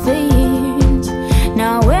my fears.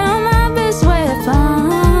 Now we're my best weapon.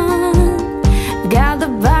 Got the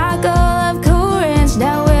buckle of courage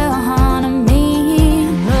that will harm me.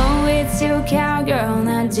 No, it's you, cowgirl,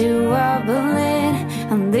 not do I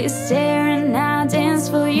believe. On this staring, I dance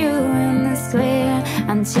for you in the square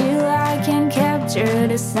until I can capture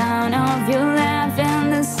the sound of your laugh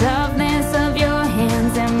and the softness of your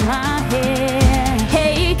hands in my hair.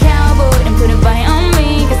 Hey, cowboy, don't put a body on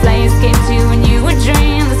me, 'cause I escaped you when you were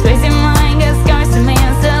dreaming. This crazy mind got scars to me,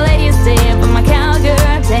 and still let you stay up on my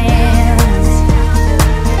cowgirl dance.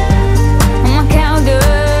 On my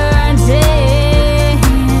cowgirl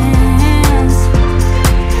dance.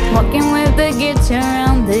 Walking with the guitar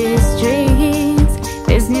on these streets.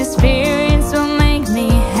 These new spirits will make me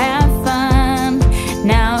have fun.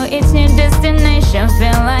 Now it's new destination,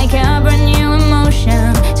 feel like a brand new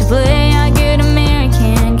emotion. To play a good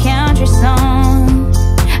American country song.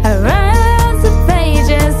 I write lots of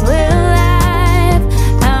pages with life.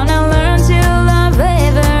 How to learn to love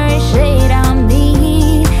every shade of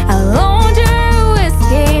me. I launder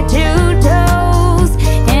whiskey to toast,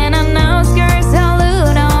 and I know skirts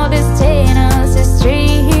salute all these Tennessee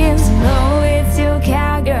streets. Oh, it's you,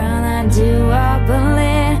 cowgirl, I do I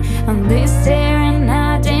believe. On this staring,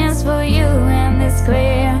 I dance for you in the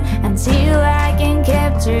square until I can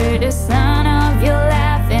capture the sound of your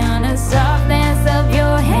laugh and the softness of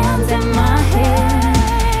your hands in my hair.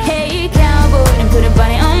 Hey, cowboy, don't put a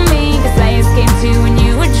body on me, 'cause I escaped you when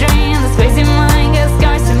you were dreaming. This crazy mind got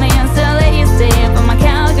scars to me, and still let you stay up on my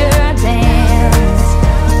cowgirl dance.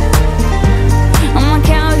 On my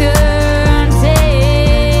cowgirl dance,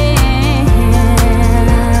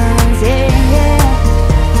 yeah, yeah.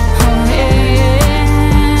 Oh, yeah,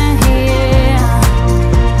 yeah.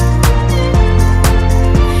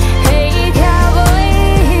 Hey, cowboy.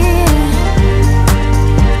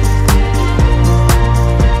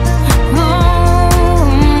 Oh,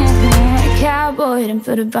 cowboy, don't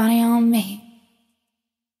put a body on me.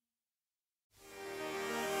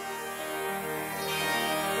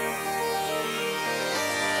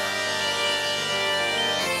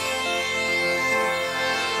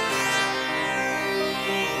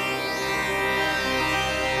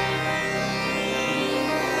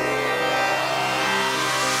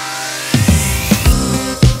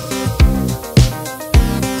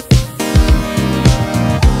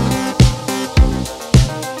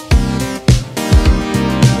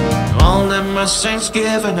 All that my saints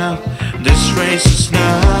giving up, this race is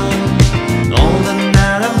now. All the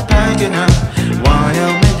night I'm packing up,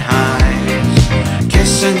 Wyoming highs.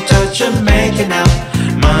 Kiss and touch and making out,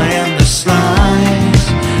 my endless slides.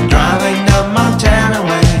 Driving up Montana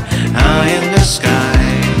way, high in the sky.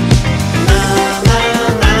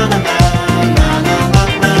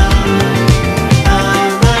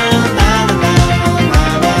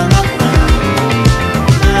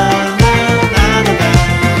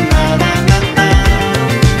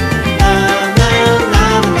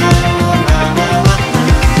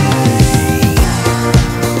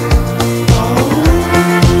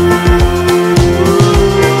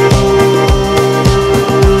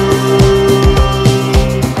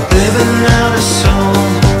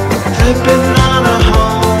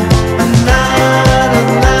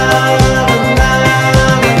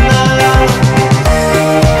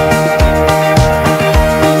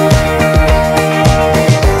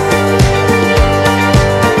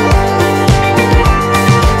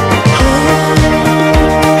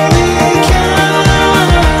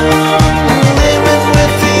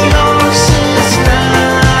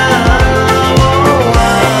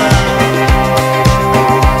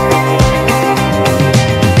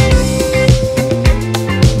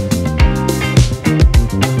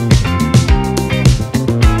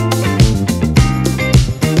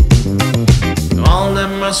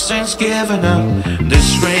 since giving up.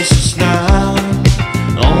 This race is now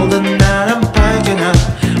all the night I'm packing up.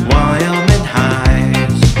 Wyoming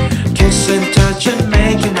highs, kiss and touch and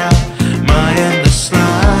making out. My endless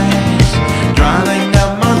slides, driving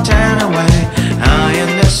down Montana way, high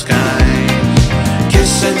in the skies.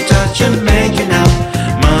 Kiss and touch and making out.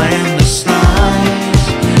 My endless slides,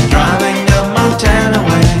 driving down Montana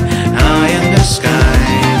way, high in the skies.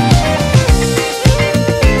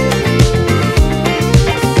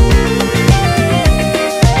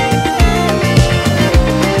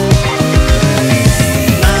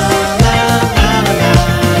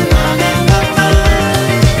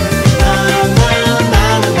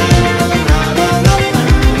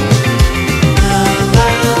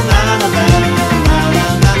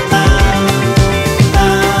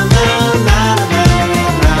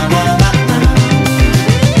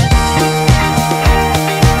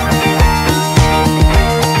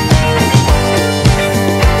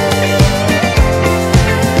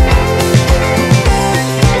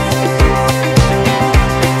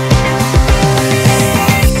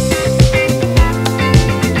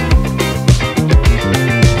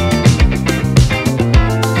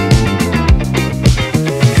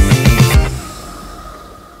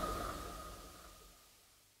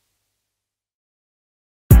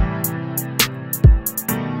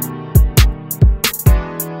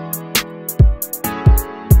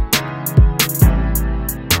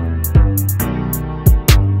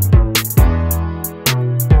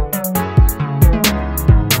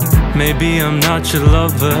 Maybe I'm not your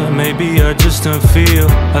lover, maybe I just don't feel.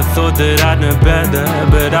 I thought that I'd know better,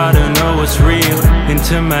 but I don't know what's real.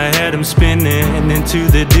 Into my head I'm spinning, into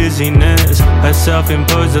the dizziness. A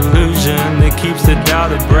self-imposed illusion that keeps the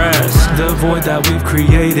doubt abreast. The void that we've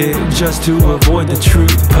created just to avoid the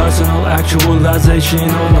truth. Personal actualization,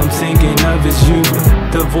 all I'm thinking of is you.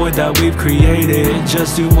 The void that we've created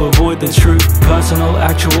just to avoid the truth. Personal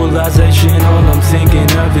actualization, all I'm thinking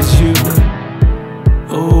of is you.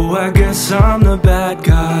 Oh, I guess I'm the bad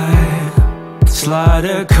guy. Slide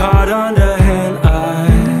a card underhand, I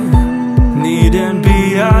needn't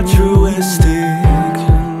be altruistic.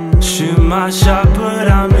 Shoot my shot, but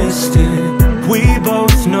I missed it. We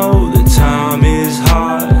both know the time is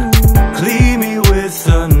hard. Leave me with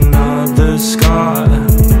another scar.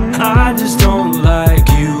 I just don't like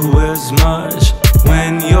you as much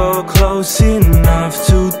when you're close enough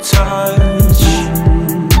to touch.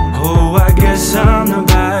 Oh, I guess I'm the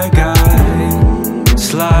bad guy.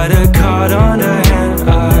 Slide a card underhand,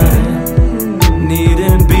 I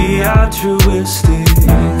needn't be altruistic.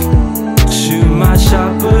 Shoot my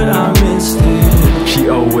shot, but I missed it. She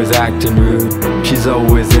always acting rude, she's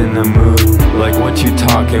always in the mood. Like what you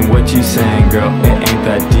talking, what you saying, girl, it ain't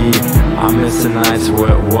that deep. I miss the nights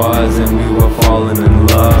where it was and we were falling in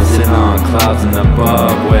love. Sitting on clouds and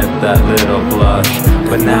above with that little blush.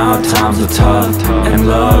 But now times are tough and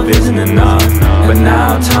love isn't enough. But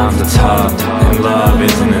now times are tough and love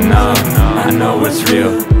isn't enough. I know it's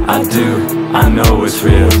real, I do, I know it's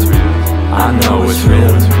real. I know it's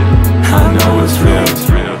real, I know it's real.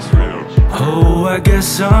 Oh, I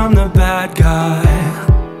guess I'm the bad guy.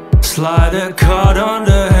 Slide a card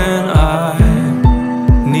underhand, I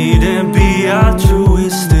needn't be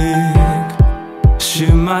altruistic.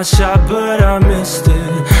 Shoot my shot, but I missed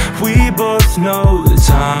it. We both know the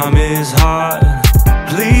time is hard.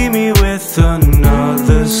 Leave me with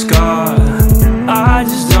another scar. I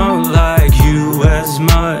just don't like you as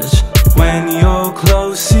much when you're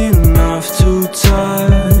close enough to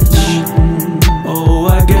touch. Oh,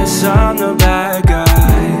 I guess I'm the bad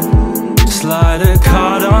guy. Slide a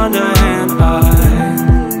card underhand,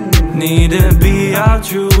 I needn't be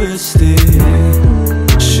altruistic.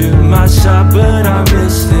 Shoot my shot, but I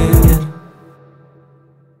missed it.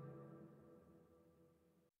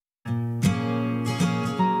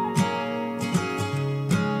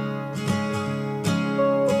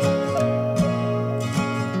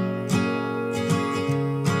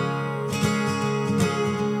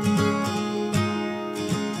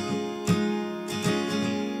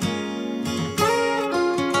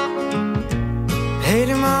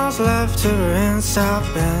 Left her in South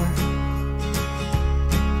Bend.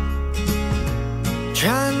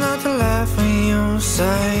 Try not to laugh when you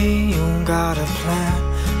say you got a plan,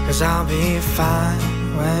 'cause I'll be fine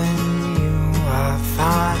when you are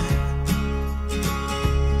fine.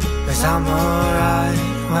 'Cause I'm alright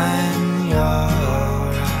when you're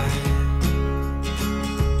alright.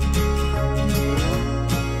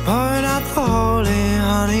 Pouring out the holy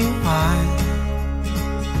honey wine,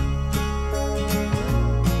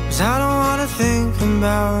 I don't wanna think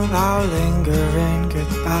about our lingering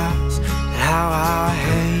goodbyes and how I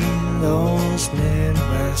hate those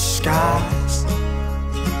Midwest the skies,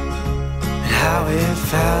 and how it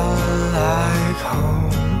felt like home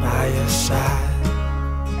by your side.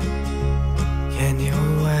 Can you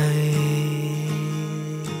wait?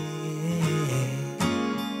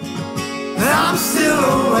 I'm still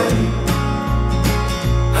awake,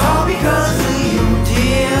 all because of you,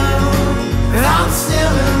 dear. I'm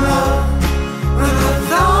still in love with the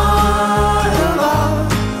thought of love,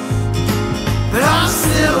 but I'm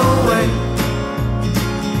still awake,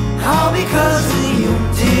 all because of you,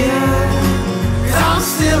 dear. 'Cause I'm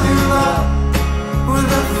still in love with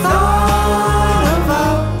the thought of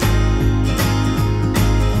love.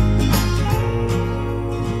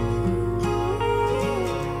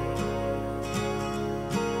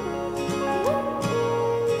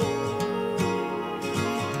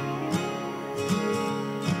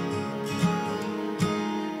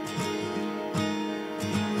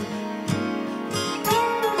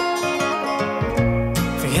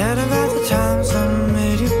 Forget about the times I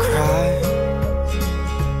made you cry,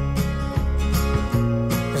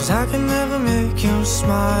 'cause I can never make you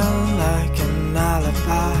smile like an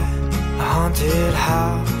alibi. A haunted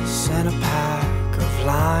house and a pack of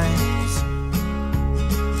lines,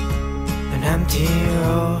 an empty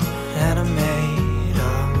road and a made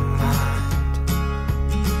up mind.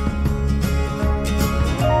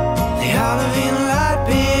 The Halloween light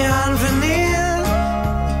beyond veneer,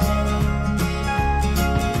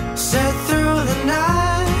 set through the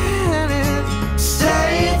night and it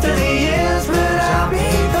stayed through the years. But I'll be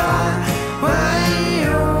fine when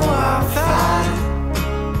you are fine,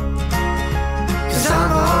 'cause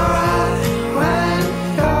I'm alright when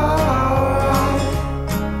you're alright.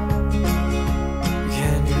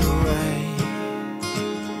 Can you wait?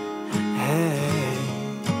 Hey,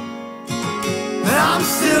 but I'm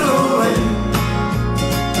still awake,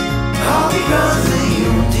 all because of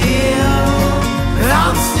you, dear. But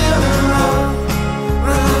I'm still in love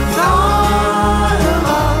with the thought of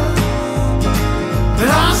love, but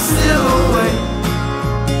I'm still awake,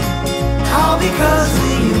 all because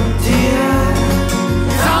of you, dear.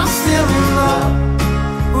 'Cause I'm still in love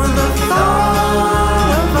with the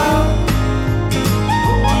thought of love.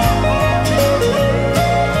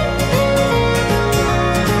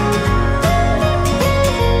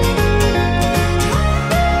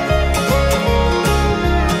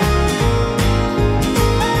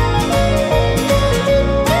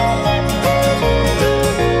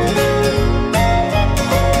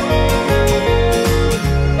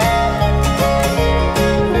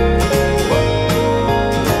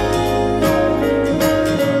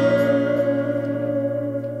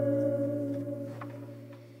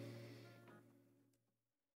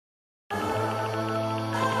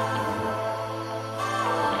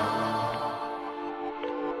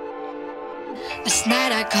 Last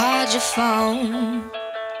night I called your phone,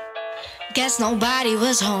 guess nobody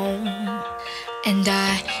was home. And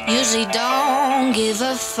I usually don't give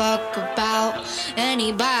a fuck about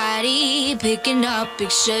anybody picking up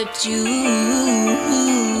except you.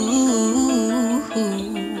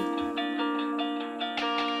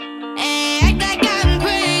 And act like I'm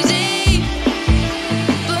crazy,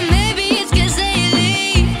 but maybe it's 'cause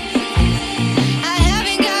lately I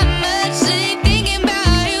haven't got much sleep, thinking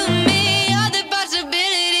about you and me, all the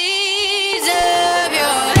possibilities of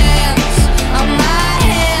your hands on my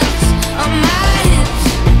hands, on my hips,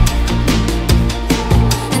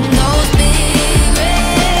 and those big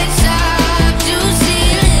red soft juicy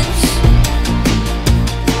lips.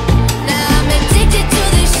 Now I'm addicted to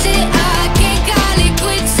this shit, I can't call it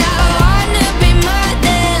quits. I wanna be more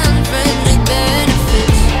than friends with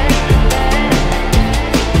benefits.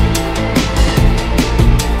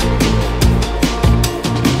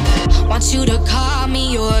 Want you to call me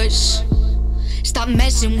yours, stop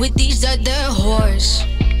messing with these other whores.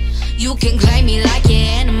 You can claim me like your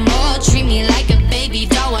animal, treat me like a baby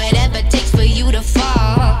doll, whatever it takes for you to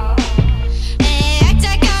fall. And act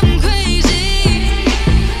like I'm crazy,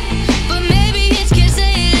 but maybe it's 'cause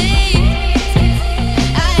lately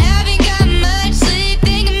I haven't got much sleep,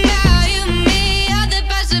 thinking about you and me, all the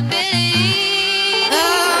possibilities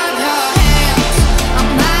of your hands on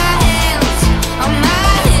my hands, on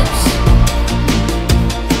my hips,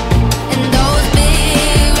 and those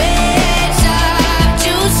big red soft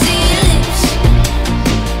juicy lips.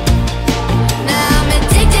 Now I'm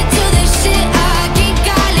addicted to this shit, I can't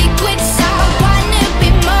call it quits. I wanna be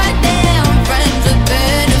more than friends with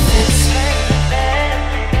benefits.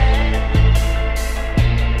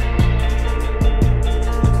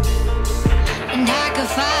 And I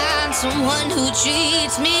could find someone who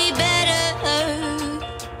treats me better,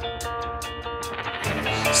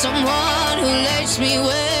 someone who lets me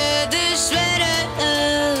wear this sweater.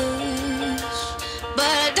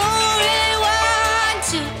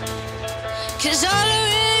 'Cause all I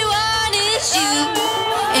really want is you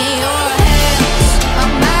in your hands,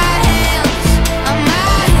 on my hands, on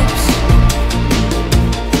my hips,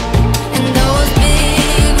 and those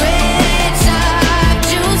big red soft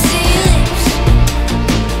juicy lips.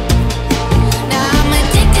 Now I'm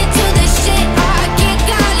addicted to this shit, I can't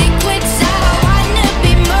call it quits. I wanna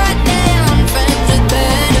be more than friends with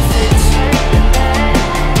benefits.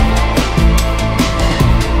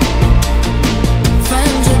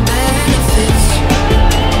 Friends with benefits.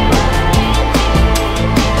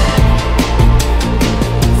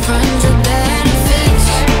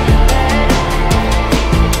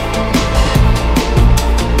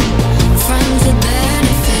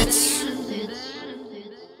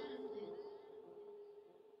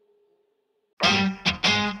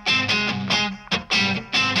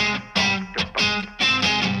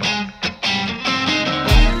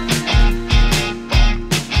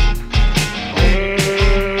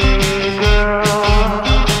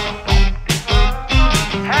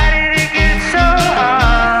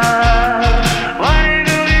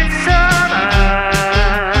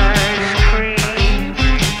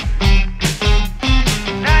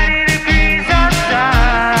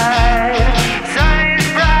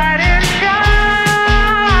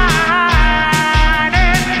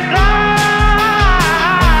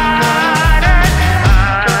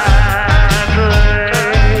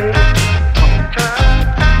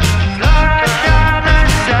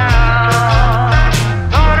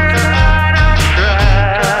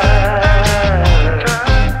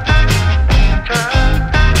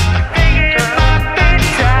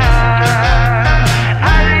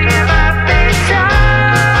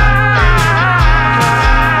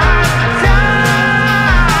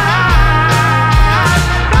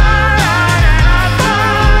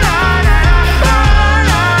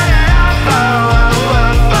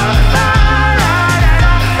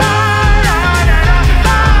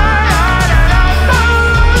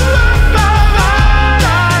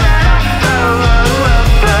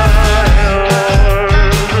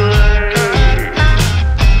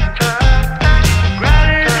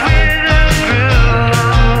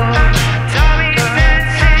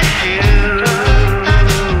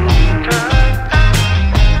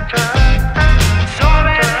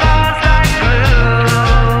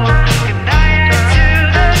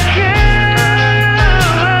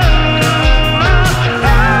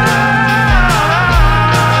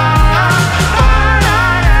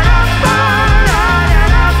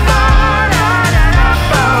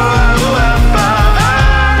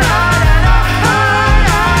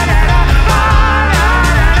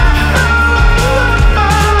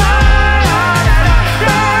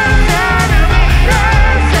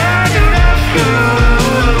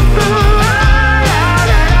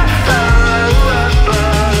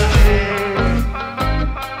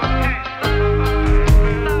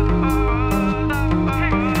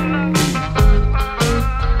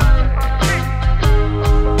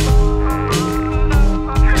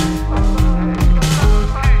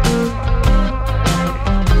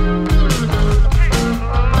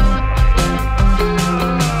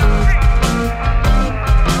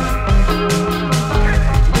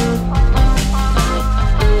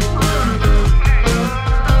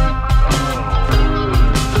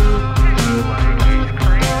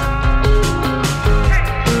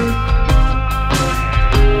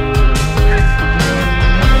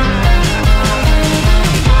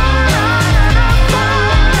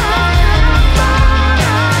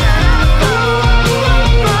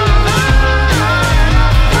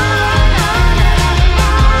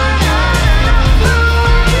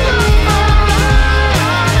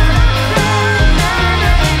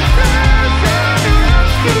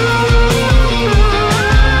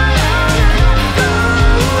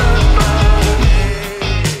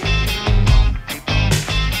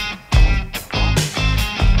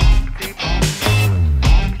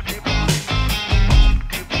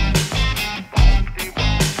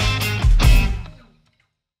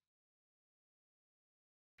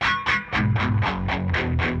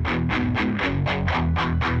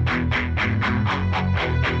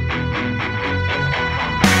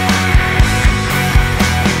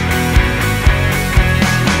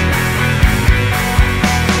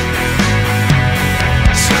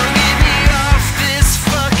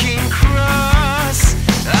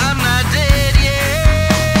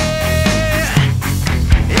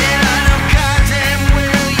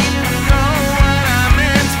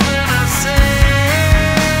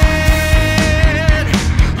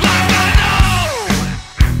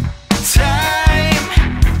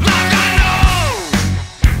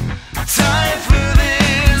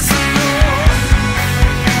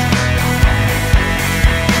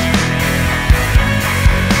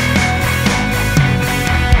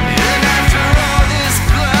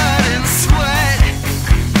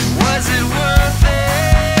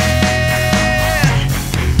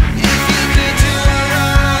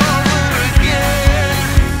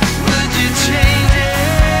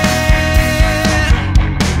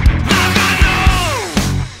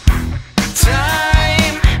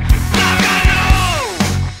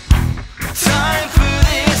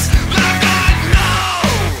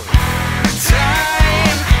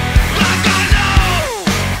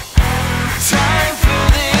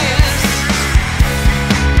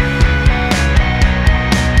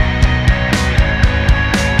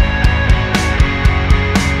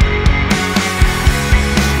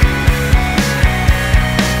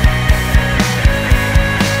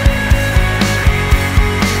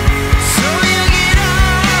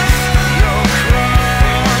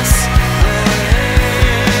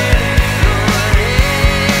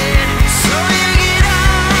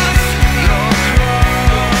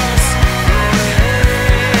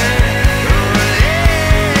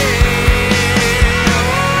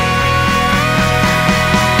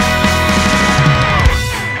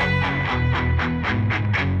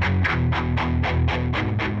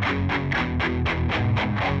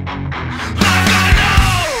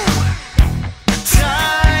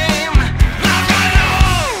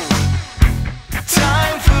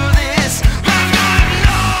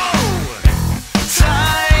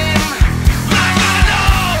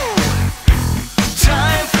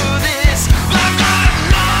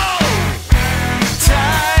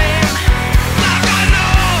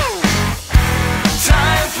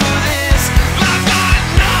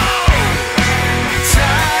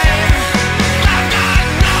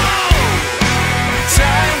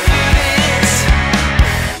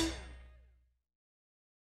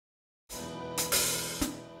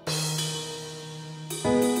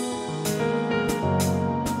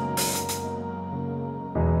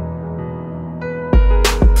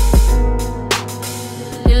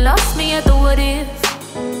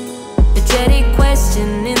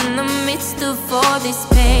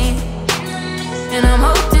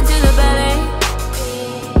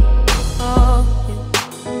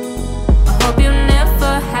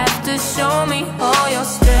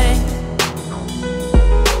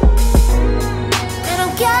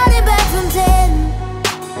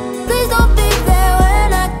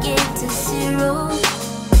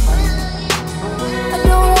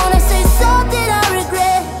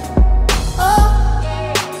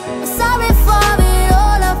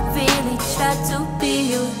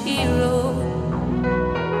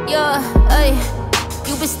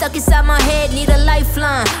 stuck inside my head, need a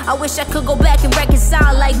lifeline. I wish I could go back and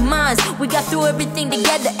reconcile like mine. We got through everything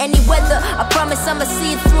together, any weather. I promise I'ma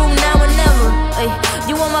see it through now and never. Ay,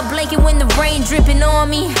 you want my blanket when the rain dripping on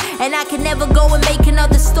me, and I can never go and make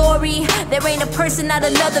another story. There ain't a person, not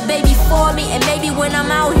another baby for me. And maybe when I'm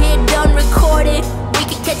out here done recording, we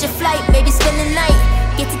could catch a flight, maybe spend the night.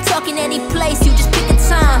 Get to talking any place, you just pick a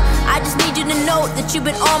time. I just need you to know that you've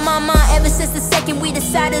been on my mind ever since the second we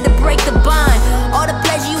decided to break the bond. All the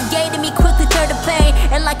pleasure you gave to me quickly turned to pain.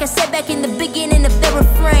 And like I said back in the beginning of the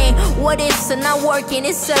refrain, what ifs are not working,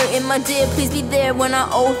 it's certain. My dear, please be there when I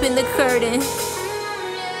open the curtain.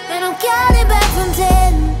 And I'm counting back from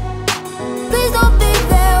 10. Please don't be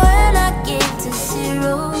there when I get to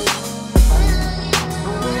 0.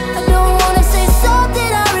 I don't wanna say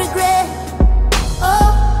something I regret.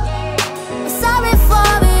 Oh, I'm sorry for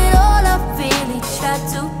it all. I really tried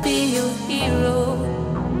to be your hero.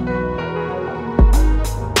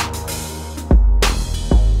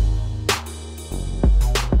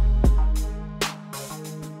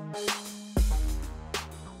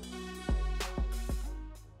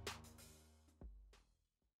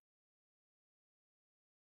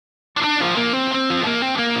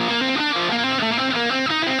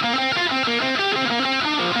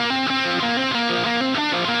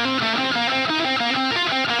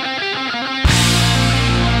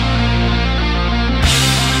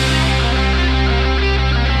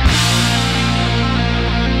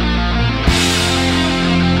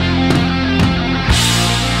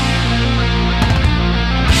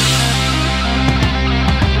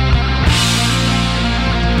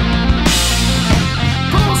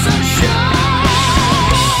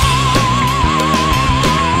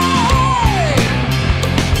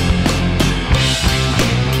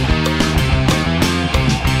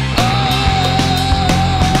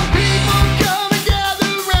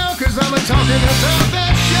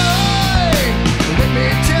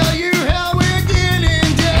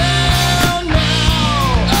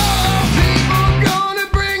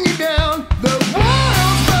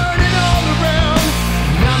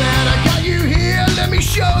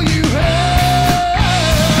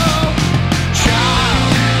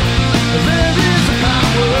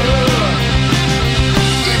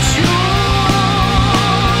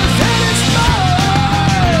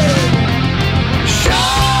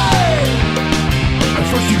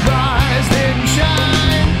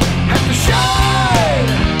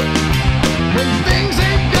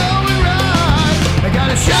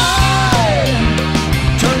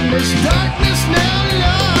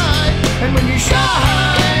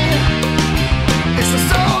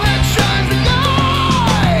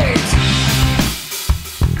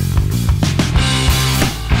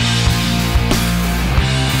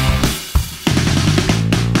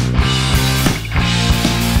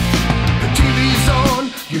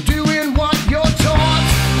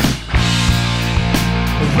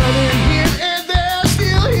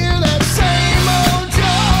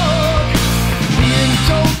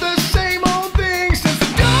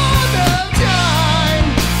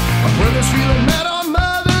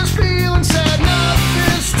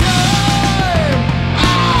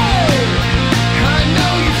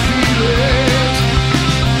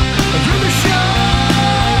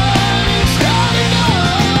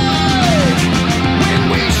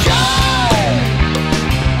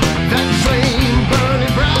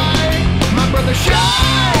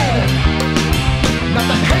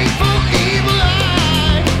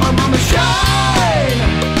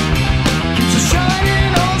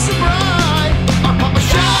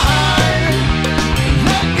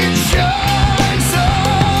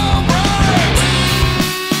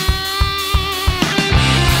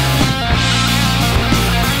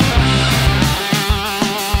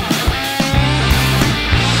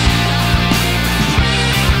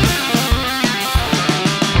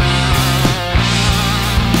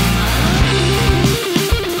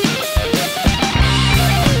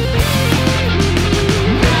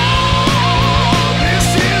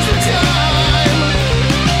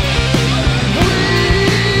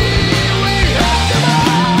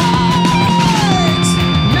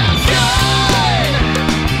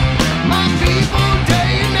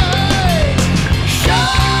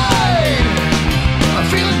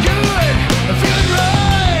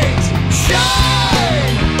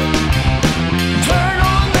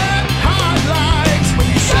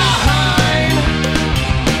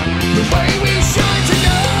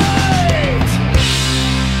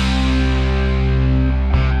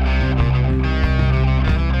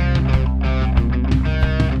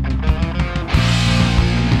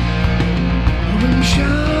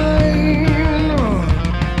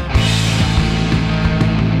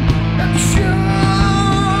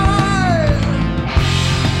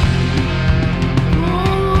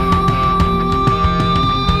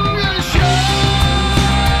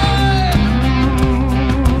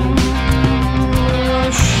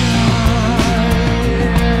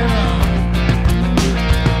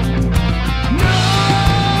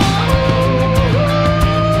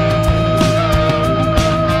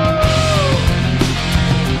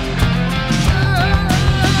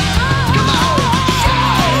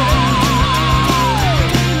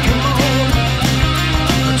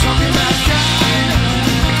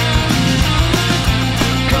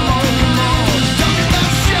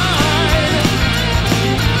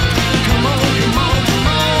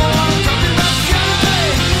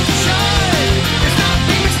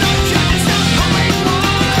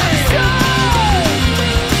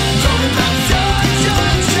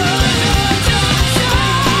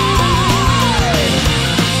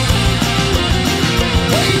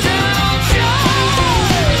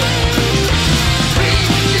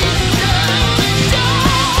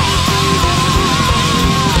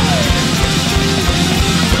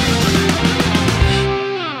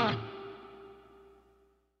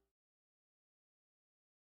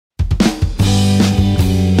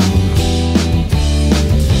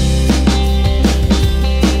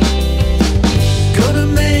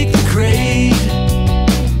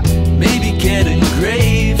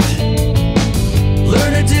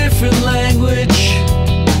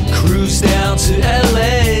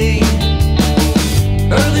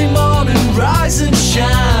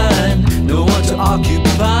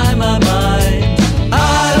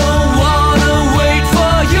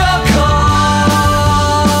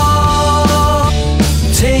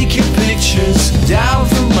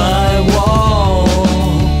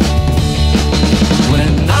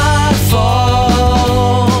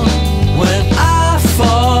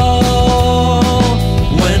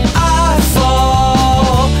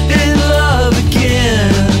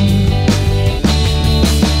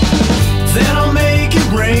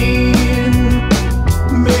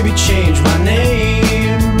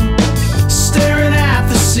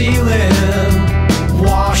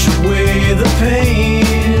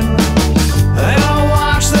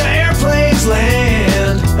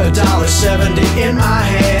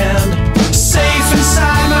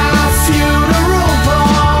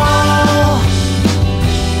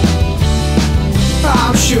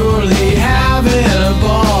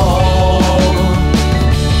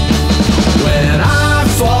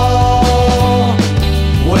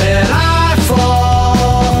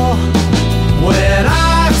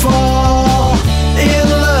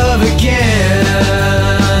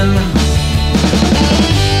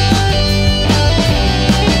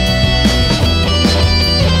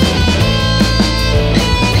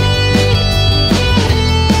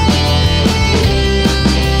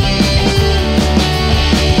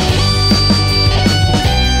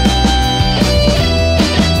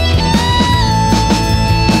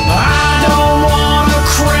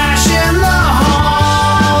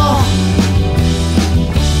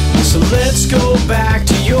 back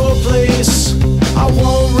to your place. I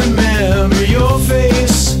won't remember your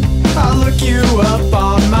face. I'll look you up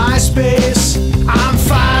on MySpace. I'm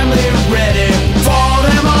finally ready for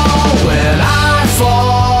them all. When I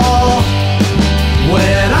fall,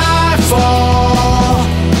 when I fall,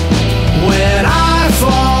 when I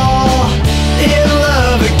fall in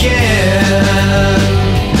love again.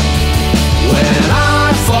 When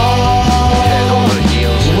I fall,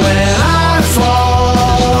 when I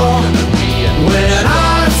fall, when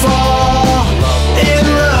I fall in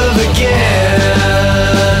love again.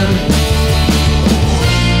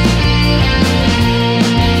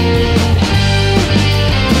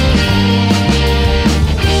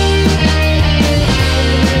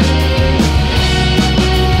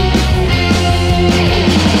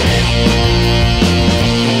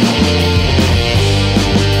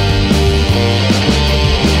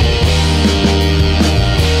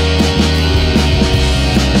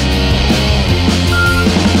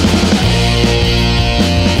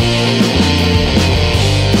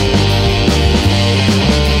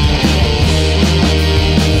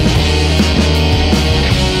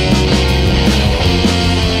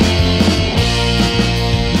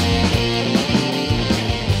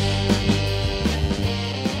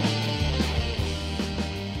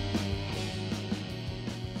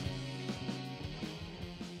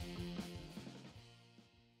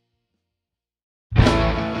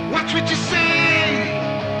 Watch what you say.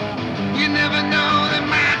 You never know, they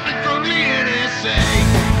might be for real, they say.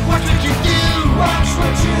 Watch what you do. Watch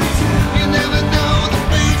what you do. You never know, the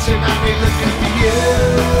fates they might be looking for you.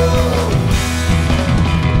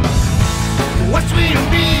 Watch where you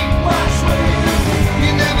be. Watch where you be.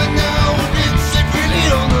 You never know, it's secretly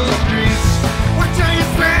on the streets. Watch how you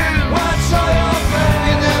spend. Watch how you spend.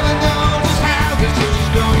 You never know just how this is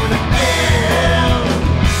going to end.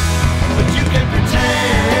 But you can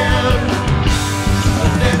pretend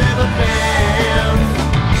that they never banned,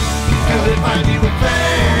 till they find you a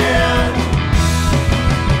fan.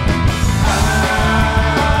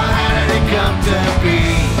 How did it come to be?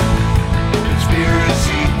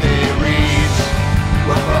 Conspiracy theories,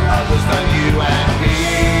 well, for others than you and me.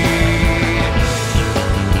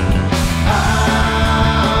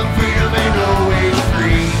 Freedom ain't always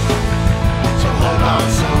free, so hold on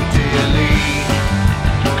so dearly.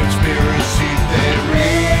 Conspiracy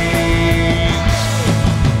theories.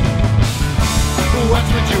 Watch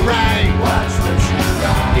what you write. Watch what you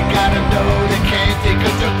write. You gotta know they can't take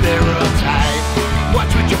a joke, they're uptight.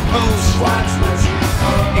 Watch what you post. Watch what you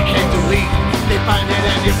post. You can't delete. They find it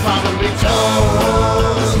and you're probably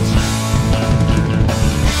toast.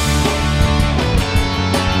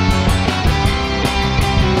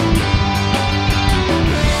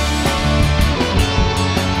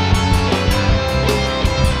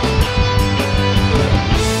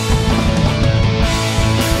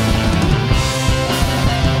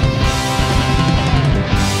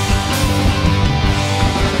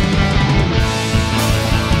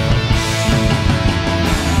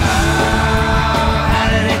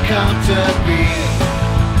 Come to be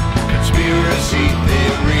conspiracy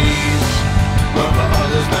theories, but for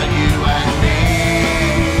others not you and me.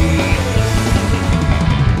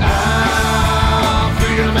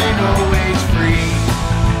 Freedom ain't always free,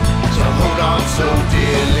 so hold on so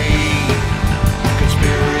dearly.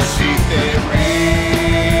 Conspiracy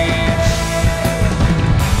theories.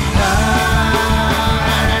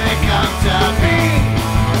 How did it come to be?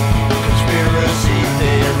 Conspiracy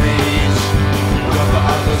theories.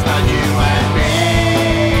 Others than you and me.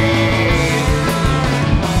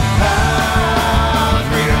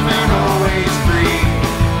 Freedom ain't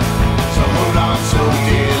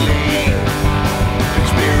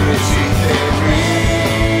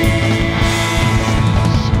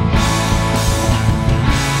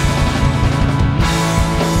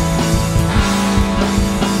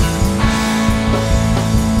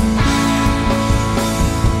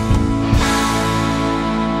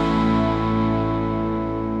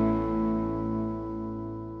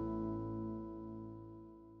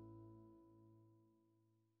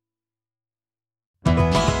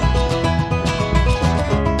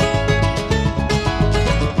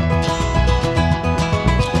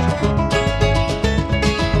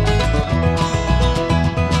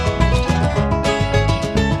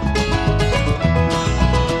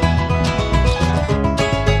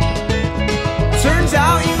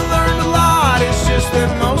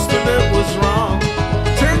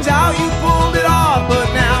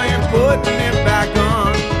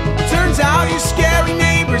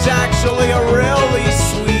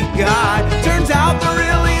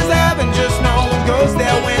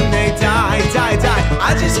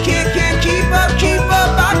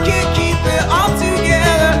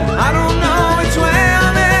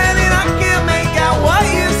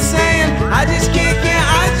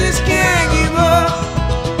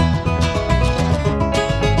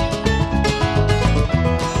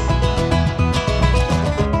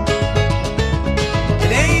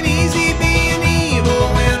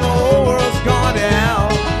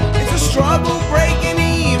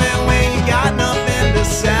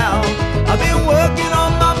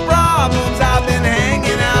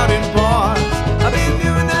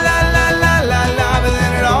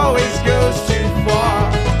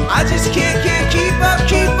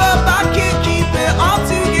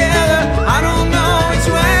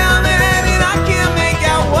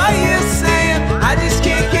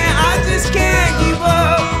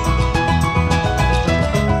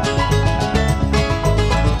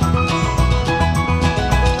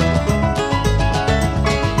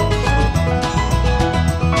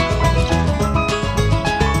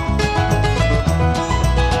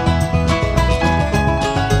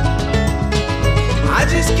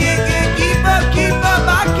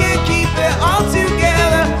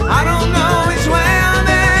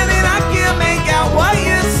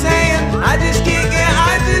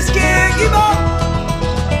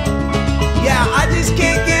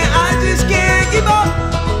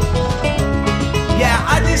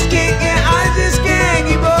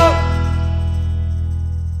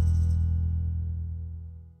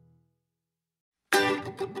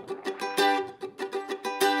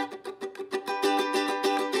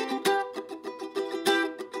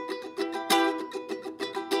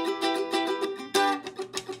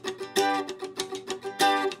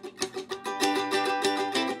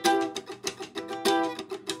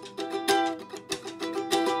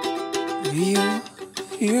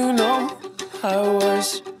You know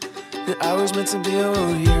I was meant to be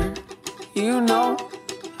alone here. You know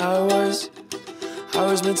I was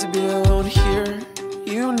meant to be alone here.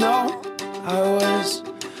 You know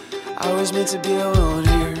I was meant to be alone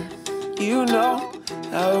here. You know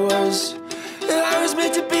I was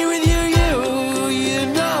meant to be with you. You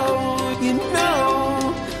know,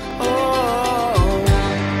 oh.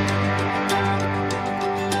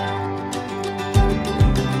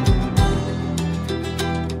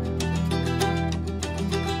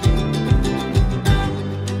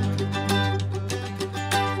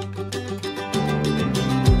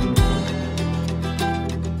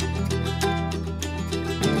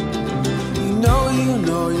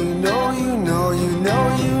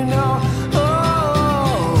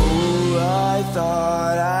 Oh, I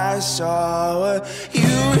thought I saw what you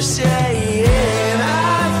were saying.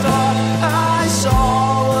 I thought I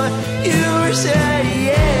saw what you were saying.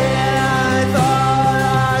 I thought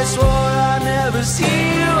I swore I'd never see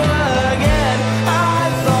you again. I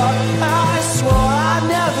thought I swore I'd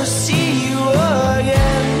never see you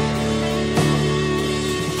again.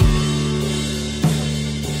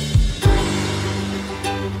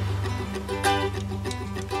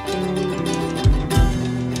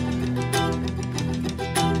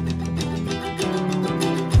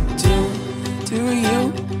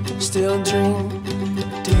 Still dream?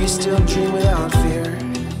 Do you still dream without fear?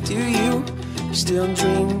 Do you still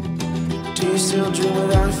dream? Do you still dream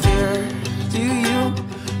without fear? Do you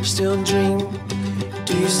still dream?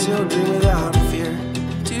 Do you still dream without fear?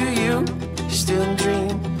 Do you still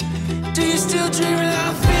dream? Do you still dream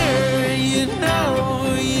without fear? You know.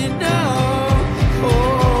 Oh,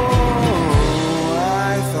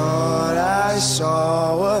 I thought I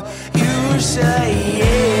saw what you were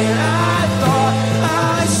saying. I thought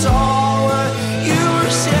I saw what you were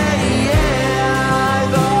saying. I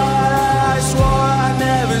thought I swore I'd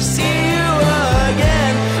never see you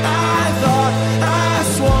again. I thought I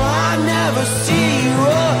swore I'd never see you.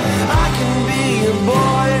 I can be your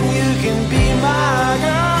boy and you can be my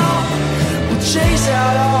girl. We'll chase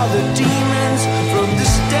out all the demons from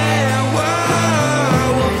this damn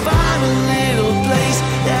world. We'll find a little place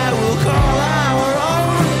that we'll call our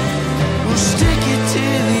own. We'll stick it to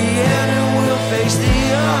the end and we'll face the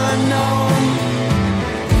unknown.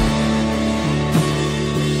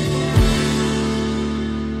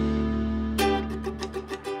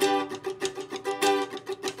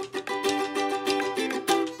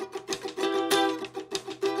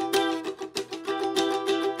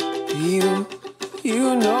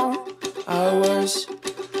 You know I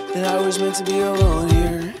was meant to be alone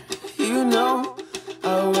here. You know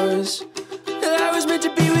I was meant to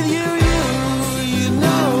be with you. You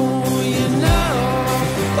know.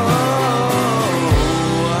 Oh,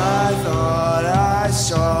 I thought I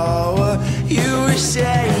saw what you were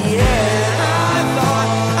saying. I thought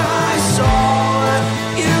I saw what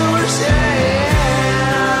you were saying.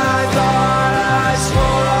 I thought I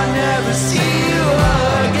swore I'd never see